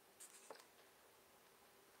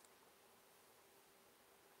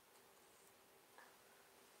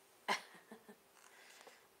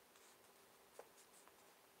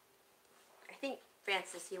 I think,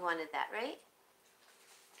 Frances, you wanted that, right?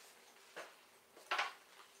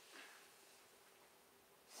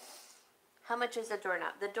 How much is the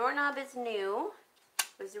doorknob? The doorknob is new.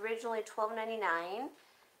 It was originally $12.99.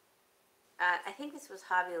 I think this was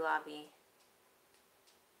Hobby Lobby.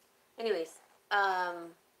 Anyways,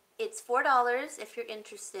 it's $4 if you're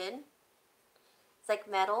interested. It's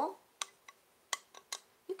like metal.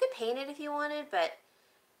 You could paint it if you wanted, but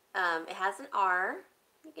it has an R.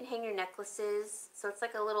 You can hang your necklaces. So it's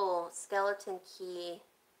like a little skeleton key.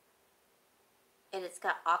 And it's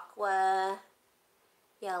got aqua,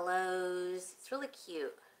 yellows. It's really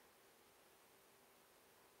cute.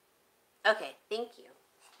 Okay, thank you.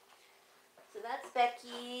 So that's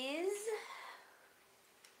Becky's.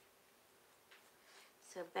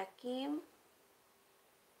 So Becky.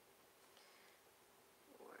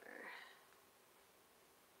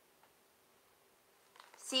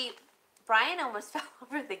 See, Brian almost fell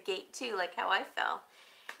over the gate too, like how I fell.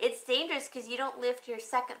 It's dangerous because you don't lift your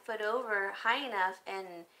second foot over high enough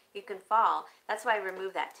and you can fall. That's why I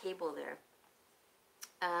removed that table there.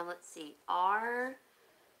 Let's see. R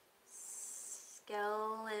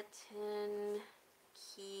skeleton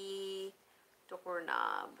key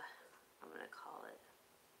doorknob, I'm going to call it.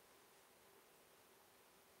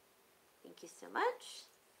 Thank you so much.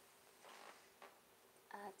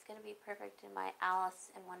 It's going to be perfect in my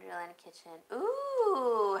Alice in Wonderland kitchen.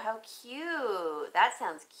 Ooh, how cute. That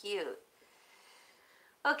sounds cute.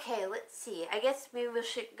 Okay, let's see. I guess maybe we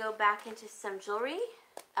should go back into some jewelry.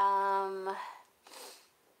 Perhaps?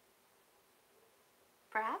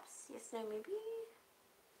 Yes, no, maybe?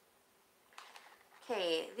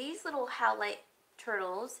 Okay, these little howlite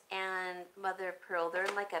turtles and mother of pearl, they're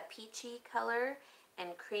in like a peachy color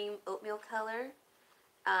and cream oatmeal color.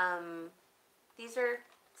 These are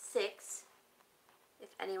 6,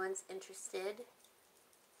 if anyone's interested.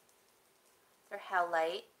 They're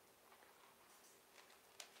howlite.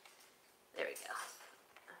 There we go.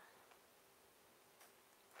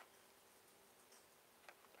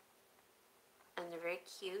 And they're very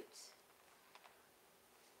cute.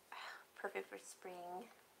 Perfect for spring.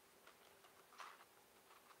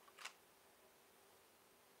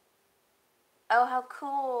 Oh, how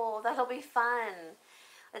cool. That'll be fun.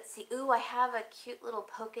 Let's see. Ooh, I have a cute little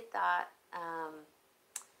polka dot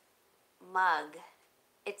mug.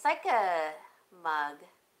 It's like a mug.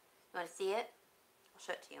 You want to see it? I'll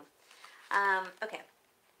show it to you. Okay.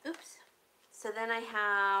 Oops. So then I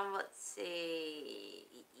have, let's see.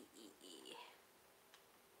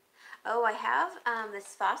 Oh, I have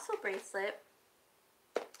this fossil bracelet.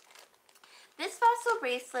 This fossil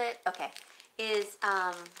bracelet, okay, is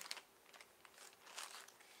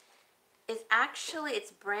actually,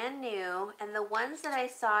 it's brand new, and the ones that I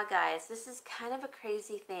saw, guys, this is kind of a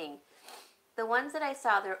crazy thing. The ones that I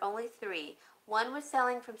saw, there are only 3. One was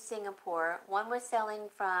selling from Singapore, one was selling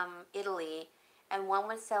from Italy, and one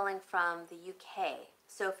was selling from the UK.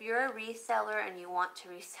 So if you're a reseller and you want to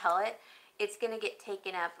resell it, it's going to get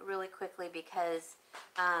taken up really quickly because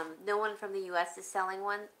no one from the US is selling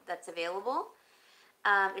one that's available.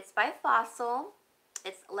 It's by Fossil.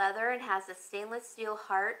 It's leather and has a stainless steel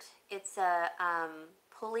heart. It's a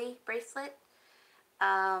pulley bracelet.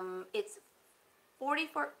 It's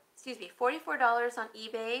 $44 on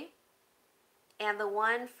eBay. And the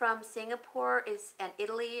one from Singapore is, and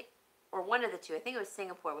Italy, or one of the two, I think it was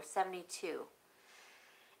Singapore, was $72.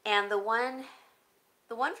 And the one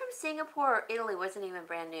from Singapore or Italy wasn't even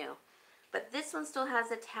brand new. But this one still has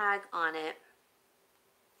a tag on it.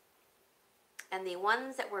 And the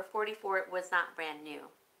ones that were $44 was not brand new.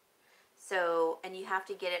 So, and you have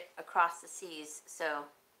to get it across the seas. So,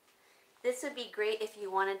 this would be great if you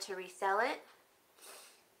wanted to resell it.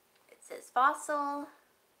 It says Fossil.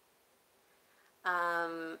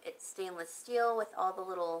 It's stainless steel with all the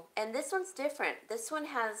little, and this one's different. This one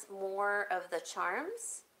has more of the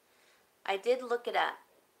charms. I did look it up.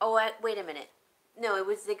 Oh, wait a minute. No, it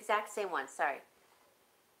was the exact same one. Sorry.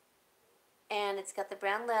 And it's got the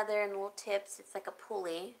brown leather and little tips. It's like a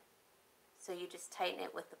pulley. So you just tighten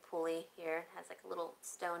it with the pulley here. It has like a little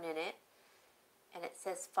stone in it. And it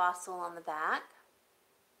says Fossil on the back.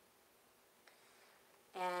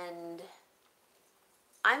 And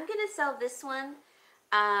I'm going to sell this one.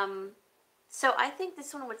 So I think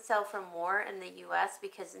this one would sell for more in the US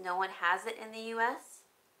because no one has it in the US.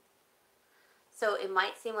 So it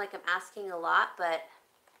might seem like I'm asking a lot, but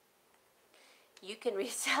you can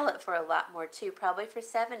resell it for a lot more too, probably for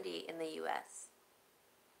 $70 in the US.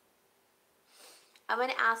 I'm going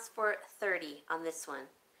to ask for $30 on this one.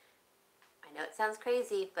 I know it sounds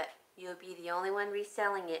crazy, but you'll be the only one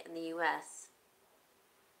reselling it in the US.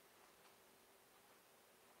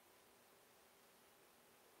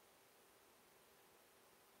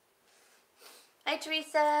 Hi,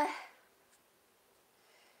 Teresa.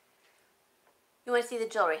 You want to see the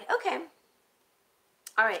jewelry? Okay.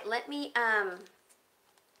 All right, let me,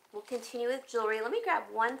 we'll continue with jewelry. Let me grab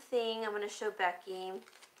one thing I'm going to show Becky,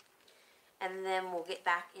 and then we'll get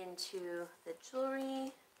back into the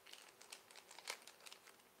jewelry.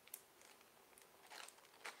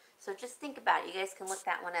 So just think about it. You guys can look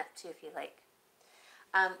that one up too if you like.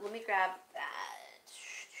 Let me grab that.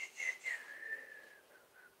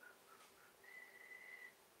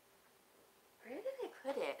 Where did I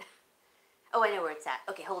put it? Oh, I know where it's at.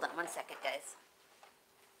 Okay, hold on one second, guys.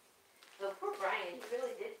 Oh, poor Brian. He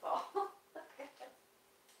really did fall.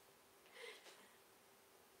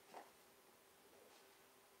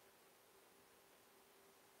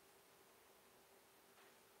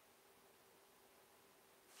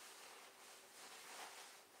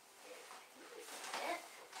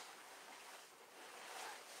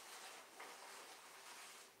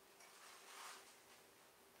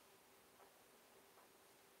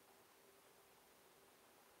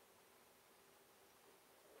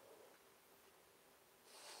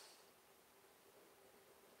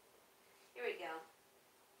 Here we go.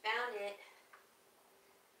 Found it.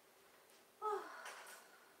 Oh.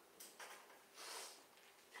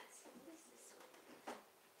 What is this one?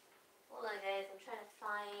 Hold on, guys. I'm trying to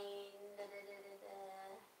find.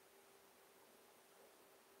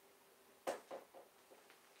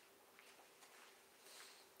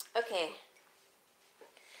 Okay.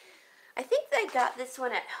 I think I got this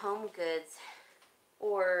one at Home Goods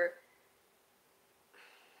or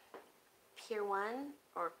Pier 1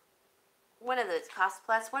 or one of those, Cost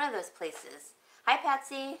Plus, one of those places. Hi,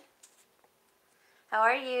 Patsy. How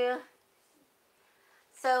are you?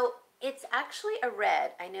 So it's actually a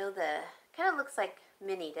red. I know kind of looks like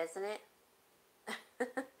mini, doesn't it?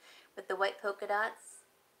 With the white polka dots.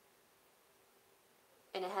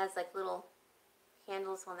 And it has like little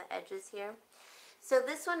handles on the edges here. So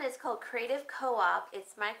this one is called Creative Co-op.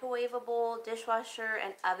 It's microwavable, dishwasher,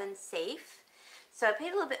 and oven safe. So I paid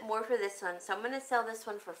a little bit more for this one, so I'm going to sell this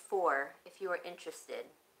one for $4 if you are interested.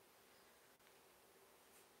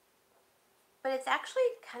 But it's actually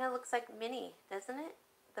kind of looks like mini, doesn't it?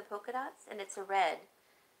 The polka dots, and it's a red.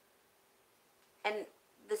 And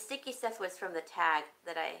the sticky stuff was from the tag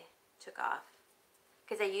that I took off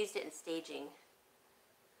because I used it in staging.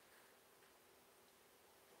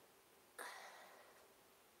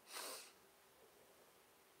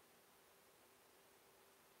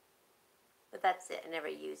 But that's it. I never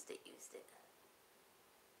used it.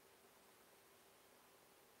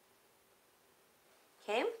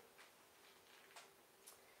 Okay. Let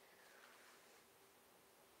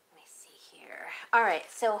me see here. All right,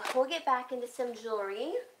 so we'll get back into some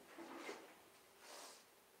jewelry.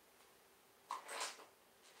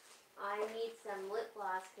 I need some lip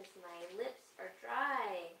gloss because my lips are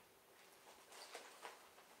dry.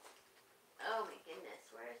 Oh my goodness,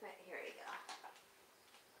 where's my, here we go.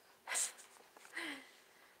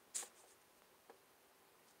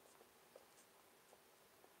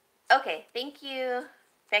 Okay, thank you,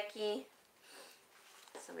 Becky.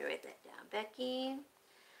 So let me write that down. Becky,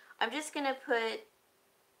 I'm just going to put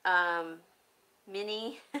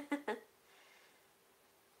mini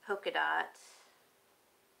polka dot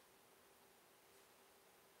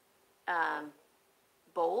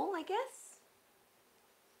bowl, I guess.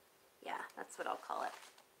 Yeah, that's what I'll call it.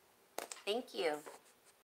 Thank you.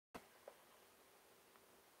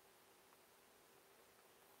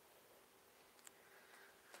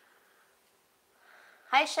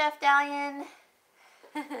 Hi, Chef Dalian.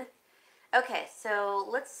 Okay, so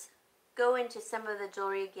let's go into some of the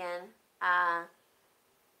jewelry again.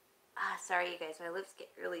 Sorry, you guys, my lips get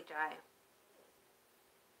really dry.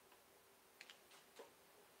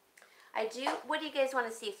 What do you guys want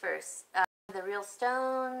to see first? The real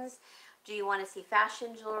stones? Do you want to see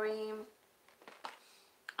fashion jewelry?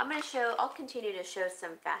 I'll continue to show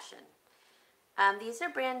some fashion. These are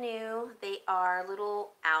brand new. They are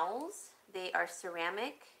little owls. They are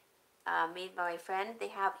ceramic, made by my friend. They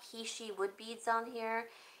have he/she wood beads on here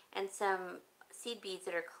and some seed beads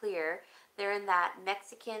that are clear. They're in that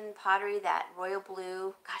Mexican pottery, that royal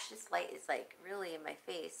blue. Gosh, this light is like really in my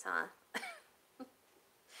face, huh?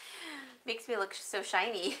 Makes me look so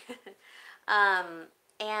shiny. And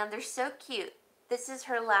they're so cute. This is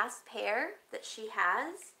her last pair that she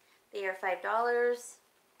has. They are $5.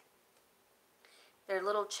 They're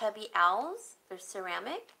little chubby owls. They're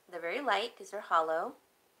ceramic. They're very light because they're hollow.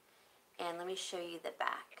 And let me show you the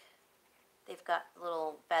back. They've got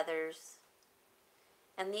little feathers.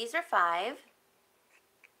 And these are $5.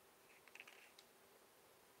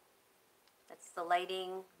 That's the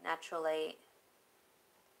lighting, natural light.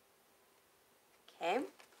 Okay.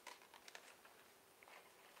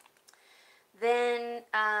 Then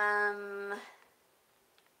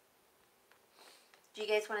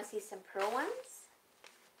want to see some pearl ones?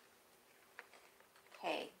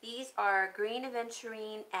 Okay, these are green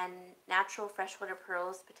aventurine and natural freshwater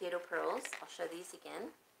pearls, potato pearls. I'll show these again.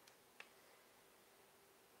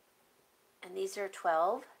 And these are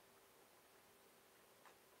 12.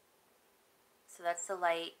 So that's the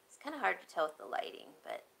light. It's kind of hard to tell with the lighting,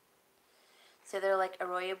 but so they're like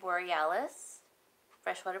Arroyo Borealis,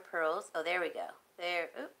 freshwater pearls. Oh, there we go. There.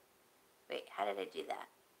 Oop. Wait, how did I do that?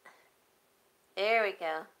 There we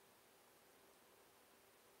go.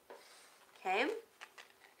 Okay. Let's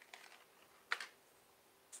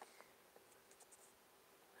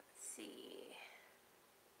see.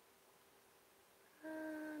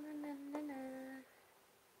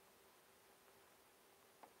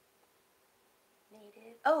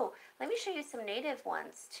 Native. Oh, let me show you some native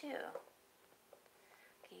ones too.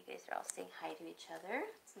 Okay, you guys are all saying hi to each other.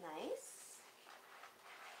 It's nice.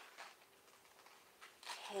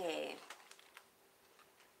 Okay.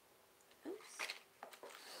 Oops.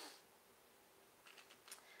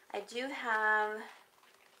 I do have,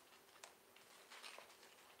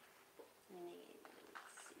 let's see.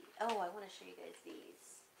 Oh, I want to show you guys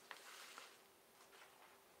these.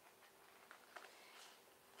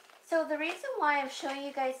 So the reason why I'm showing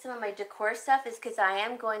you guys some of my decor stuff is because I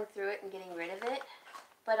am going through it and getting rid of it,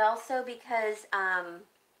 but also because I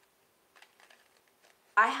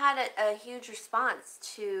had a huge response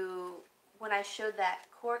to when I showed that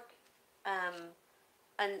cork,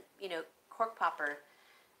 cork popper,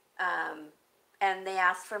 and they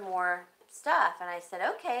asked for more stuff, and I said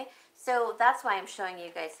okay. So that's why I'm showing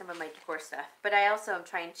you guys some of my decor stuff. But I also am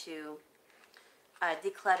trying to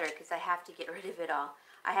declutter because I have to get rid of it all.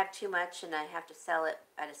 I have too much and I have to sell it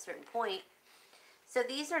at a certain point. So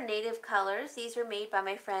these are native colors. These are made by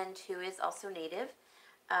my friend who is also native.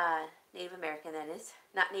 Native American, that is.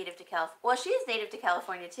 Not native to California. Well, she is native to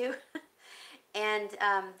California too. And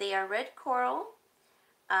they are red coral,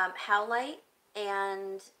 howlite,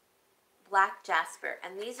 and black jasper.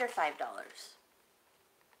 And these are $5.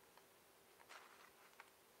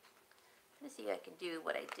 Let's see if I can do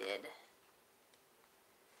what I did.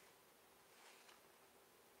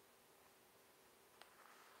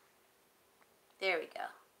 There we go.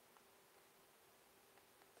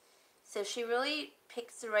 So she really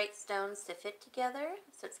picks the right stones to fit together,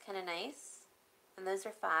 so it's kind of nice. And those are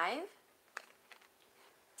 $5.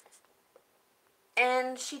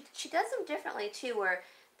 And she does them differently too, where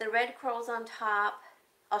the red coral's on top.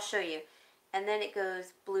 I'll show you. And then it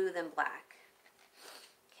goes blue then black.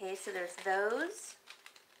 Okay, so there's those.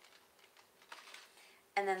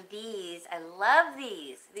 And then these, I love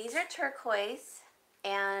these. These are turquoise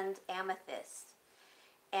and amethyst.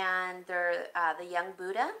 And they're the young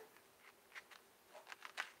Buddha.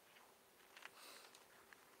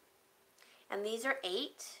 And these are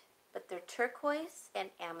 8, but they're turquoise and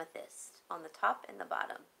amethyst on the top and the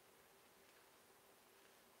bottom.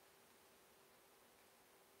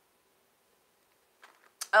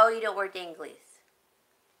 Oh, you don't wear danglies.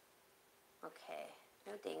 Okay,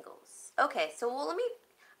 no dangles. Okay, so well,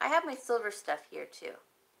 I have my silver stuff here too.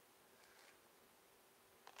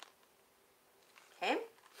 Okay.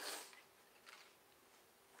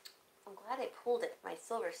 I'm glad I pulled it, my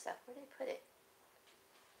silver stuff. Where did I put it?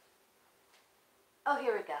 Oh,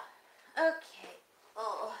 here we go. Okay.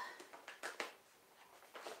 Oh.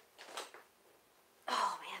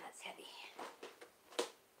 Oh man, that's heavy.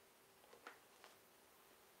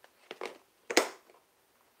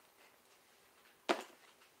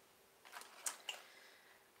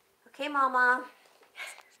 Okay, Mama.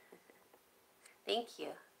 Thank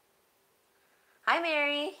you. Hi,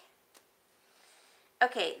 Mary.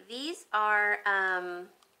 Okay, these are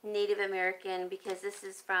Native American because this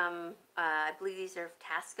is from, I believe these are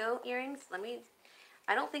Tasco earrings.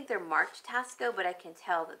 I don't think they're marked Tasco, but I can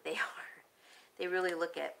tell that they are. They really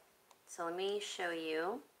look it. So let me show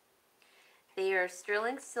you. They are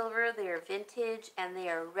sterling silver, they are vintage, and they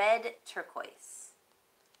are red turquoise.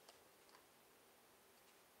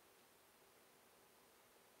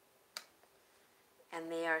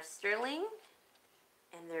 And they are sterling,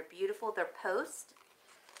 and they're beautiful. They're post.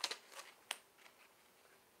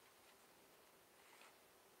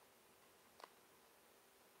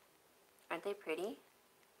 Aren't they pretty?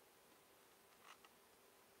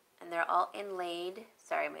 And they're all inlaid.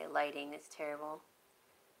 Sorry, my lighting is terrible.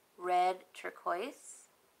 Red turquoise,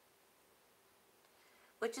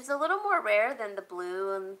 which is a little more rare than the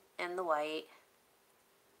blue and the white.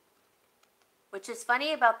 Which is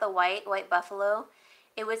funny about the white buffalo.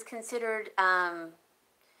 It was considered,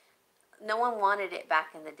 no one wanted it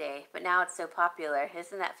back in the day, but now it's so popular.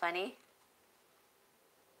 Isn't that funny?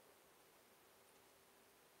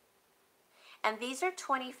 And these are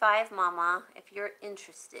 $25, Mama, if you're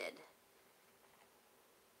interested.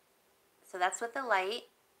 So that's with the light.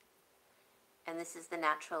 And this is the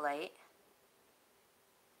natural light.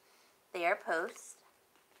 They are post.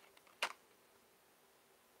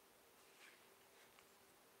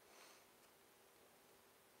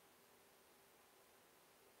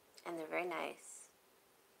 And they're very nice.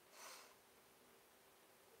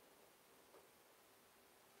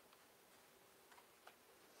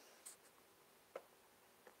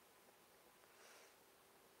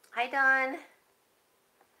 Hi, Dawn.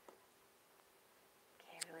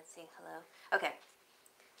 Okay, everyone's saying hello. Okay.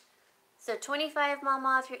 So 25,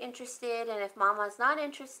 Mama, if you're interested. And if Mama's not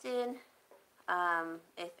interested,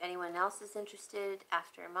 if anyone else is interested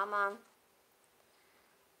after Mama.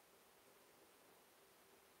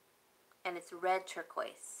 And it's red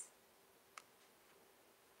turquoise.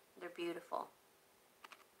 They're beautiful.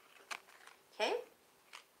 Okay.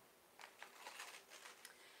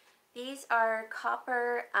 These are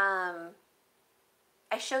copper.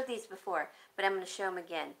 I showed these before, but I'm going to show them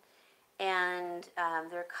again. And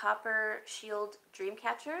they're copper shield dream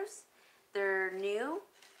catchers. They're new.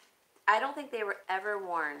 I don't think they were ever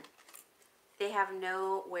worn. They have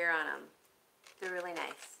no wear on them. They're really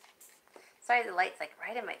nice. Sorry, the light's like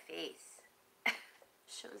right in my face.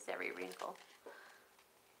 Shows every wrinkle.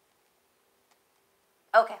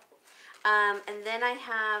 Okay. And then I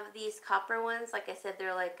have these copper ones. Like I said,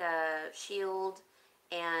 they're like a shield,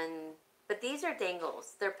 but these are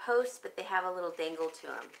dangles. They're posts, but they have a little dangle to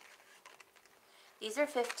them. These are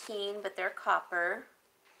 15, but they're copper.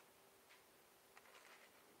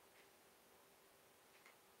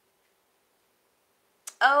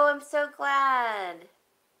 Oh, I'm so glad.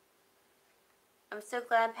 I'm so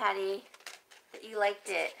glad, Patty, that you liked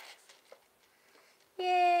it.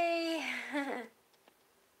 Yay!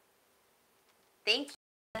 Thank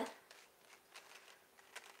you.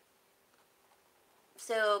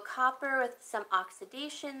 So copper with some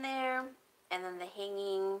oxidation there, and then the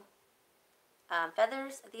hanging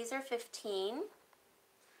feathers. These are 15. I don't know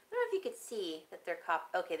if you could see that they're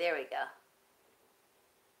copper. Okay, there we go.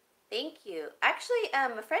 Thank you. Actually,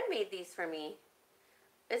 a friend made these for me.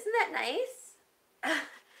 Isn't that nice?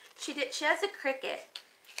 She did. She has a cricket.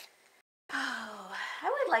 Oh, I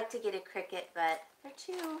would like to get a cricket, but they're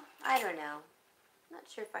too, I don't know. I'm not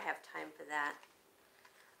sure if I have time for that.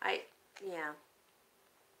 Yeah.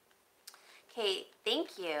 Okay,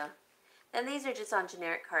 thank you. Then these are just on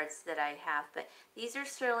generic cards that I have, but these are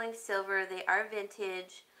sterling silver. They are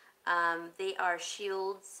vintage. They are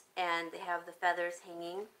shields, and they have the feathers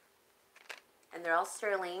hanging, and they're all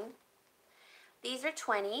sterling. These are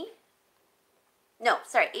 20. No,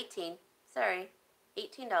 sorry, 18. Sorry,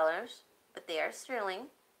 $18, but they are sterling.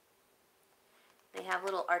 They have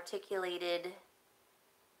little articulated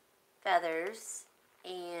feathers,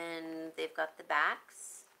 and they've got the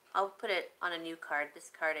backs. I'll put it on a new card.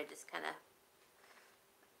 This card I just kind of,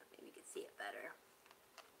 maybe you can see it better.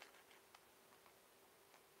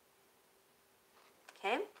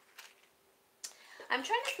 Okay. I'm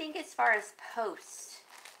trying to think as far as post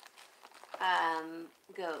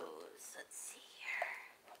goes. Let's see here.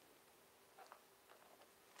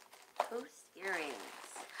 Post earrings.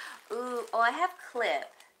 Ooh, oh, I have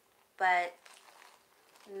clip, but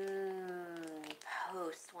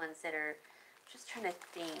post ones that are, just trying to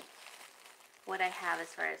think what I have as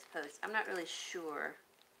far as post. I'm not really sure.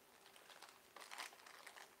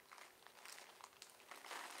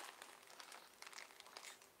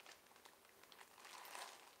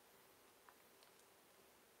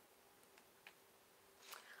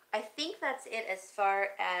 I think that's it as far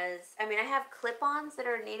as, I mean, I have clip-ons that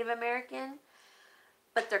are Native American,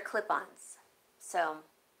 but they're clip-ons. So,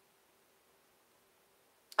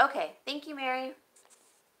 okay, thank you, Mary.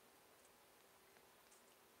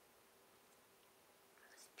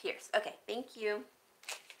 Pierce. Okay, thank you.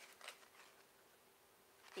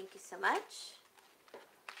 Thank you so much.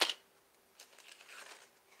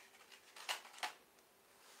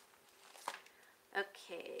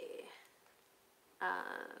 Okay.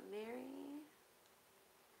 Mary.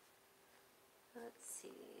 Let's see.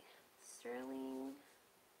 Sterling.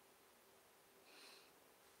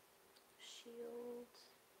 Shield.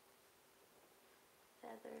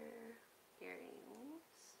 Feather. Earrings.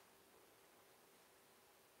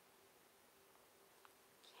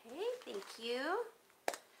 Okay, thank you.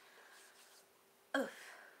 Oof.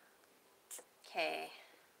 Okay.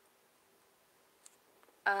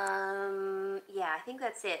 Yeah, I think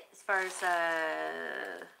that's it as far as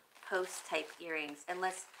post type earrings.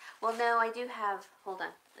 Unless, well, no, I do have, hold on,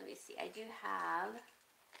 let me see. I do have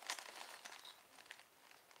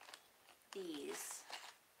these.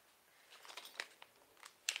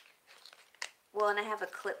 Well, and I have a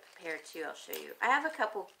clip pair too, I'll show you. I have a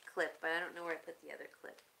couple clip, but I don't know where I put the other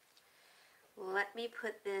clip. Let me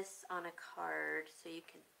put this on a card so you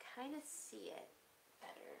can kind of see it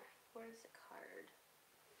better. Where's the card?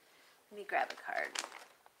 Let me grab a card.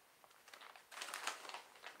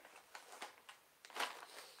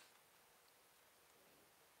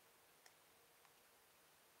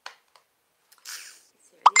 Let's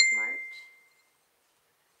see, are these marked?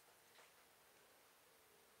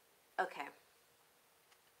 Okay.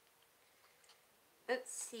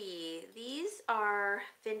 Let's see. These are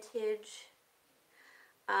vintage.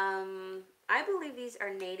 I believe these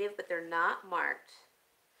are native, but they're not marked.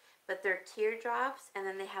 But they're teardrops, and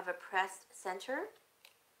then they have a pressed center.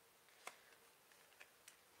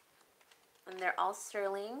 And they're all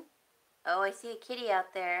sterling. Oh, I see a kitty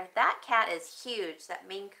out there. That cat is huge, that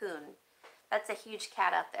Maine Coon. That's a huge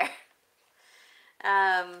cat out there.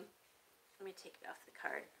 Let me take it off the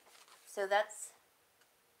card. So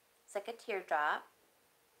it's like a teardrop.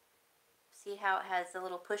 See how it has the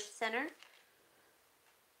little push center?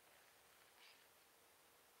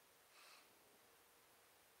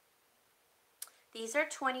 These are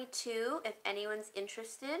 22 if anyone's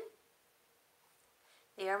interested.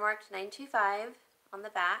 They are marked 925 on the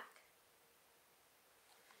back.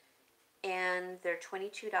 And they're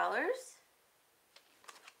 $22.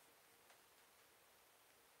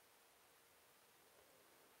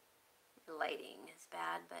 The lighting is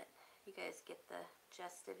bad, but you guys get the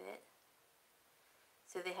gist of it.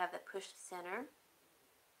 So they have the pushed center.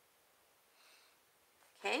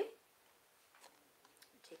 Okay.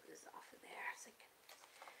 Take this off of there so I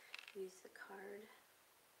can use the card.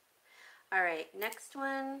 All right, next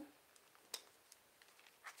one.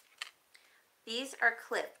 These are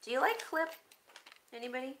clip. Do you like clip?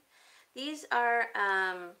 Anybody? These are,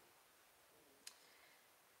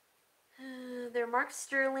 they're marked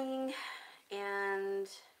sterling, and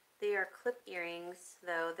they are clip earrings,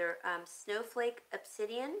 though. They're snowflake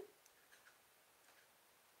obsidian.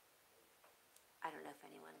 I don't know if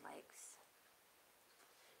anyone likes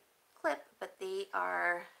clip, but they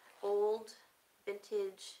are old,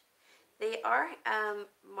 vintage. They are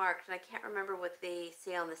marked, and I can't remember what they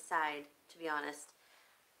say on the side, to be honest.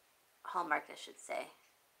 Hallmarked, I should say.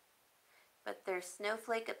 But they're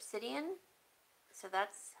snowflake obsidian, so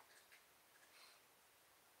that's...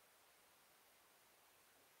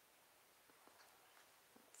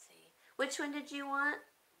 Let's see. Which one did you want?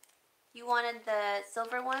 You wanted the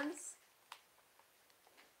silver ones?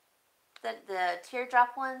 The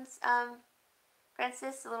teardrop ones,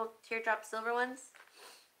 Francis? The little teardrop silver ones?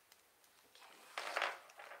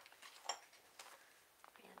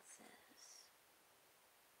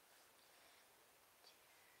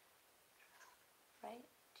 Right?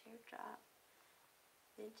 Teardrop,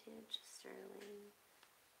 vintage, sterling,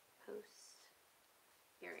 post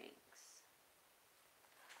earrings.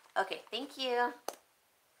 Okay, thank you.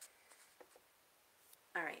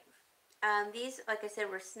 All right. These, like I said,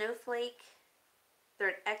 were snowflake. They're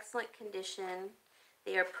in excellent condition.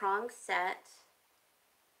 They are prong set.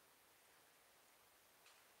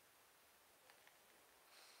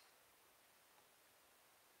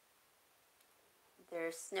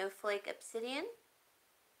 They're snowflake obsidian.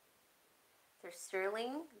 They're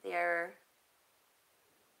sterling. They're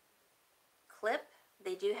clip.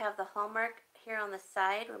 They do have the hallmark here on the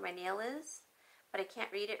side where my nail is, but I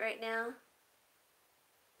can't read it right now.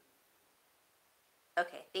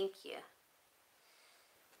 Okay, thank you.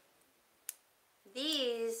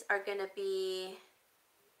 These are going to be,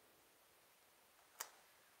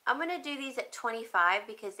 I'm going to do these at 25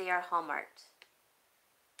 because they are hallmarked.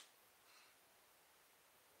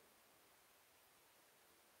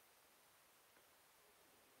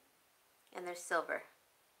 And they're silver.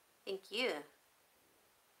 Thank you.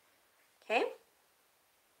 Okay.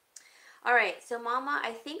 All right, so Mama,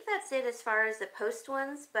 I think that's it as far as the post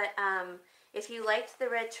ones, but if you liked the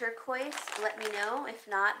red turquoise, let me know. If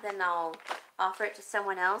not, then I'll offer it to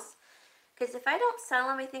someone else. Because if I don't sell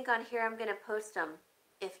them, I think on here I'm going to post them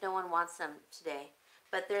if no one wants them today.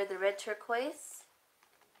 But they're the red turquoise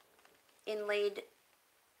inlaid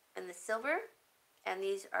in the silver, and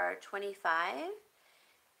these are 25,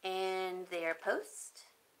 and they are post.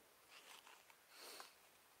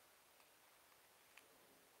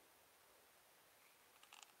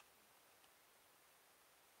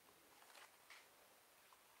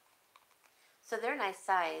 So they're a nice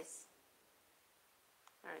size.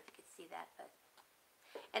 I don't know if you can see that, but,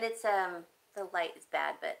 and it's the light is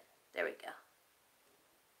bad, but there we go.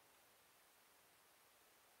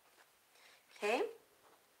 Okay.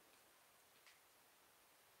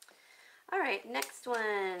 All right, next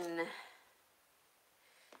one.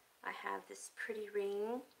 I have this pretty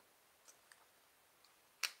ring.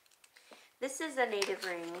 This is a native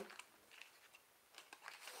ring.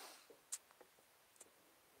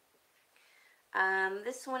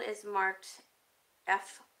 This one is marked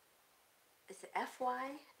F, is it FY?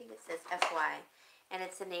 I think it says FY, and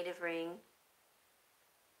it's a native ring.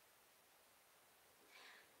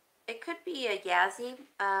 It could be a Yazzie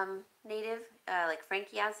native, like Frank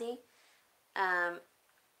Yazzie. And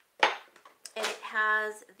it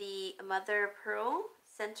has the mother of pearl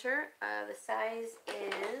center. The size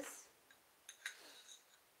is,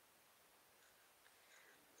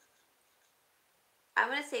 I'm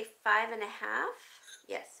going to say 5.5.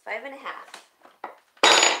 Yes, 5.5.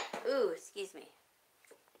 Ooh, excuse me.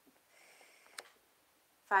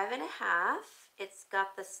 5.5. It's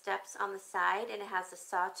got the steps on the side and it has a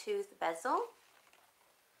sawtooth bezel.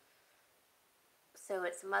 So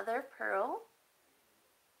it's mother of pearl.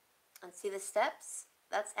 And see the steps?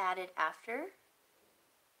 That's added after.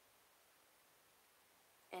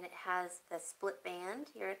 And it has the split band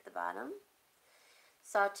here at the bottom.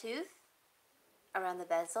 Sawtooth around the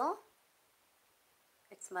bezel.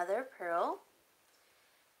 It's mother of pearl.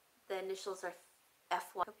 The initials are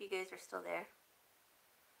FY. Hope you guys are still there.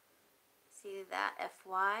 See that?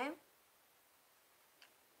 FY.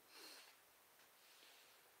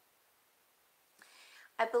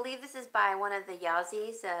 I believe this is by one of the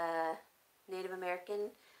Yazzies, Native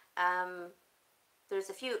American.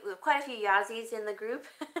 There's quite a few Yazzies in the group,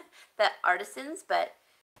 that artisans, but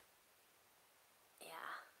yeah,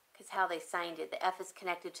 because how they signed it, the F is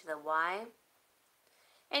connected to the Y.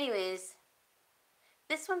 Anyways,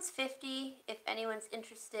 this one's $50 if anyone's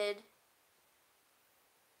interested.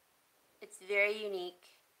 It's very unique.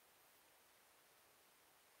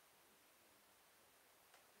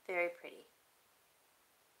 Very pretty.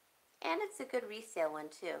 And it's a good resale one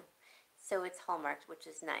too. So it's hallmarked, which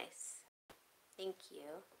is nice. Thank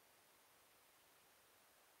you.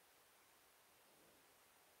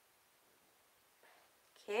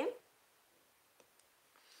 Okay.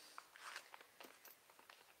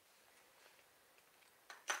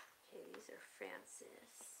 Okay, these are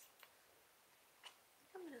Francis.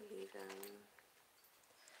 I'm going to leave them.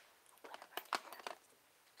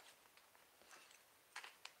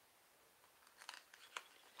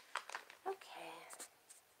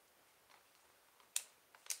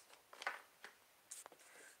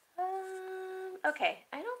 Okay,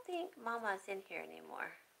 I don't think Mama's in here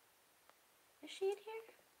anymore. Is she in here?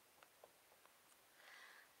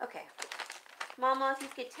 Okay. Mama, if you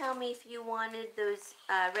could tell me if you wanted those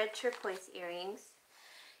red turquoise earrings.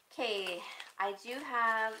 Okay, I do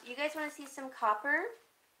have, you guys want to see some copper?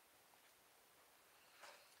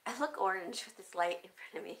 I look orange with this light in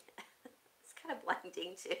front of me. It's kind of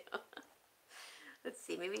blinding too. Let's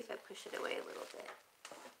see, maybe if I push it away a little bit.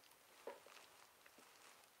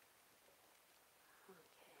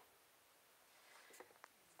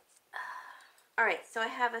 Alright, so I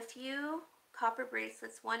have a few copper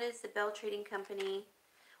bracelets. One is the Bell Trading Company,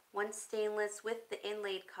 one stainless with the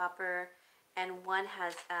inlaid copper, and one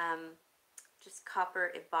has just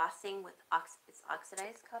copper embossing with it's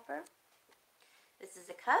oxidized copper. This is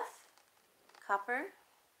a cuff, copper.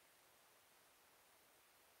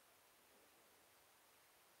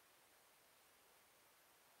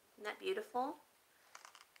 Isn't that beautiful?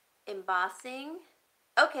 Embossing.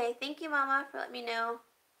 Okay, thank you, Mama, for letting me know.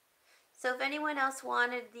 So if anyone else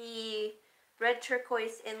wanted the red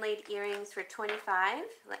turquoise inlaid earrings for $25,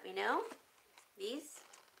 let me know. These.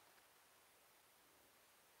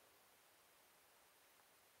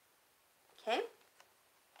 Okay.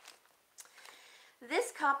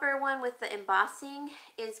 This copper one with the embossing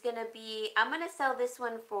is going to be, I'm going to sell this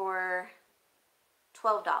one for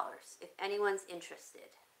 $12 if anyone's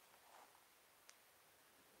interested.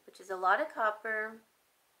 Which is a lot of copper.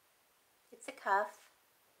 It's a cuff.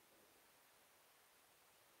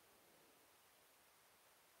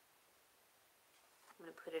 I'm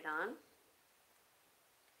going to put it on.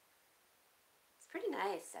 It's pretty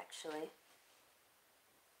nice, actually.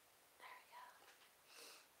 There we go.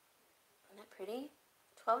 Isn't that pretty?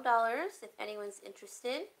 $12 if anyone's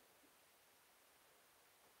interested.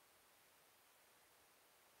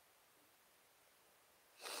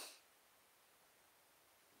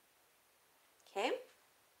 Okay.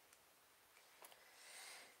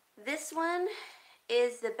 This one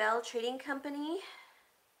is the Bell Trading Company.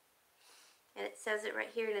 And it says it right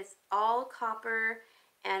here, and it's all copper,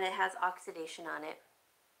 and it has oxidation on it.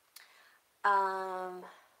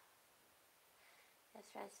 Yes,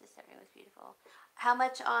 Francis, that ring was beautiful. How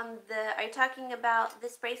much on the, are you talking about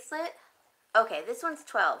this bracelet? Okay, this one's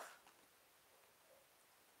 $12.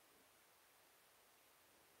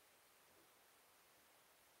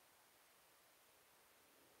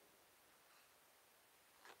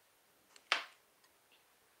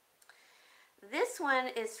 this one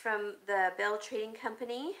is from the Bell Trading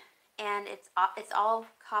Company, and it's all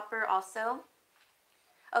copper also.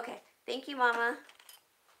 Okay, thank you, Mama.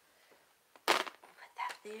 Put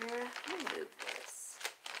that there. Let me move this.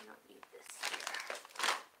 I don't need this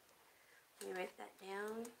here. Let me write that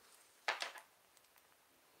down.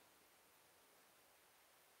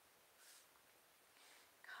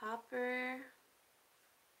 Copper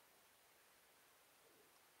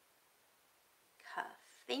cuff.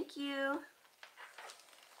 Thank you.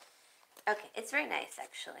 Okay, it's very nice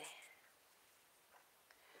actually.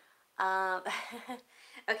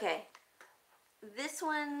 Okay, this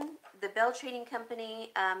one, the Bell Trading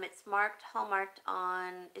Company, it's marked, hallmarked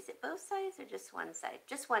on, is it both sides or just one side?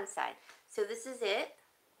 Just one side. So this is it.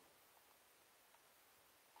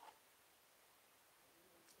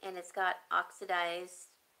 And it's got oxidized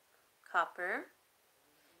copper.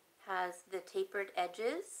 Has the tapered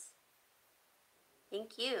edges.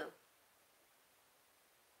 Thank you.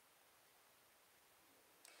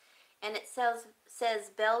 And it says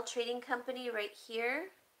Bell Trading Company right here.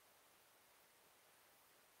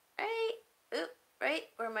 Right, oop, right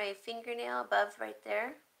where my fingernail above right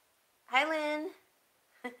there. Hi, Lynn.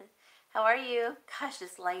 How are you? Gosh,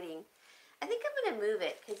 this lighting. I think I'm gonna move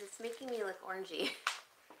it because it's making me look orangey.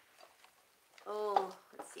 Oh,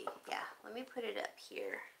 let's see. Yeah, let me put it up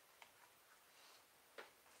here.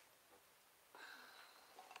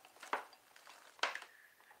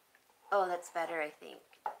 Oh, that's better, I think.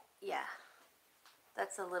 Yeah,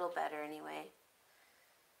 that's a little better anyway.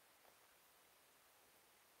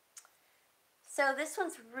 So this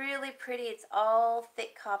one's really pretty. It's all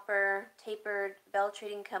thick copper, tapered, Bell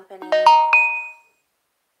Trading Company.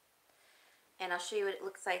 And I'll show you what it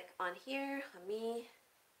looks like on here, on me.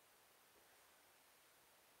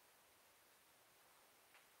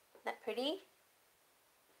 Isn't that pretty?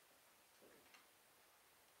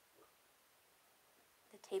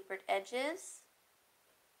 The tapered edges.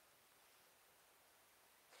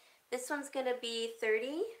 This one's gonna be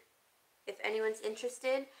 $30 if anyone's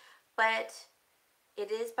interested, but it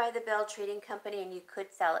is by the Bell Trading Company and you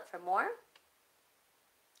could sell it for more.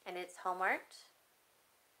 And it's hallmarked.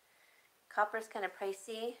 Copper's kind of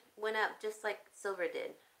pricey. Went up just like silver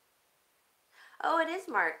did. Oh, it is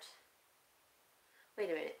marked. Wait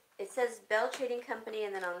a minute. It says Bell Trading Company,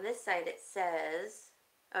 and then on this side it says,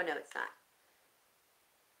 oh no, it's not.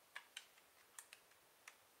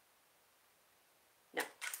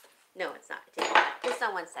 No, it's not. Take it back. Just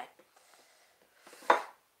on one side.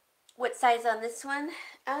 What size on this one?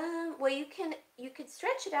 Well, you could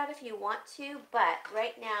stretch it out if you want to, but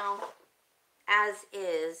right now, as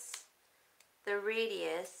is, the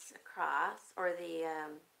radius across, or the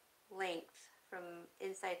length from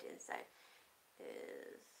inside to inside,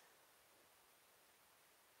 is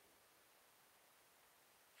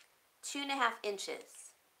 2.5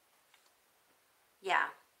 inches. Yeah.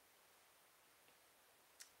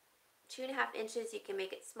 2.5 inches. You can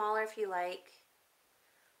make it smaller if you like,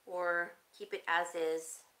 or keep it as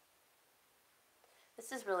is.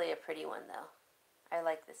 This is really a pretty one though. I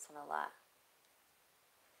like this one a lot.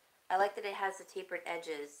 I like that it has the tapered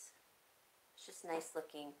edges. It's just nice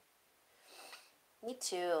looking. Me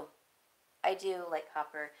too. I do like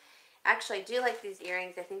copper. Actually, I do like these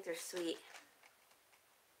earrings. I think they're sweet.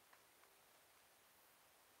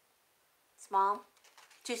 Small?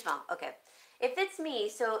 Too small. Okay. It fits me,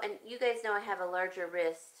 so, and you guys know I have a larger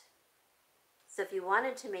wrist. So if you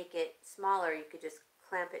wanted to make it smaller, you could just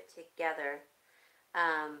clamp it together.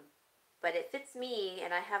 But it fits me,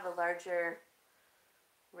 and I have a larger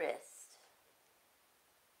wrist.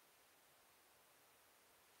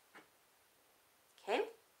 Okay.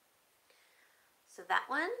 So that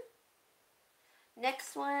one.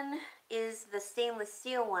 Next one is the stainless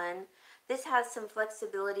steel one. This has some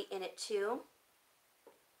flexibility in it too.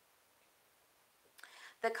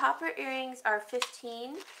 The copper earrings are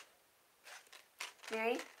 $15.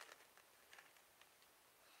 Mary?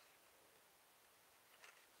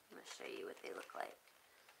 I'm going to show you what they look like.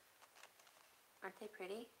 Aren't they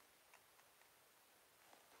pretty?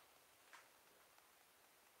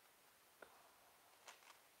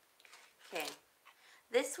 Okay.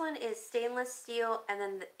 This one is stainless steel and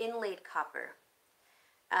then the inlaid copper.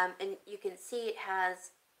 And you can see it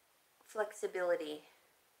has flexibility.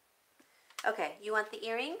 Okay, you want the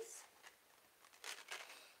earrings?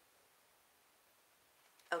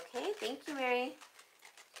 Okay, thank you, Mary.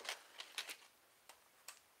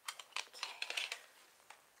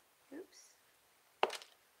 Okay. Oops.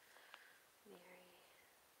 Mary.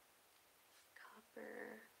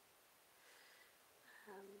 Copper.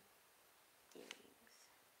 Earrings.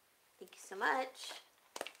 Thank you so much.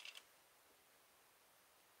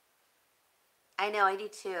 I know, I do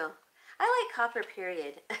too. I like copper,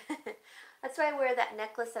 period. That's why I wear that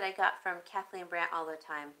necklace that I got from Kathleen Brandt all the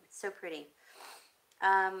time. It's so pretty.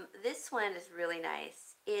 This one is really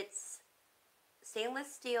nice. It's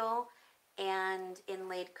stainless steel and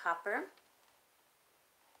inlaid copper.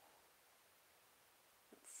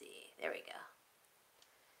 Let's see, there we go.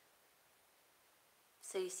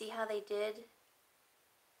 So you see how they did?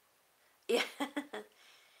 Yeah.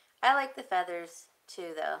 I like the feathers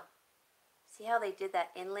too though. See how they did that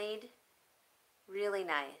inlaid? Really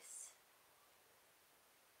nice.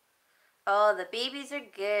 Oh, the babies are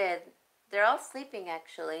good. They're all sleeping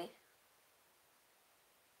actually.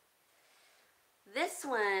 This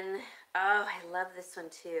one, oh, I love this one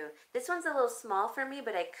too. This one's a little small for me,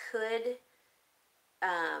 but I could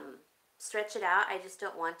stretch it out. I just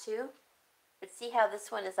don't want to. But see how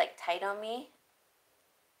this one is like tight on me?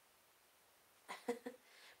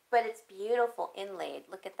 But it's beautiful inlaid.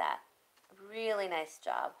 Look at that. Really nice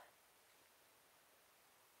job.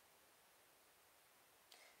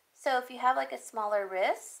 So if you have like a smaller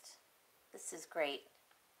wrist, this is great.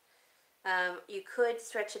 You could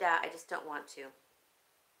stretch it out. I just don't want to.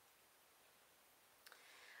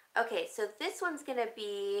 Okay, so this one's going to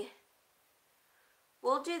be,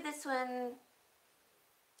 we'll do this one,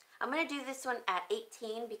 I'm going to do this one at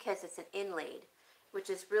 18 because it's an inlaid, which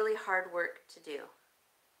is really hard work to do.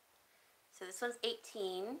 So this one's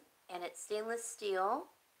 18 and it's stainless steel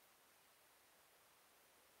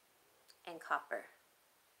and copper.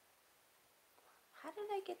 How did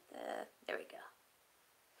I get the, there we go.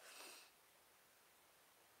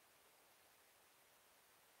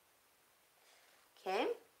 Okay.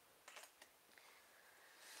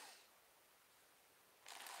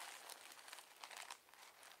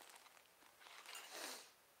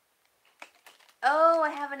 Oh, I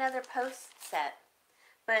have another post set,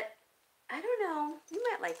 but I don't know, you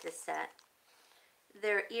might like this set.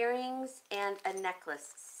 They're earrings and a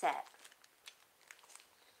necklace set.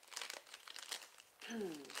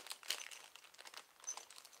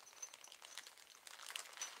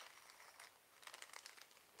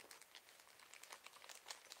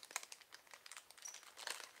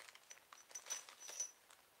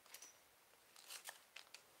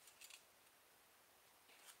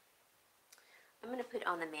 I'm going to put it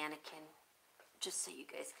on the mannequin just so you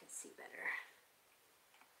guys can see better.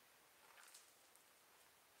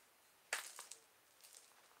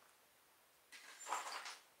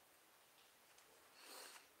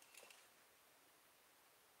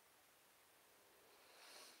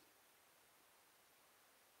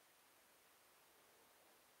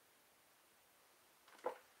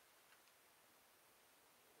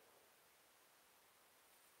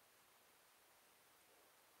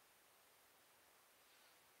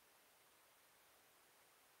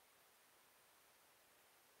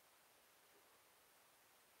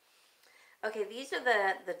 Okay, these are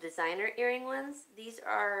the designer earring ones. These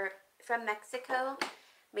are from Mexico,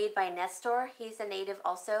 made by Nestor. He's a native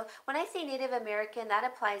also. When I say Native American, that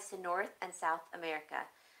applies to North and South America.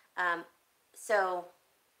 So,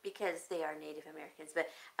 because they are Native Americans. But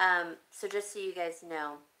so just so you guys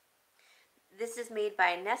know, this is made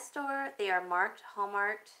by Nestor. They are marked,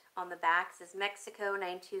 hallmarked on the back. It says Mexico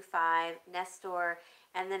 925, Nestor,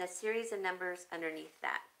 and then a series of numbers underneath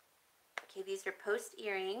that. Okay, these are post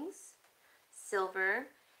earrings. Silver,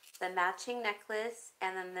 the matching necklace,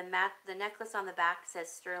 and then the necklace on the back says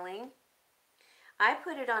sterling. I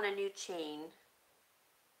put it on a new chain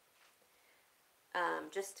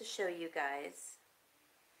just to show you guys.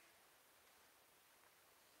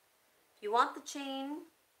 If you want the chain,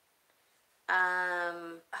 oh,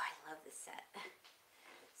 I love this set.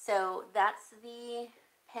 So that's the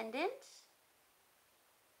pendant.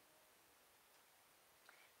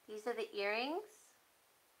 These are the earrings.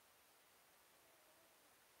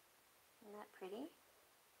 Isn't that pretty?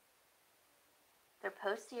 They're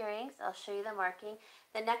post earrings. I'll show you the marking.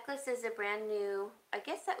 The necklace is a brand new, I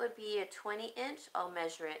guess that would be a 20-inch. I'll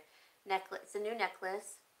measure it. Necklace. It's a new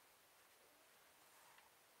necklace.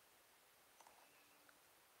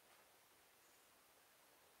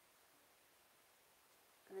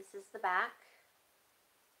 And this is the back.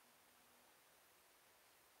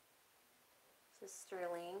 This is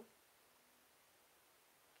sterling.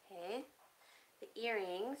 Okay. The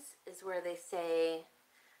earrings is where they say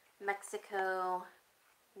Mexico,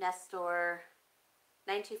 Nestor,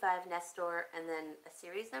 925 Nestor, and then a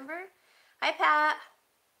series number. Hi, Pat.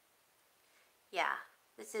 Yeah,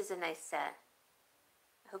 this is a nice set.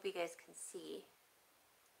 I hope you guys can see.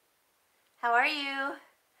 How are you?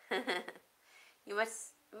 You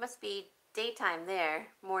must be daytime there,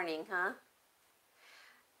 morning, huh?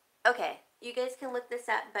 Okay, You guys can look this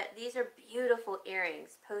up, but these are beautiful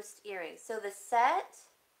earrings, post earrings. So the set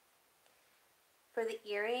for the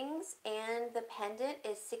earrings and the pendant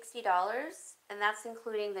is $60, and that's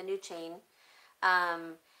including the new chain.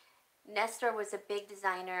 Nestor was a big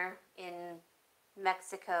designer in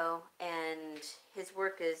Mexico, and his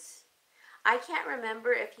work is, I can't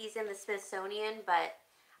remember if he's in the Smithsonian, but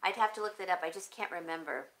I'd have to look that up. I just can't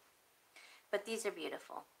remember. But these are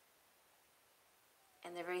beautiful.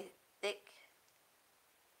 And they're very thick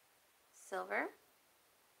silver.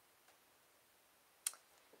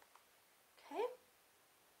 Okay.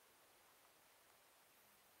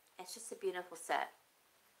 It's just a beautiful set.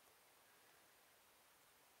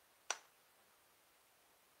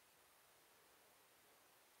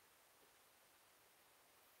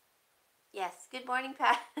 Yes, good morning,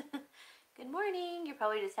 Pat. Good morning. You're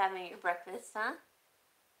probably just having your breakfast, huh?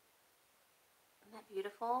 Isn't that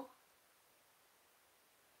beautiful?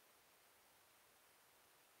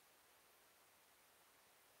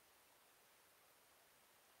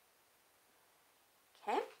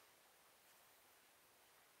 Okay.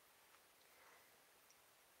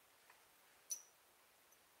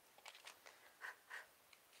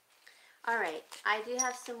 All right, I do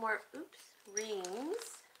have some more, rings.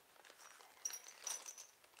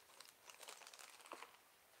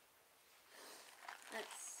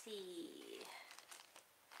 Let's see.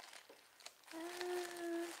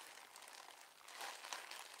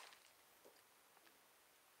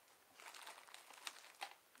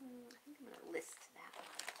 I think I'm going to list that one.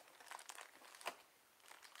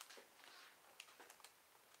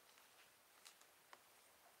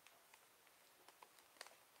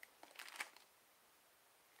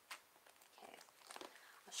 Okay,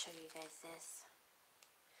 I'll show you guys this.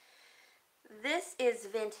 This is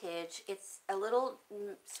vintage. It's a little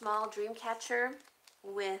small dream catcher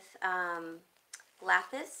with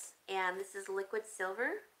lapis, and this is liquid silver,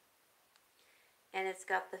 and it's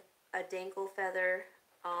got a dangle feather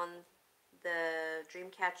on the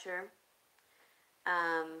dream catcher.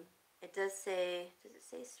 It does it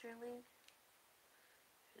say sterling?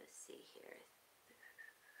 Let's see here.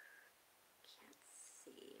 Can't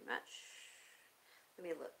see much. Let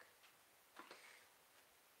me look.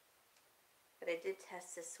 But I did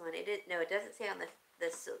test this one. It doesn't say on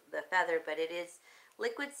the feather, but it is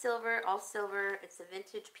liquid silver, all silver. It's a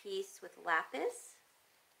vintage piece with lapis.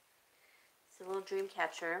 It's a little dream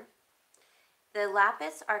catcher. The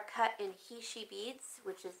lapis are cut in he-she beads,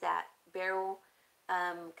 which is that barrel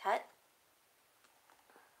cut.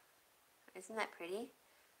 Isn't that pretty?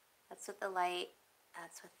 That's with the light.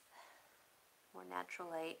 That's with more natural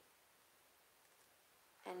light.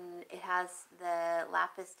 And it has the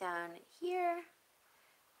lapis down here,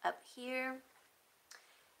 up here.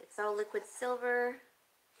 It's all liquid silver.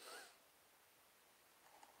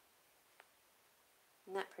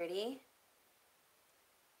 Isn't that pretty?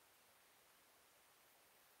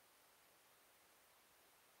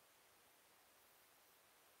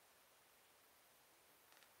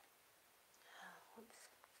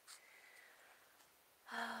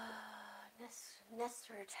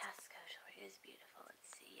 Nestor Tasco jewelry is beautiful. Let's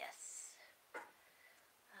see. Yes.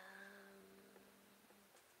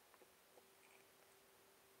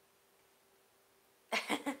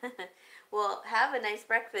 Well, have a nice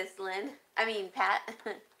breakfast, Lynn. I mean, Pat.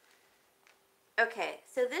 Okay,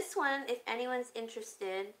 so this one, if anyone's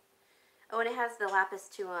interested, oh, and it has the lapis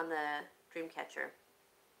too on the dream catcher.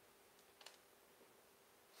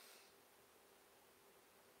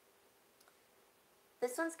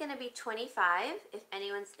 This one's going to be $25 if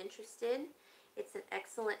anyone's interested. It's an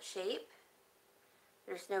excellent shape.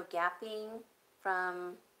 There's no gapping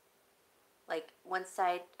from like one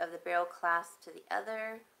side of the barrel clasp to the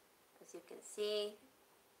other, as you can see.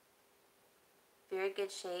 Very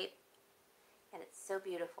good shape, and it's so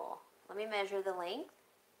beautiful. Let me measure the length.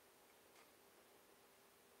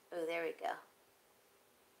 Oh, there we go.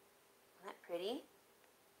 Isn't that pretty?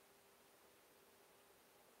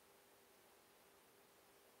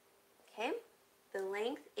 Okay, the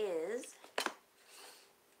length is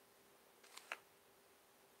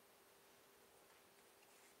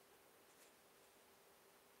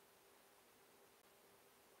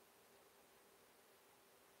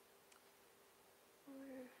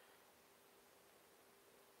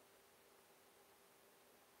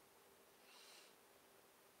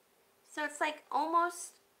so it's like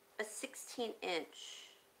almost a 16-inch.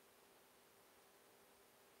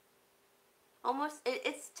 Almost,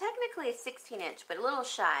 it's technically a 16-inch, but a little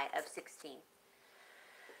shy of 16.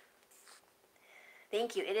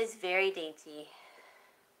 Thank you. It is very dainty.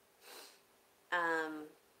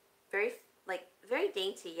 Very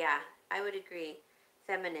dainty, yeah. I would agree.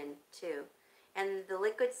 feminine too. And the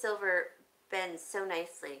liquid silver bends so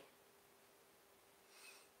nicely.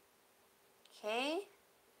 Okay.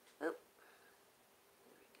 Oop.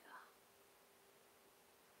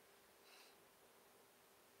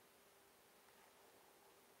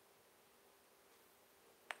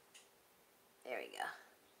 There we go. There we go.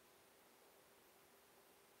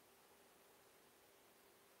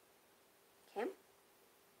 Okay.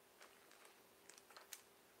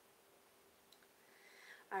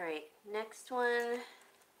 All right, next one.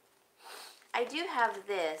 I do have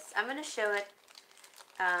this. I'm going to show it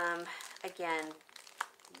again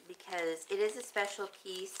because it is a special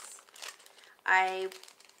piece. I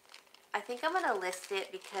think I'm going to list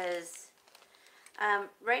it because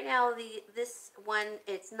right now this one,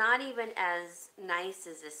 it's not even as nice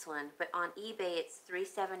as this one, but on eBay it's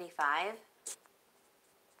 $3.75,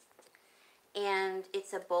 and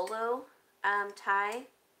it's a bolo tie,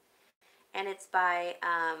 and it's by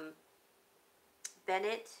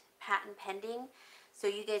Bennett, patent pending, so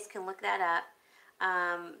you guys can look that up.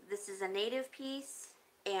 This is a native piece,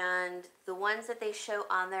 and the ones that they show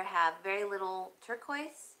on there have very little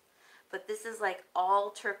turquoise, but this is like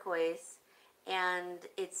all turquoise, and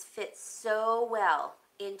it's fit so well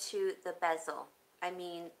into the bezel. I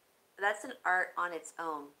mean, that's an art on its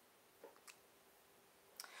own.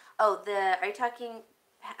 Oh, are you talking,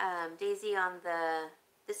 Daisy, on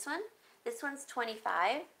this one? This one's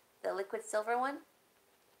 $25, the liquid silver one.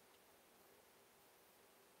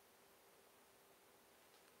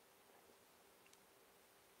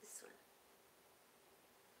 This one.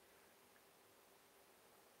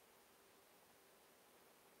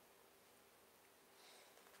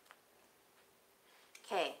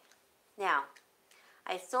 Okay, now,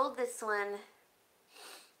 I sold this one.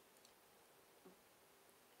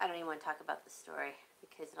 I don't even want to talk about the story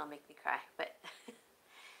because it'll make me cry, but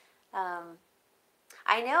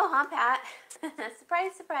I know, huh, Pat?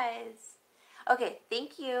 Surprise, surprise. Okay,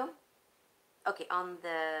 thank you. Okay, on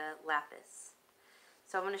the lapis.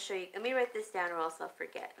 So I'm going to show you. Let me write this down or else I'll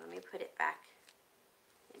forget. Let me put it back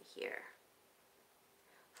in here.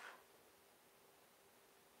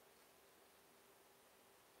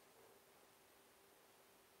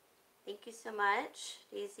 Thank you so much,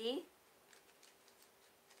 Daisy.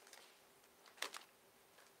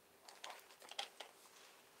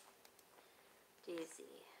 Daisy.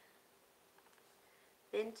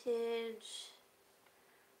 Vintage,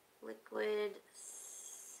 liquid,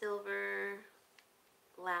 silver,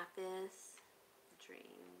 lapis, dream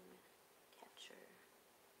catcher.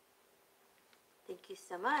 Thank you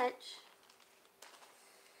so much.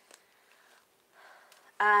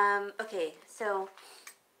 Okay, so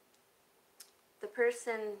the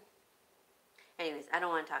person, anyways, I don't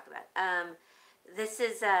want to talk about it. This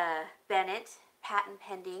is Bennett, patent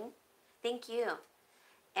pending. Thank you.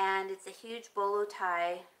 And it's a huge bolo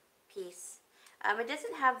tie piece. It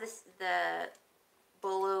doesn't have the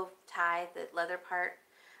bolo tie, the leather part.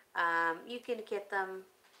 You can get them.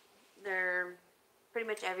 They're pretty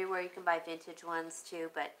much everywhere. You can buy vintage ones too,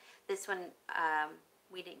 but this one,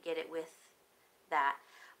 we didn't get it with that.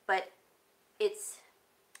 But it's,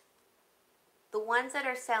 the ones that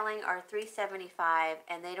are selling are $3.75,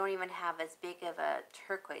 and they don't even have as big of a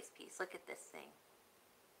turquoise piece. Look at this thing.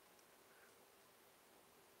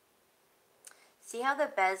 See how the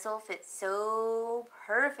bezel fits so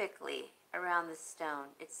perfectly around the stone?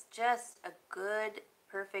 It's just a good,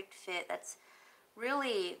 perfect fit. That's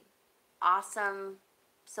really awesome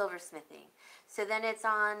silversmithing. So then it's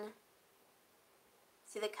on,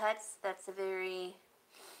 see the cuts? That's a very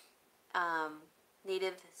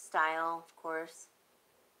native style, of course.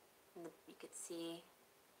 And you could see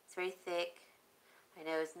it's very thick. I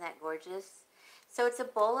know, isn't that gorgeous? So it's a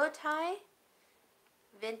bolo tie,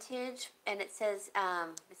 vintage, and it says,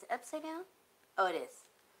 is it upside down? Oh, it is.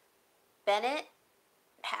 Bennett,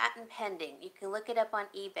 patent pending. You can look it up on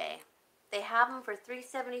eBay. They have them for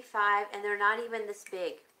 $3.75, and they're not even this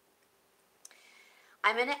big.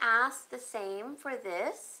 I'm going to ask the same for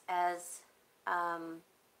this as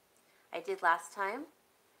I did last time,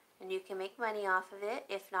 and you can make money off of it.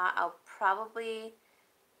 If not, I'll probably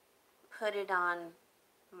put it on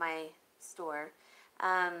my store.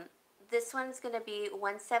 This one's going to be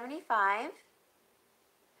 $175.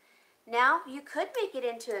 Now, you could make it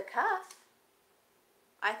into a cuff.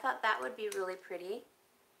 I thought that would be really pretty.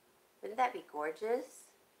 Wouldn't that be gorgeous?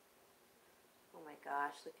 Oh my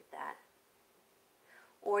gosh, look at that.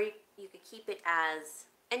 Or you could keep it as,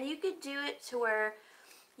 and you could do it to where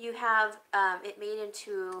you have it made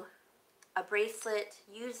into a bracelet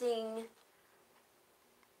using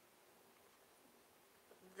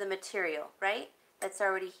the material, right? That's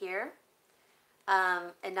already here.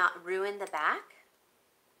 and not ruin the back.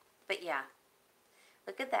 But yeah,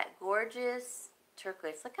 look at that gorgeous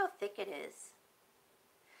turquoise. Look how thick it is.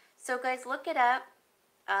 So guys, look it up.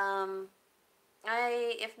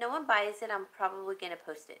 If no one buys it, I'm probably going to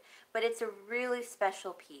post it. But it's a really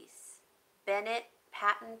special piece. Bennett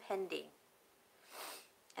patent pending.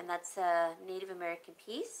 And that's a Native American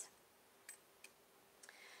piece.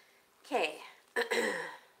 Okay.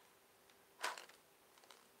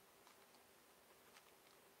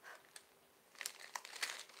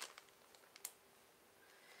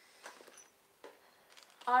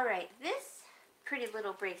 All right, this pretty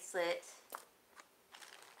little bracelet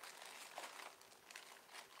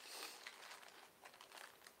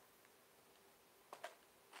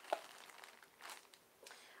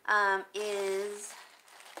is,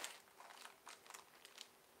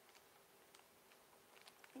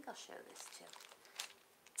 I think I'll show this too.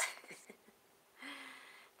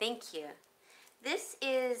 Thank you. This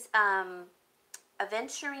is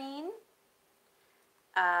aventurine.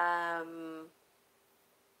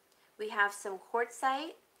 We have some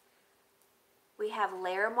quartzite. We have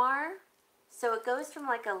Larimar. So it goes from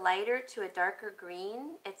like a lighter to a darker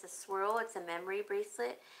green. It's a swirl. It's a memory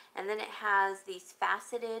bracelet. And then it has these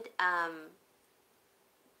faceted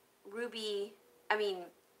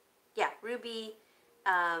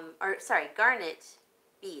garnet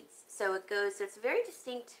beads. So it goes, so it's a very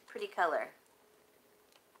distinct, pretty color.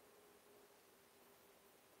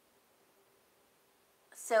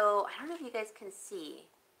 So I don't know if you guys can see.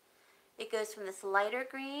 It goes from this lighter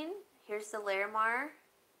green. Here's the Larimar.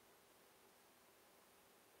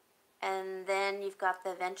 And then you've got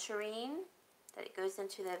the aventurine, that it goes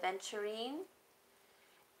into the aventurine,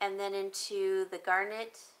 and then into the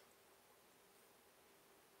garnet.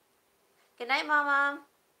 Good night, Mama.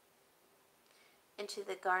 Into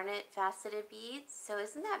the garnet faceted beads. So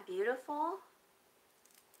isn't that beautiful?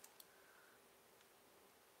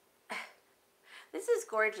 This is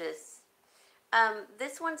gorgeous.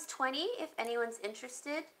 This one's $20 if anyone's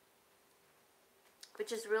interested,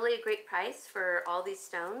 which is really a great price for all these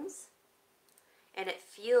stones. And it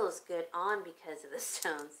feels good on because of the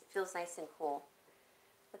stones. It feels nice and cool.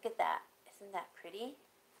 Look at that. Isn't that pretty?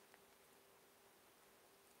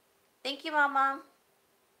 Thank you, Mama,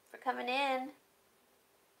 for coming in.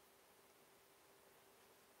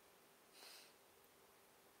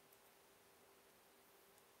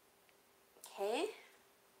 Okay.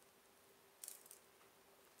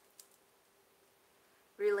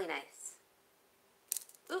 Really nice.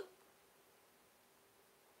 Ooh.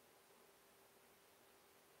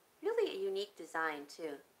 Really a unique design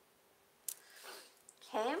too.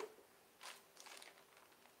 Okay.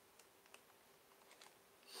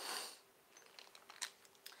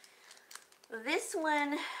 This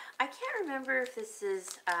one, I can't remember if this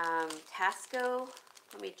is Tasco.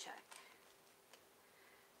 Let me check.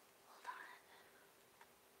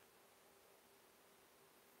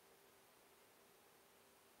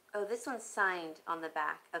 Oh, this one's signed on the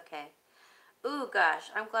back. Okay. Ooh,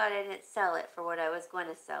 gosh. I'm glad I didn't sell it for what I was going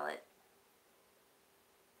to sell it.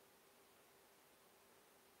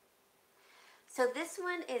 So this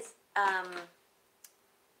one is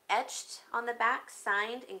etched on the back,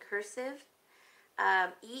 signed in cursive.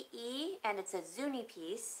 EE, and it's a Zuni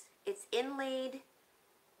piece. It's inlaid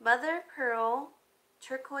mother pearl,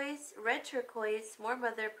 turquoise, red turquoise, more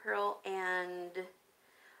mother pearl, and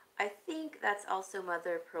I think that's also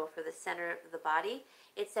mother of pearl for the center of the body.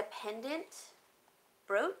 It's a pendant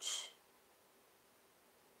brooch,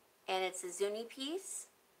 and it's a Zuni piece.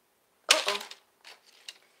 Uh-oh.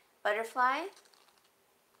 Butterfly.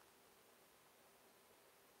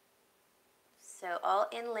 So all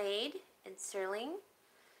inlaid in sterling,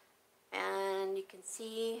 and you can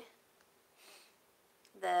see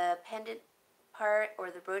the pendant part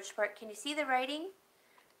or the brooch part. Can you see the writing?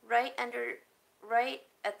 Right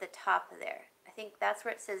at the top of there. I think that's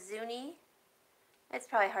where it says Zuni. It's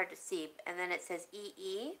probably hard to see. And then it says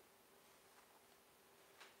EE.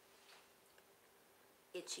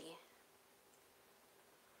 Itchy.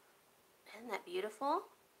 Isn't that beautiful?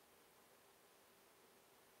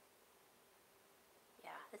 Yeah,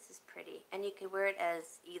 this is pretty. And you could wear it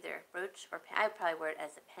as either brooch or I would probably wear it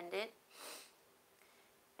as a pendant.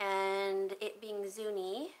 And it being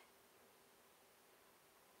Zuni,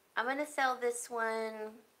 I'm going to sell this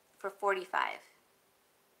one for $45.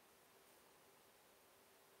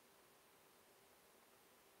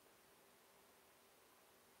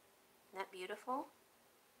 Isn't that beautiful?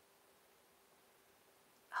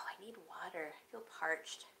 Oh, I need water. I feel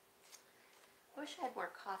parched. I wish I had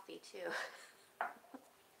more coffee too.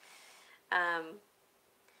 Yeah,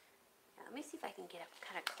 Let me see if I can get up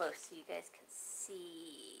kind of close so you guys can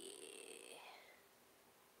see.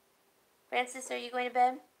 Francis, are you going to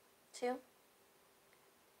bed too?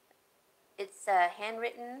 It's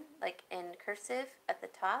handwritten, like in cursive at the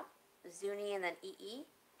top, Zuni and then EE.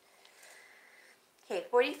 Okay,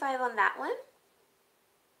 45 on that one.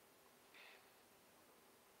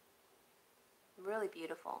 Really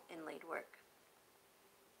beautiful inlaid work.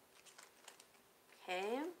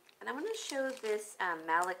 Okay, and I'm going to show this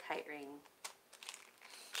malachite ring.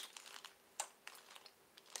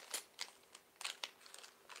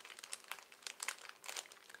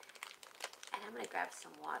 And I'm going to grab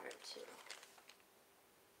some water too.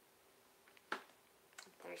 I'm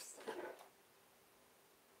thirsty.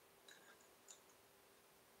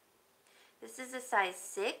 This is a size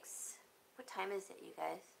 6. What time is it, you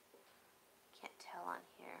guys? Can't tell on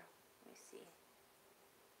here. Let me see.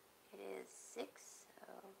 It is 6. So,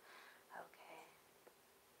 okay.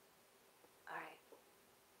 All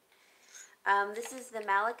right. This is the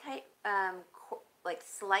malachite, like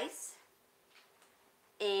slice,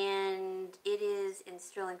 and it is in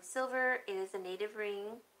sterling silver. It is a native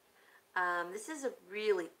ring. This is a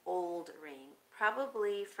really old ring,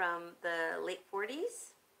 probably from the late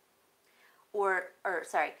 40s, or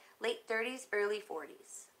sorry, late 30s, early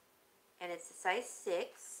 40s, and it's a size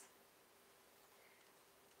 6.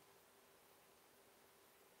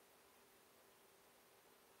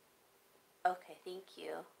 Okay, thank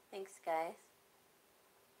you. Thanks, guys.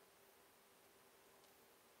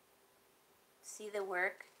 See the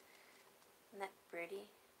work? Isn't that pretty?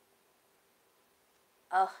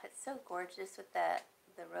 Oh, it's so gorgeous with the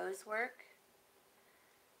rose work.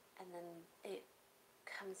 And then it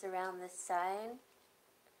comes around this side.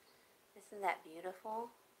 Isn't that beautiful?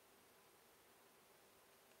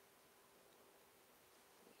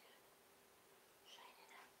 Shine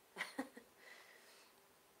it up.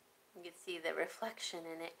 You can see the reflection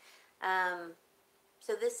in it.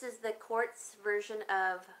 So this is the quartz version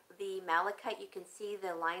of the malachite. You can see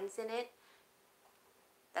the lines in it.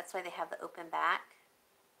 That's why they have the open back.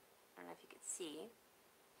 I don't know if you can see.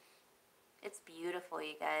 It's beautiful,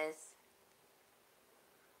 you guys.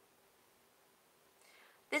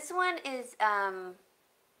 This one is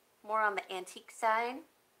more on the antique side.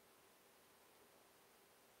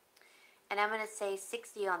 And I'm going to say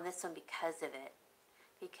 60 on this one because of it.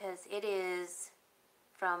 Because it is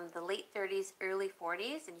from the late 30s, early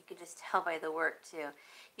 40s, and you can just tell by the work too.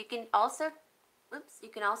 You can also, you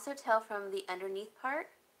can also tell from the underneath part.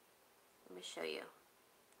 Let me show you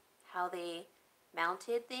how they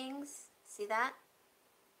mounted things. See that?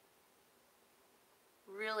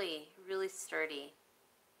 Really, really sturdy.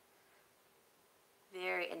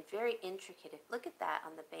 Very intricate. Look at that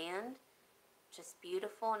on the band. Just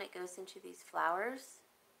beautiful, and it goes into these flowers.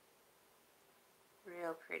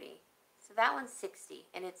 Real pretty. So that one's 60,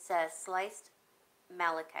 and it's sliced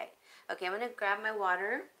malachite. Okay, I'm going to grab my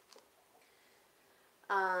water.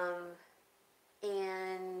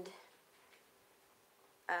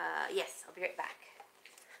 Yes, I'll be right back.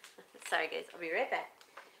 Sorry, guys, I'll be right back.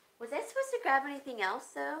 Was I supposed to grab anything else,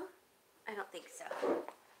 though? I don't think so.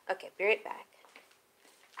 Okay, be right back.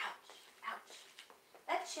 Ouch, ouch.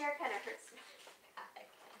 That chair kind of hurts me.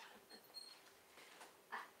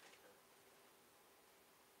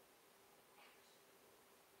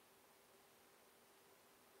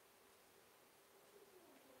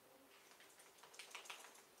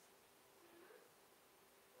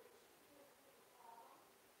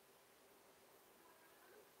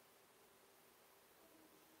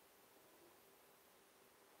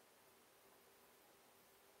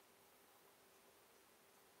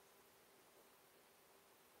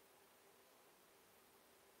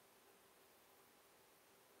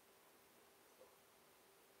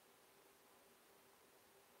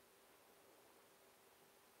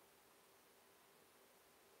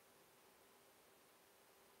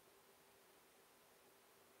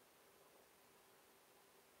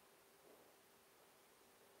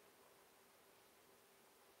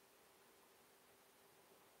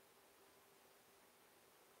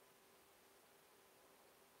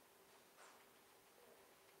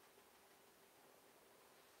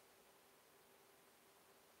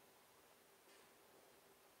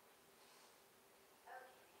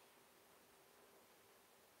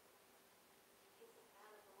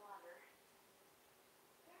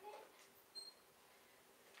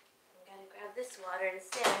 Grab this water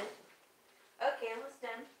instead. Okay, almost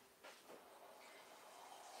done.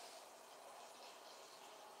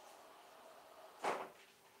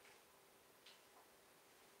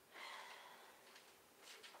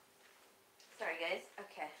 Sorry, guys.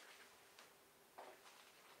 Okay.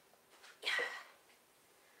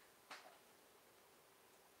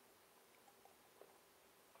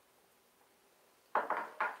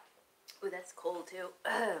 that's cold too.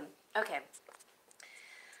 Okay.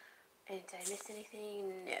 And did I miss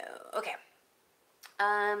anything? No. Okay.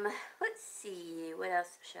 Let's see. What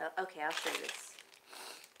else shall... Okay, I'll show this.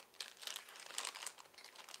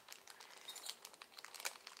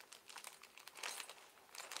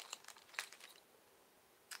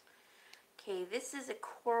 Okay, this is a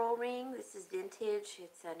coral ring. This is vintage.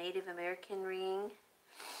 It's a Native American ring.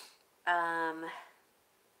 And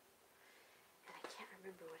I can't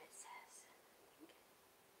remember what it says.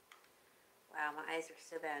 Wow, my eyes are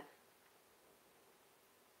so bad.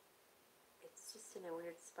 It's just in a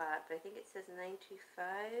weird spot, but I think it says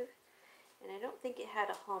 925. And I don't think it had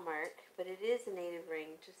a hallmark, but it is a native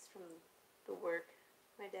ring, just from the work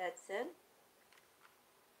my dad said.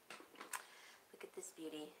 Look at this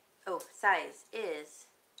beauty. Oh, size is,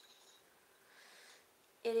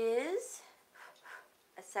 it is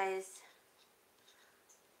a size,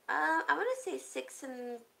 I'm going to say 6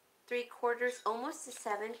 3/4, almost a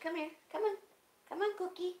 7. Come here, come on, come on,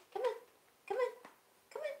 Cookie, come on, come on,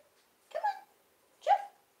 come on, come on, Jeff.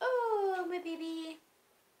 Oh, my baby.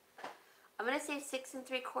 I'm going to say 6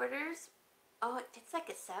 3/4. Oh, it's like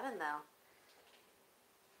a 7 though.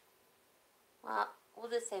 Well,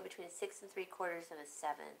 we'll just say between 6 3/4 and a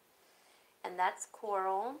 7. And that's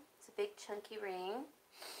coral. It's a big chunky ring.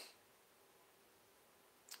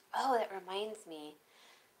 Oh, that reminds me.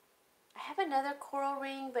 I have another coral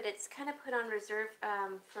ring, but it's kind of put on reserve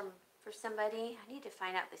for somebody. I need to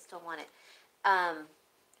find out if they still want it.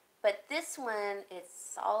 But this one is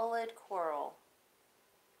solid coral.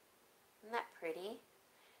 Isn't that pretty?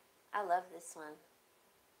 I love this one.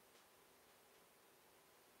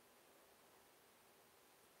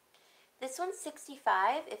 This one's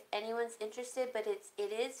 $65 if anyone's interested, but it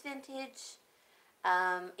is vintage.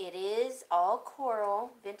 It is all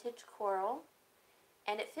coral, vintage coral,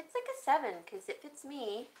 and it fits like a 7 because it fits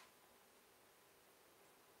me.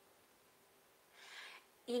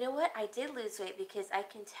 You know what? I did lose weight because I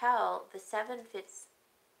can tell the 7 fits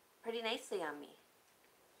pretty nicely on me.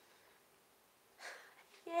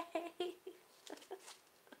 Yay!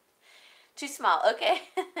 Too small, okay.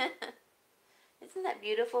 Isn't that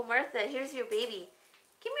beautiful, Martha? Here's your baby.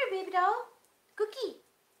 Come here, baby doll. Cookie.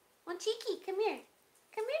 One cheeky. Come here.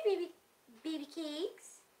 Come here, baby. Baby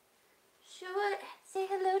cakes. Show it. Say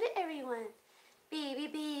hello to everyone. Baby,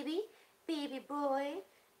 baby. Baby boy.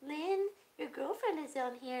 Lynn, your girlfriend is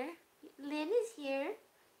on here. Lynn is here.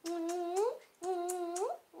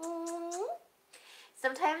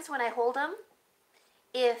 Sometimes when I hold him,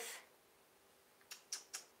 if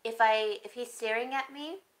he's staring at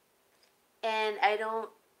me, and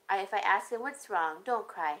if I ask him, what's wrong? Don't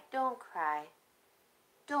cry. Don't cry.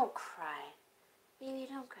 Don't cry. Baby,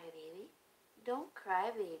 don't cry, baby. Don't cry,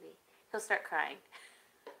 baby. He'll start crying.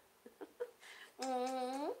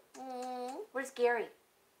 Where's Gary?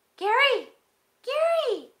 Gary!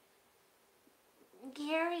 Gary!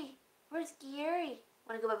 Gary! Where's Gary?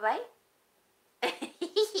 Want to go bye-bye?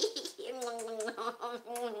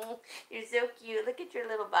 You're so cute. Look at your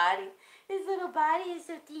little body. His little body is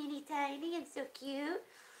so teeny tiny and so cute.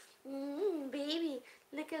 Baby,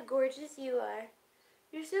 look how gorgeous you are.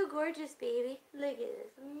 You're so gorgeous, baby. Look at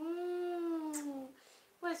this.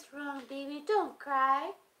 What's wrong, baby? Don't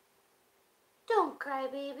cry. Don't cry,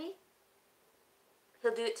 baby.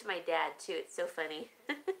 He'll do it to my dad, too. It's so funny.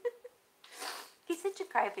 He's such a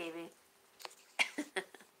crybaby.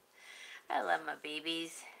 I love my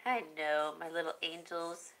babies. I know, my little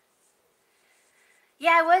angels.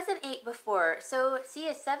 Yeah, I was an 8 before, so see,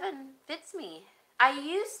 a 7 fits me. I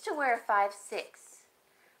used to wear a 5'6"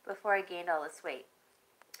 before I gained all this weight.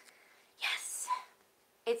 Yes,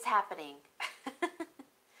 it's happening.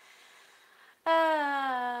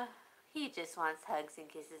 He just wants hugs and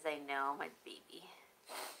kisses, I know, my baby.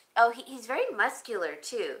 Oh, he's very muscular,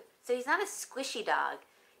 too. So he's not a squishy dog.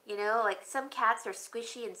 You know, like some cats are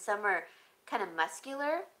squishy and some are kind of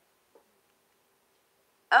muscular.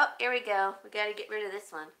 Oh, here we go. We got to get rid of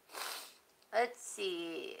this one. Let's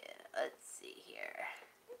see. Let's see here.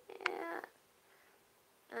 Yeah.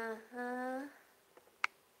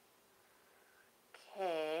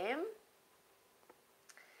 Okay.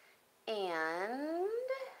 And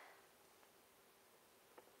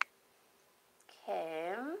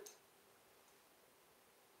okay.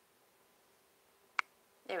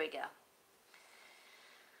 There we go.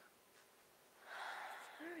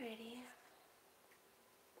 Alrighty.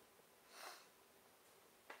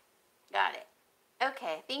 Got it.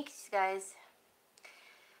 Okay, thanks guys.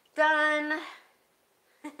 Done.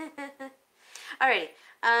 Alrighty.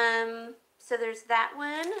 So there's that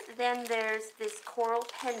one. Then there's this coral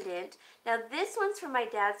pendant. Now this one's from my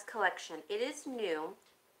dad's collection. It is new.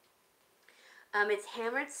 It's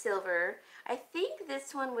hammered silver. I think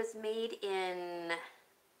this one was made in,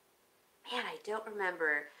 man, I don't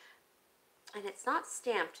remember. And it's not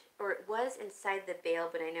stamped, or it was inside the bail,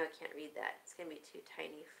 but I know I can't read that. It's going to be too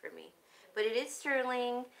tiny for me. But it is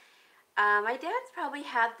sterling. My dad's probably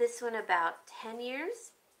had this one about 10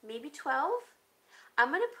 years, maybe 12. I'm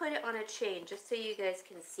going to put it on a chain just so you guys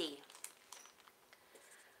can see.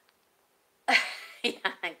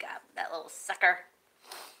 Yeah, I got that little sucker.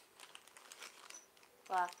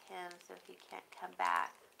 Block him so he can't come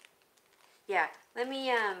back. Yeah, let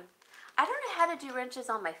me, I don't know how to do wrenches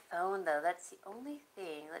on my phone, though. That's the only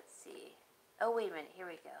thing. Let's see. Oh, wait a minute. Here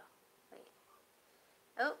we go. Wait.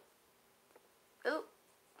 Oh. Oh.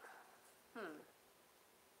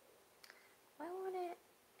 Why won't it?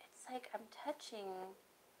 It's like I'm touching.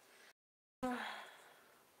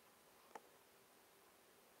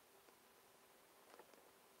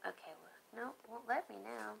 Okay, well, no, won't let me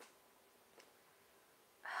now.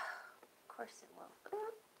 Of course it won't.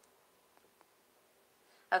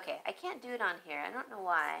 Okay, I can't do it on here. I don't know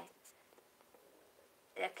why.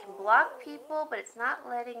 It can block people, but it's not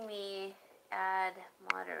letting me add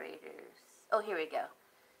moderators. Oh, here we go.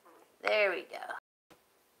 There we go.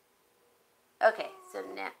 Okay, so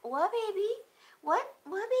now, what, baby? What,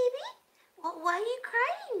 baby? Well, why are you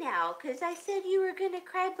crying now? Because I said you were going to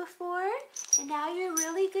cry before, and now you're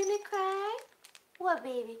really going to cry? What,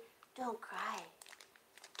 baby? Don't cry.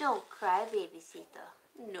 Don't cry, babycito.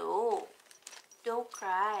 No. Don't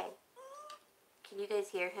cry. Can you guys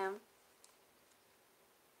hear him?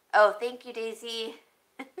 Oh, thank you, Daisy.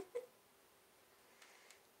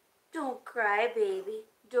 Don't cry, baby.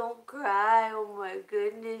 Don't cry. Oh, my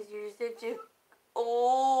goodness. You're such a...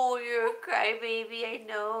 Oh, you're a crybaby. I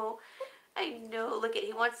know. I know. Look at,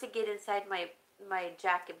 he wants to get inside my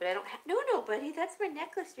jacket, but I don't have... No, buddy. That's my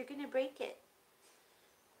necklace. You're going to break it.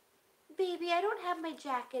 Baby, I don't have my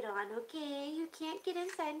jacket on, okay? You can't get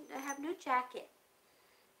inside. I have no jacket.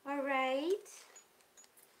 All right?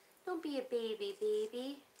 Don't be a baby,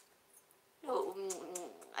 baby. Oh,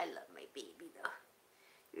 I love my baby, though.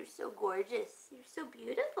 You're so gorgeous. You're so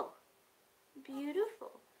beautiful.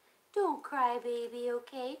 Beautiful. Don't cry, baby,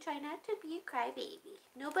 okay? Try not to be a crybaby.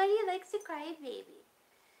 Nobody likes a crybaby.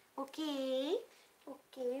 Okay?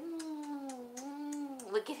 Okay.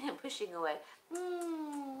 Look at him pushing away.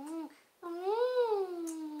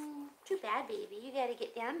 Too bad, baby. You gotta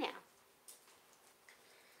get down now.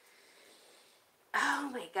 Oh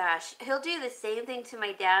my gosh. He'll do the same thing to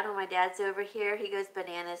my dad when my dad's over here. He goes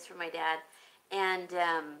bananas for my dad. And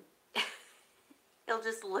he'll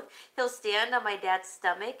just look, he'll stand on my dad's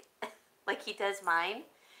stomach like he does mine.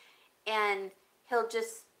 And he'll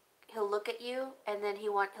look at you, and then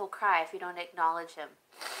he'll cry if you don't acknowledge him.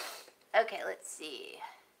 Okay, let's see.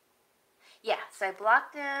 Yeah, so I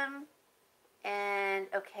blocked him. And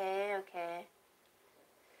okay.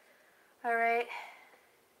 All right.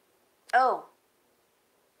 Oh.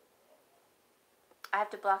 I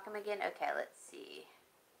have to block him again? Okay, let's see.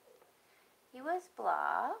 He was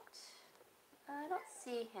blocked. I don't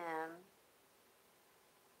see him.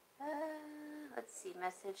 Let's see.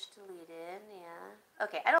 Message deleted. Yeah.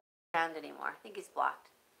 Okay, I don't see him around anymore. I think he's blocked.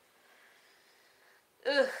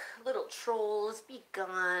 Ugh, little trolls, be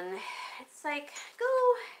gone. It's like, go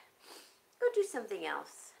do something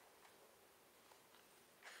else.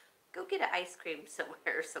 Go get an ice cream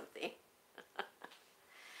somewhere or something.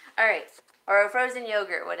 All right. Or a frozen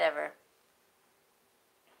yogurt, whatever.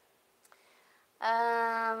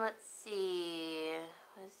 Let's see.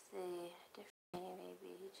 Let's see. Different,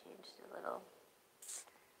 maybe he changed a little.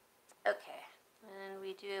 Okay. And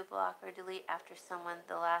we do a block or delete after someone,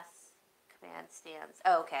 the last command stands.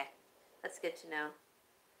 Oh, okay. That's good to know.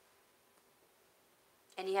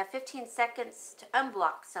 And you have 15 seconds to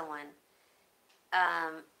unblock someone.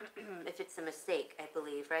 If it's a mistake, I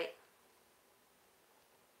believe, right?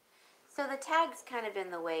 So the tag's kind of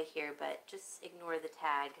in the way here, but just ignore the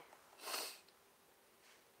tag.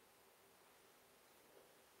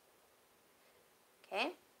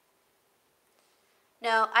 Okay.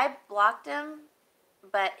 No, I blocked him,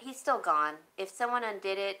 but he's still gone. If someone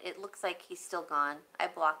undid it, it looks like he's still gone. I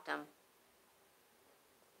blocked him.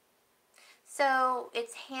 So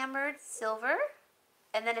it's hammered silver,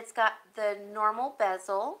 and then it's got the normal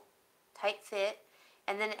bezel, tight fit,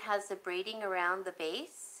 and then it has the braiding around the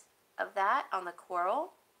base of that on the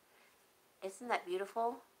coral. Isn't that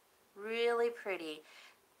beautiful? Really pretty.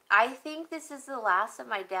 I think this is the last of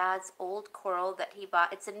my dad's old coral that he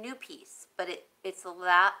bought. It's a new piece, but it's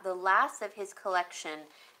the last of his collection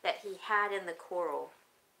that he had in the coral.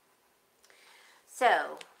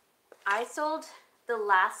 So I sold the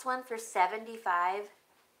last one for $75,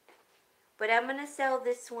 But I'm going to sell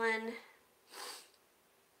this one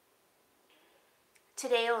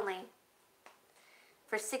today only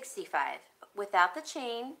for $65 without the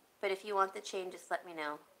chain. But if you want the chain, just let me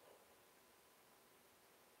know.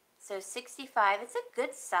 So $65, it's a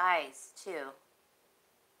good size too.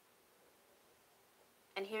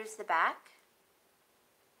 And here's the back.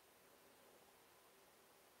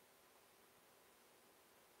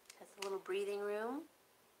 Has a little breathing room.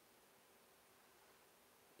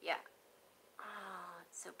 Yeah. Oh,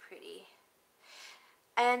 it's so pretty.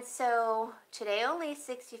 And so today only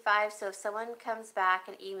 $65, so if someone comes back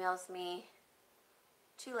and emails me,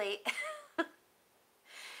 too late.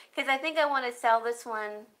 Because I think I want to sell this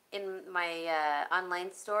one in my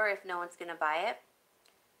online store if no one's going to buy it.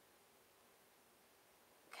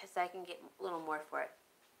 Because I can get a little more for it.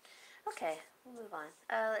 Okay, we'll move on.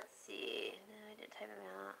 Let's see. No, I didn't type them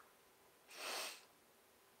out.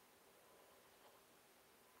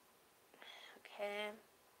 Okay.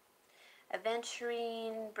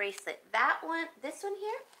 Aventurine bracelet. That one, this one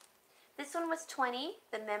here, this one was $20,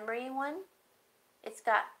 the memory one. It's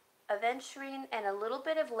got aventurine and a little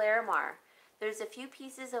bit of Larimar. There's a few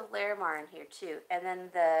pieces of Larimar in here too. And then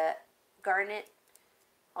the garnet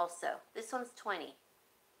also. This one's $20.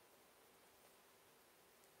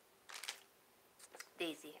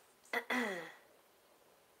 Daisy.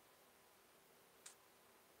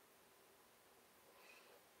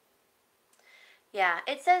 Yeah,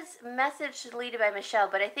 it says message deleted by Michelle,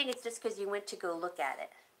 but I think it's just because you went to go look at it.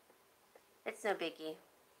 It's no biggie.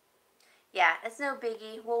 Yeah, it's no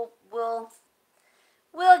biggie. We'll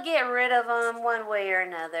get rid of them one way or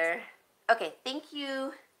another. Okay, thank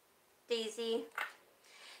you, Daisy.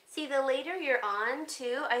 See, the later you're on,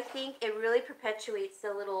 too, I think it really perpetuates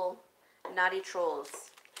the little naughty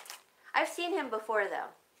trolls. I've seen him before, though.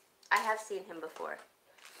 I have seen him before.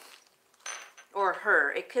 Or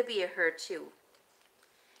her. It could be a her, too.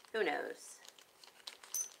 Who knows?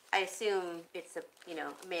 I assume it's a,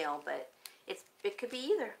 male, but it could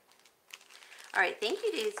be either. All right, thank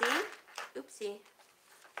you, Daisy. Oopsie.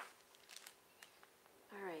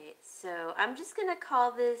 All right, so I'm just going to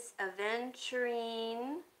call this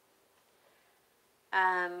Aventurine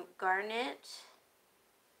Garnet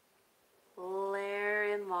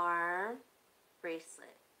Larimar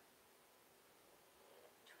bracelet.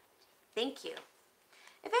 Thank you.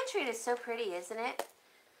 Aventurine is so pretty, isn't it?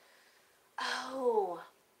 Oh,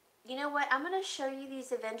 you know what? I'm going to show you these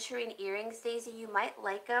Aventurine earrings, Daisy. You might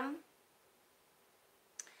like them.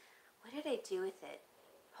 What did I do with it?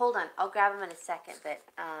 Hold on. I'll grab them in a second, but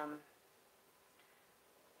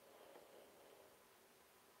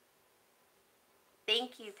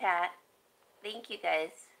thank you, Pat. Thank you,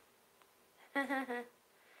 guys.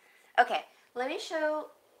 Okay, let me show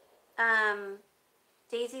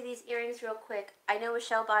Daisy these earrings real quick. I know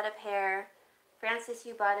Michelle bought a pair. Francis,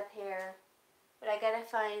 you bought a pair. But I gotta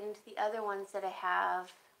find the other ones that I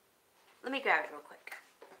have. Let me grab it real quick.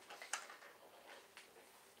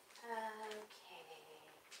 Okay.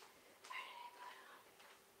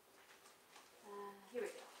 Here we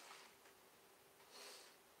go.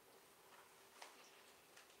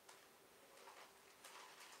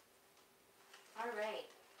 All right.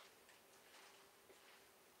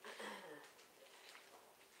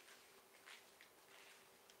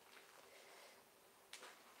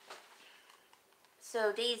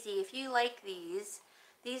 So Daisy, if you like these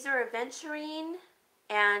are aventurine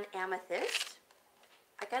and amethyst.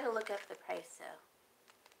 I gotta look up the price though.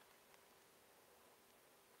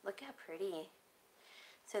 Look how pretty.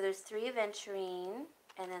 So there's 3 aventurine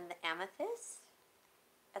and then the amethyst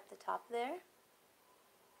at the top there.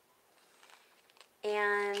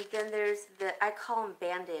 And then there's I call them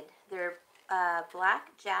banded. They're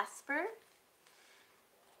black jasper,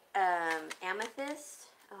 amethyst.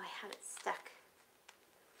 Oh, I have it stuck.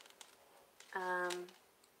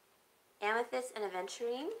 Amethyst and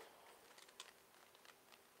aventurine.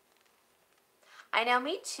 I know,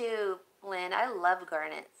 me too, Lynn. I love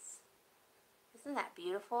garnets. Isn't that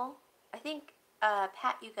beautiful? I think,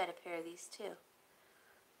 Pat, you got a pair of these too.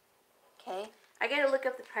 Okay. I gotta look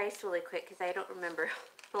up the price really quick because I don't remember.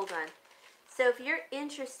 Hold on. So if you're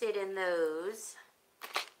interested in those,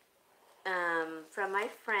 from my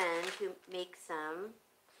friend who makes them,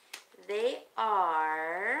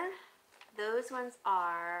 those ones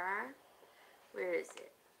are, where is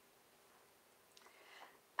it?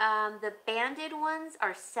 The banded ones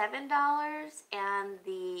are $7 and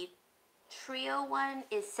the trio one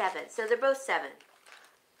is $7. So they're both $7.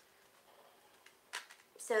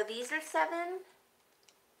 So these are $7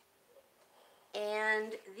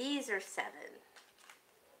 and these are $7.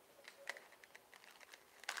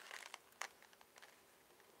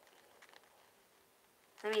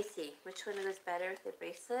 Let me see. Which one was better? The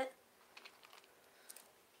bracelet?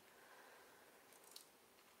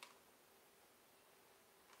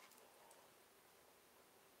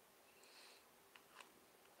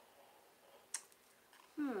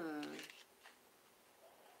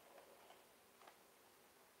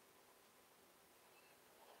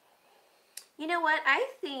 You know what? I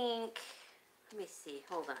think, let me see.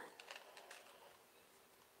 Hold on.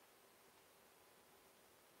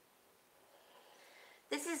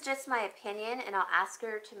 This is just my opinion, and I'll ask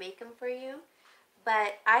her to make them for you.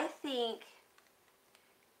 But I think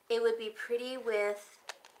it would be pretty with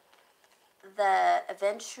the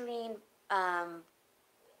aventurine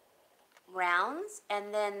rounds,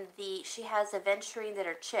 and then she has aventurine that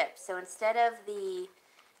are chips. So instead of the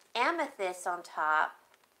amethyst on top,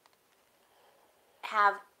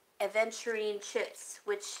 have aventurine chips,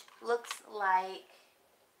 which looks like,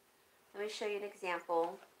 let me show you an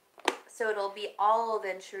example. So it'll be all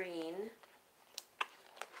aventurine,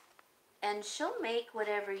 and she'll make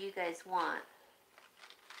whatever you guys want.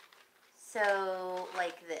 So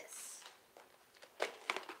like this.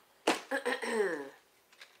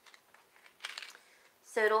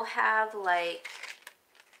 So it'll have like,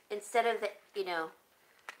 instead of the, you know,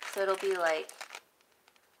 so it'll be like,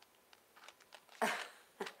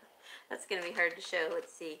 that's going to be hard to show.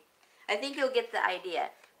 Let's see. I think you'll get the idea.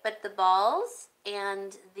 But the balls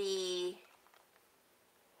and the,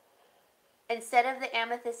 instead of the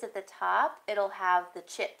amethyst at the top, it'll have the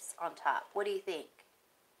chips on top. What do you think?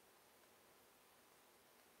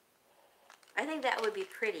 I think that would be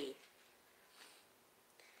pretty.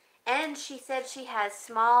 And she said she has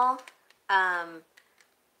small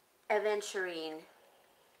aventurine.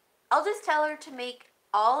 I'll just tell her to make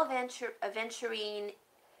all aventurine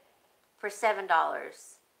for $7.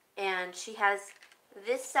 And she has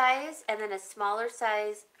this size and then a smaller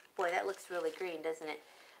size. Boy, that looks really green, doesn't it?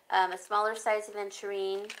 A smaller size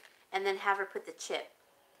aventurine, and then have her put the chip.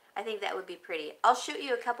 I think that would be pretty. I'll shoot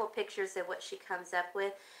you a couple pictures of what she comes up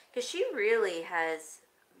with, because she really has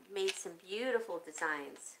made some beautiful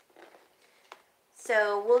designs.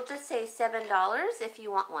 So we'll just say $7 if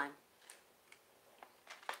you want one.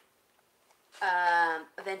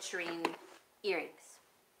 Aventurine earrings.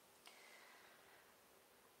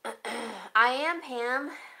 I am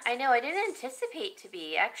Pam. I know, I didn't anticipate to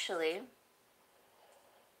be, actually.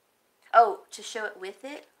 Oh, to show it with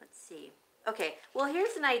it? Let's see. Okay, well,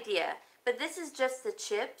 here's an idea. But this is just the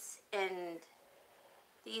chips, and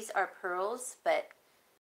these are pearls, but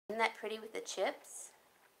isn't that pretty with the chips?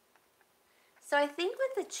 So I think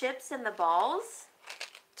with the chips and the balls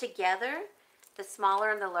together, the smaller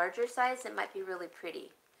and the larger size, it might be really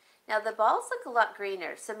pretty. Now, the balls look a lot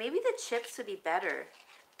greener, so maybe the chips would be better.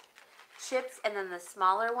 Chips and then the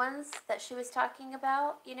smaller ones that she was talking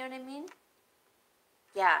about, you know what I mean?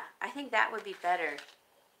 Yeah, I think that would be better.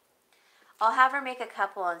 I'll have her make a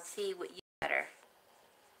couple and see what you better.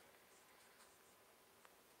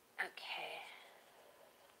 Okay.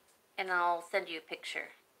 And I'll send you a picture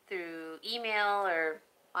through email or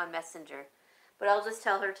on Messenger. But I'll just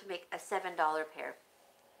tell her to make a $7 pair.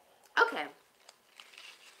 Okay.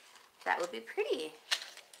 That would be pretty,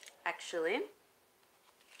 actually.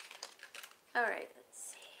 All right, let's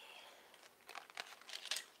see.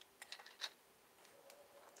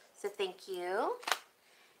 So thank you.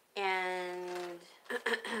 And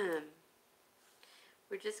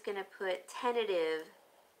we're just going to put tentative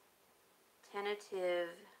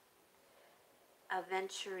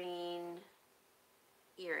aventurine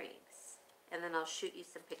earrings. And then I'll shoot you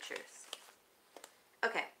some pictures.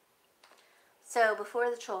 Okay. So before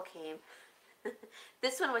the troll came,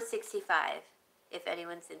 this one was $65, if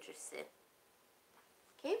anyone's interested.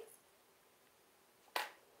 Okay.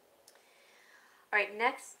 All right,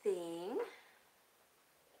 next thing.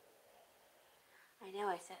 I know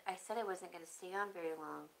I said I wasn't going to stay on very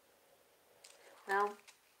long. Well,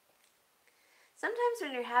 sometimes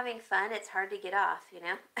when you're having fun, it's hard to get off, you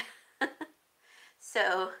know?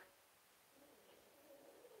 So,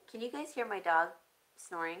 can you guys hear my dog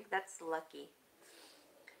snoring? That's lucky.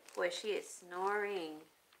 Boy, she is snoring.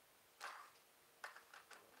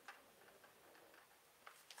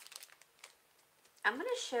 I'm going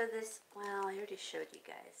to show this. Well, I already showed you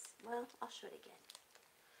guys. Well, I'll show it again.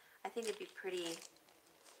 I think it'd be pretty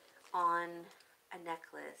on a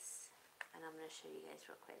necklace. And I'm going to show you guys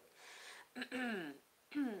real quick.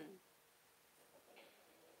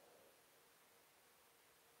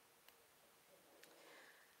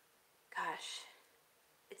 Gosh,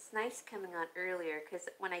 it's nice coming on earlier because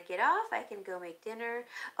when I get off, I can go make dinner.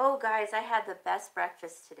 Oh, guys, I had the best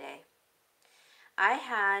breakfast today. I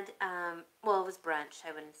had, well, it was brunch,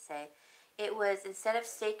 I wouldn't say. It was, instead of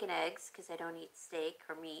steak and eggs, because I don't eat steak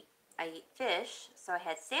or meat, I eat fish. So I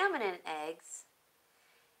had salmon and eggs.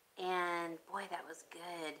 And boy, that was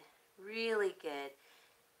good. Really good.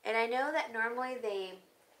 And I know that normally they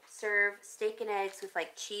serve steak and eggs with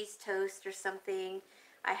like cheese toast or something.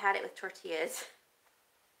 I had it with tortillas.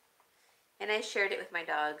 And I shared it with my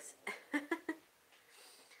dogs.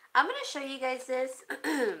 I'm going to show you guys this,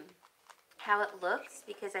 how it looks,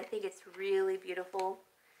 because I think it's really beautiful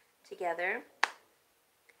together.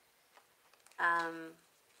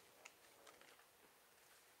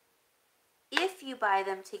 If you buy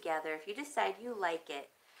them together, if you decide you like it,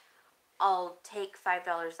 I'll take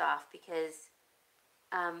 $5 off, because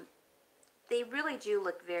they really do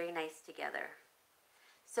look very nice together.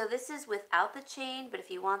 So this is without the chain, but if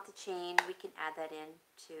you want the chain, we can add that in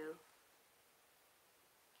too.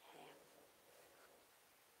 Okay.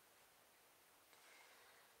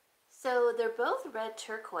 So they're both red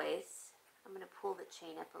turquoise. I'm going to pull the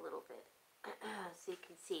chain up a little bit so you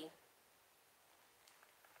can see.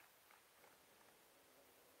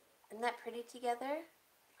 Isn't that pretty together?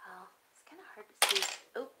 Oh, it's kind of hard to see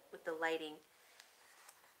with the lighting.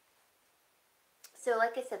 So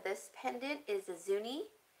like I said, this pendant is a Zuni.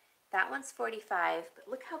 That one's $45, but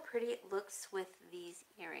look how pretty it looks with these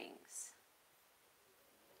earrings.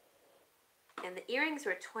 And the earrings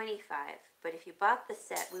were $25, but if you bought the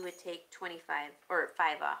set, we would take $25 or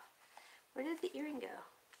 $5 off. Where did the earring go?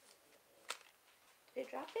 Did I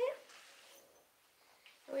drop it?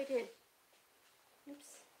 Oh, I did. Oops.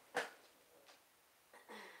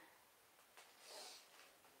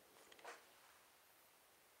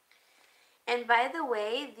 And by the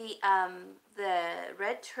way, the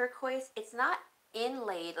red turquoise, it's not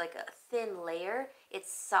inlaid like a thin layer.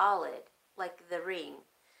 It's solid, like the ring.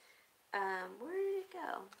 Where did it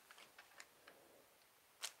go?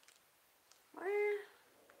 Where?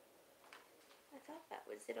 I thought that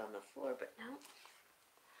was it on the floor, but no.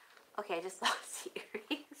 Okay, I just lost the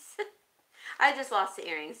earrings. I just lost the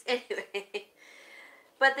earrings. Anyway.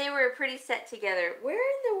 But they were pretty set together. Where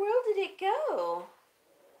in the world did it go?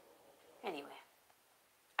 Anyway.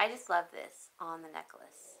 I just love this on the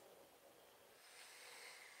necklace.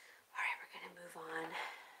 Alright, we're going to move on.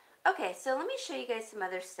 Okay, so let me show you guys some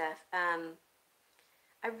other stuff.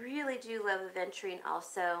 I really do love aventurine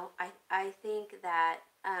also. I think that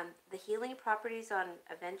the healing properties on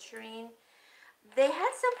aventurine, they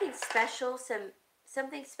had something special,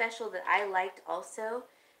 something special that I liked also,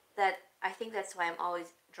 that I think that's why I'm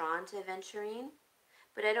always drawn to aventurine,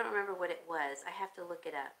 but I don't remember what it was. I have to look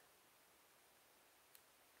it up.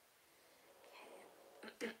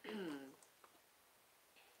 Okay.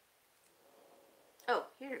 Oh,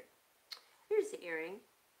 here's the earring.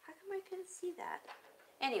 How come I couldn't see that?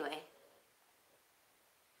 Anyway.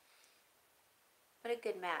 What a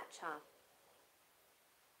good match, huh?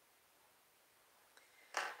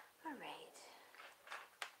 All right.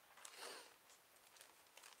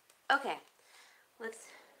 Okay, let's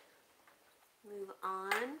move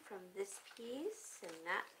on from this piece and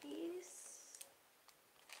that piece.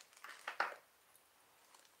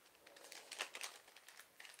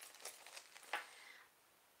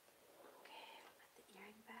 Okay, put the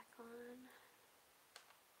earring back on.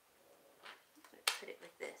 I'm going to put it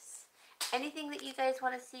with this. Anything that you guys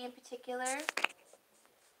want to see in particular?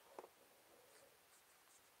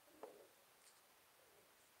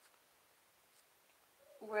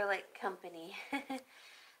 We're like company.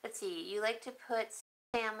 Let's see, you like to put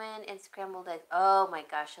salmon and scrambled eggs. Oh my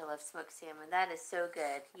gosh, I love smoked salmon. That is so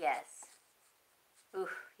good. Yes. Ooh,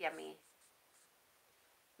 yummy.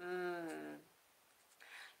 Mmm.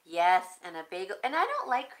 Yes, and a bagel. And I don't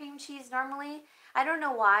like cream cheese normally. I don't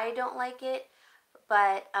know why I don't like it,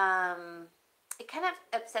 but it kind of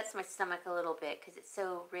upsets my stomach a little bit because it's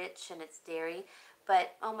so rich and it's dairy.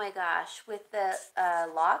 But oh my gosh, with the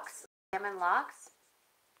lox, salmon lox,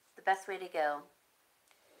 the best way to go.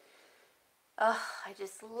 Oh, I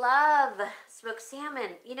just love smoked salmon.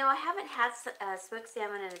 You know, I haven't had smoked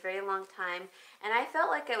salmon in a very long time, and I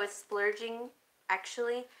felt like I was splurging,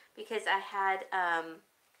 actually, because I had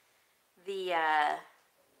the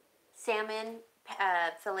salmon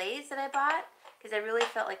fillets that I bought, because I really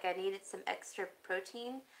felt like I needed some extra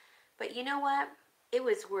protein. But you know what? It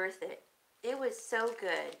was worth it. It was so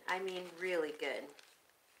good. I mean, really good.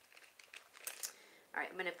 All right,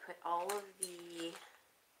 I'm going to put all of the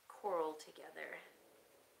coral together.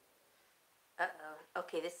 Uh-oh.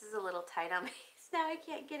 Okay, this is a little tight on me. Now I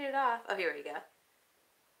can't get it off. Oh, here we go.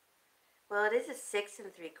 Well, it is a 6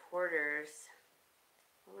 3/4.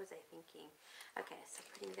 What was I thinking? Okay, so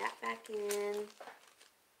putting that back in.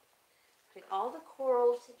 Putting all the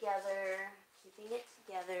coral together. Keeping it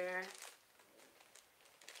together.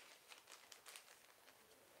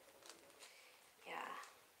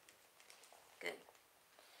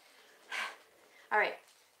 All right.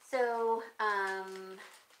 So,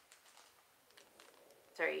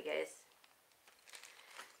 sorry, you guys.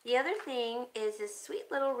 The other thing is this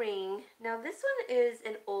sweet little ring. Now, this one is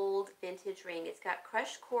an old vintage ring. It's got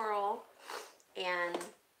crushed coral and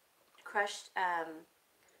crushed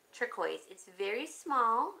turquoise. It's very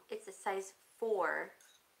small. It's a size 4.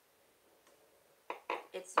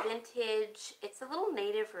 It's vintage. It's a little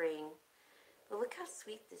native ring. But look how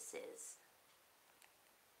sweet this is.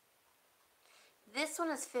 This one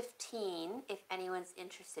is 15 if anyone's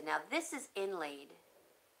interested. Now, this is inlaid.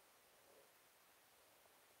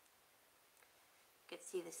 You can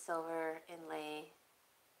see the silver inlay. Isn't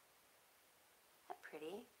that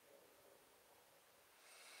pretty?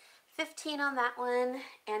 15 on that one,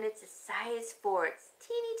 and it's a size 4. It's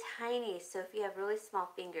teeny tiny, so if you have really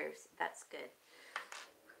small fingers, that's good.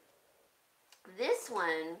 This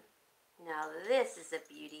one, now this is a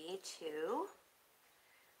beauty too.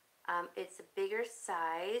 It's a bigger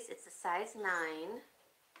size. It's a size 9.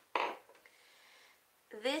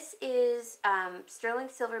 This is sterling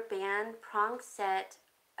silver band prong set,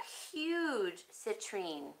 a huge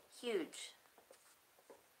citrine, huge.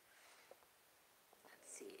 Let's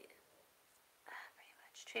see, pretty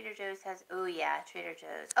much. Trader Joe's has, oh yeah, Trader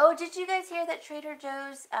Joe's. Oh, did you guys hear that Trader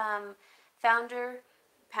Joe's founder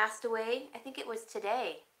passed away? I think it was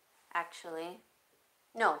today, actually.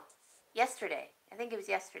 No, yesterday. I think it was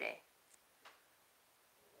yesterday.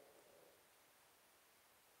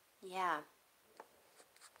 Yeah.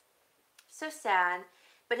 So sad.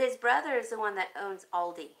 But his brother is the one that owns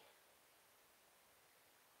Aldi.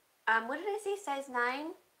 What did I say? Size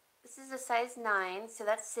 9? This is a size 9, so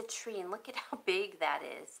that's citrine. Look at how big that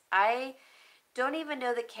is. I don't even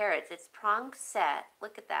know the carats. It's prong set.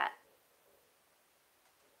 Look at that.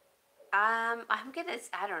 I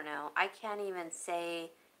don't know. I can't even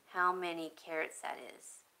say how many carats that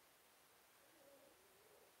is.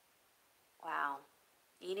 Wow.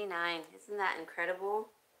 89. Isn't that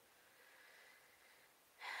incredible?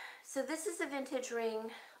 So this is a vintage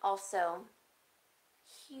ring also.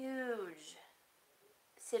 Huge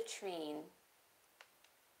citrine.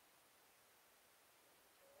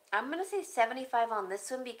 I'm going to say 75 on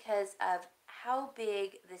this one because of how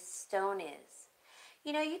big this stone is.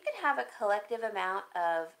 You know, you can have a collective amount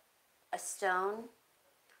of a stone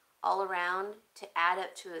all around to add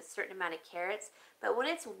up to a certain amount of carats, but when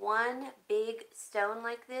it's one big stone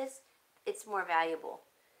like this, it's more valuable.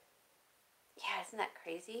 Yeah, isn't that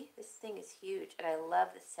crazy? This thing is huge, and I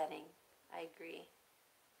love the setting. I agree.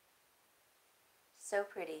 So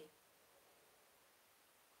pretty.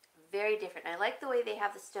 Very different. I like the way they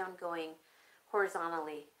have the stone going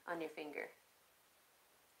horizontally on your finger.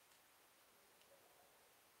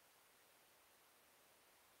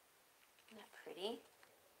 Isn't that pretty?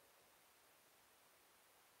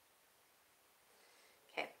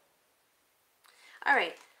 Okay. All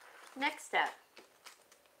right. Next up.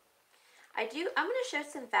 I'm going to show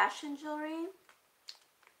some fashion jewelry.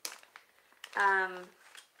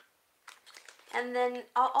 And then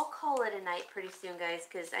I'll call it a night pretty soon, guys,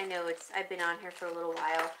 because I know I've been on here for a little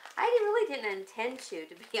while. I really didn't intend to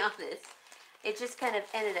be honest. It just kind of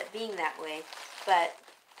ended up being that way. But,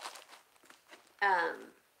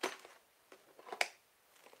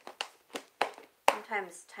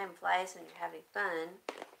 sometimes time flies when you're having fun.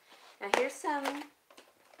 Now here's some,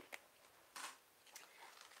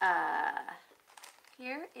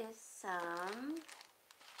 here is some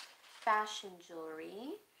fashion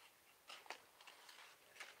jewelry.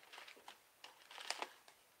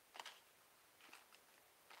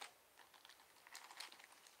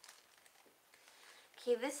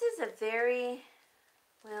 Okay, this is a very,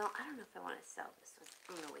 well, I don't know if I want to sell this one.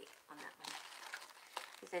 I'm going to wait on that one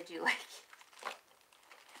because I do like it.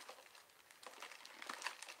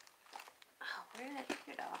 Oh, where did I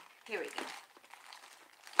put it all? Here we go.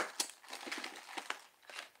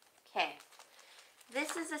 Okay,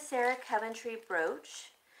 this is a Sarah Coventry brooch.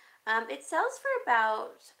 It sells for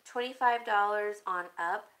about $25 on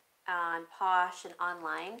up, on Posh and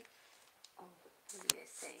online. Oh, what are you guys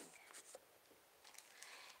saying?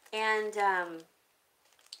 And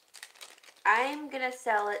I'm going to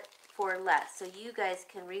sell it for less, so you guys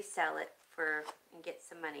can resell it and get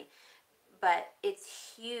some money. But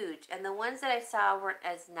it's huge, and the ones that I saw weren't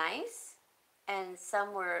as nice, and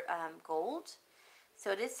some were gold.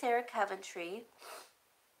 So it is Sarah Coventry.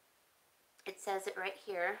 It says it right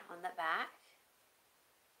here on the back.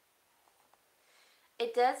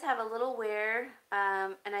 It does have a little wear,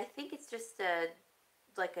 and I think it's just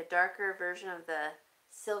like a darker version of the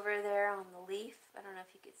silver there on the leaf. I don't know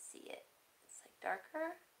if you could see it. It's like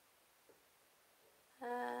darker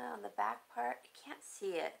on the back part. I can't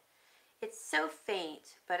see it. It's so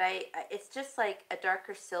faint, but it's just like a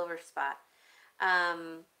darker silver spot.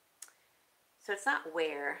 So it's not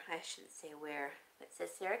wear. I shouldn't say wear. It says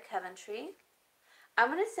Sarah Coventry.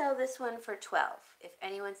 I'm going to sell this one for $12 if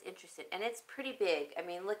anyone's interested. And it's pretty big. I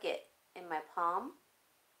mean, look at in my palm.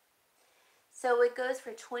 So it goes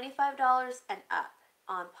for $25 and up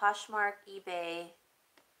on Poshmark, eBay,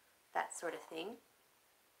 that sort of thing.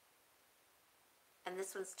 And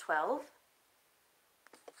this one's $12.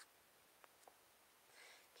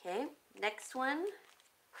 Okay, next one.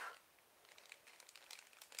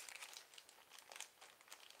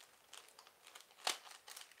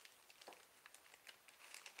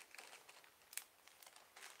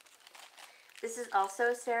 This is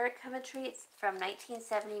also Sarah Coventry. It's from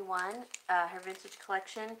 1971, her vintage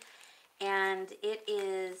collection. And it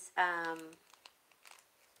is a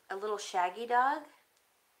little shaggy dog.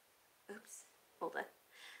 Oops, hold on.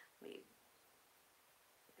 There we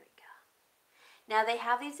go. Now they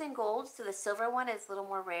have these in gold, so the silver one is a little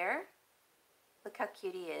more rare. Look how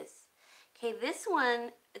cute he is. Okay, this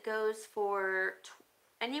one goes for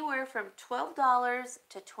anywhere from $12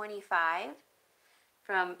 to $25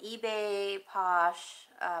 from eBay, Posh,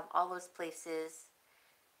 all those places.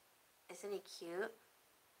 Isn't he cute?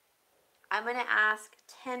 I'm going to ask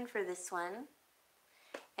 $10 for this one.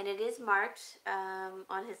 And it is marked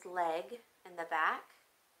on his leg in the back.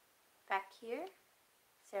 Back here.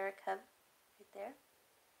 Sarah Cub right there.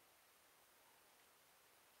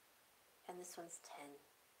 And this one's $10.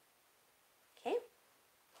 Okay.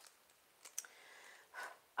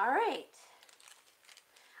 All right.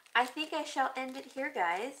 I think I shall end it here,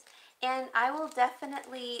 guys. And I will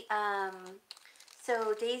definitely,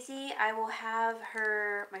 so Daisy, I will have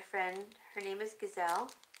her, my friend, her name is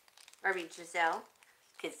Giselle.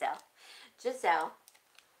 Giselle.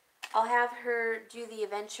 I'll have her do the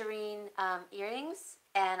aventurine earrings,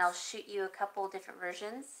 and I'll shoot you a couple different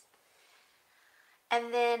versions.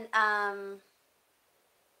 And then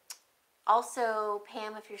also,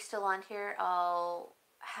 Pam, if you're still on here, I'll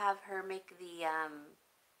have her make the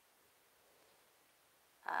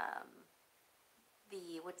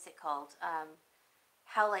what's it called?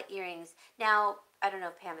 Howlite earrings. Now, I don't know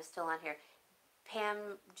if Pam is still on here.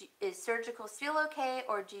 Pam, is surgical steel okay,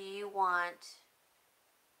 or do you want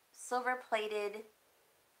silver plated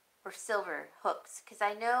or silver hooks? Because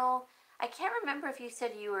I know, I can't remember if you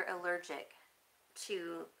said you were allergic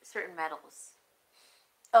to certain metals.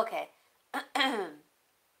 Okay.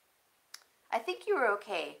 I think you were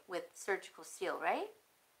okay with surgical steel, right?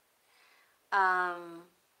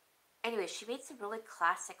 Anyway, she made some really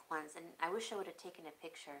classic ones, and I wish I would have taken a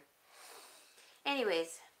picture.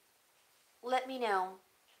 Anyways, let me know.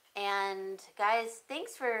 And guys,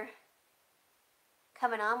 thanks for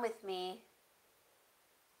coming on with me.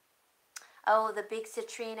 Oh, the big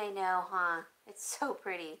citrine, I know, huh? It's so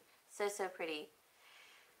pretty. So pretty.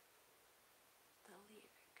 The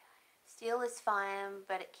lever kind. Steel is fine,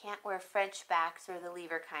 but it can't wear French backs or the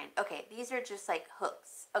lever kind. Okay, these are just like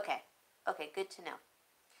hooks. Okay, good to know.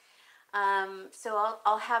 So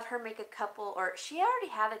I'll have her make a couple, or she already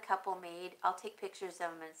had a couple made. I'll take pictures of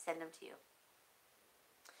them and send them to you.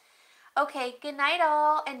 Okay, good night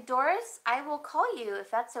all. And Doris, I will call you if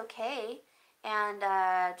that's okay. And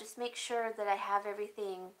just make sure that I have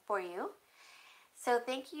everything for you. So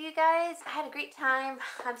thank you guys. I had a great time.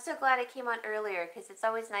 I'm so glad I came on earlier because it's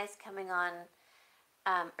always nice coming on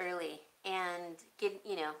early and get,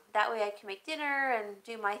 that way I can make dinner and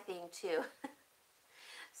do my thing too.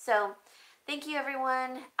 So thank you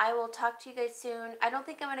everyone. I will talk to you guys soon. I don't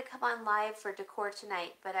think I'm going to come on live for decor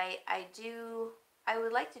tonight, but I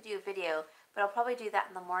would like to do a video, but I'll probably do that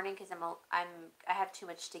in the morning because I have too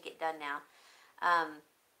much to get done now.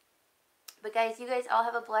 But guys, you guys all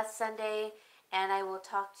have a blessed Sunday, and I will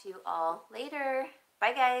talk to you all later.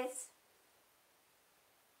 Bye guys.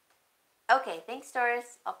 Okay, thanks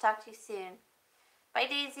Doris. I'll talk to you soon. Bye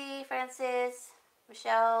Daisy, Francis,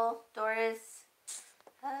 Michelle, Doris,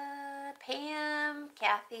 Pam,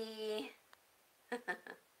 Kathy,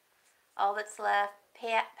 all that's left,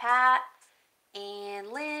 Pat,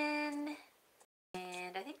 and Lynn,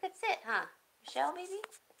 and I think that's it, huh? Michelle, maybe?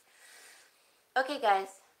 Okay,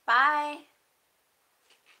 guys, bye.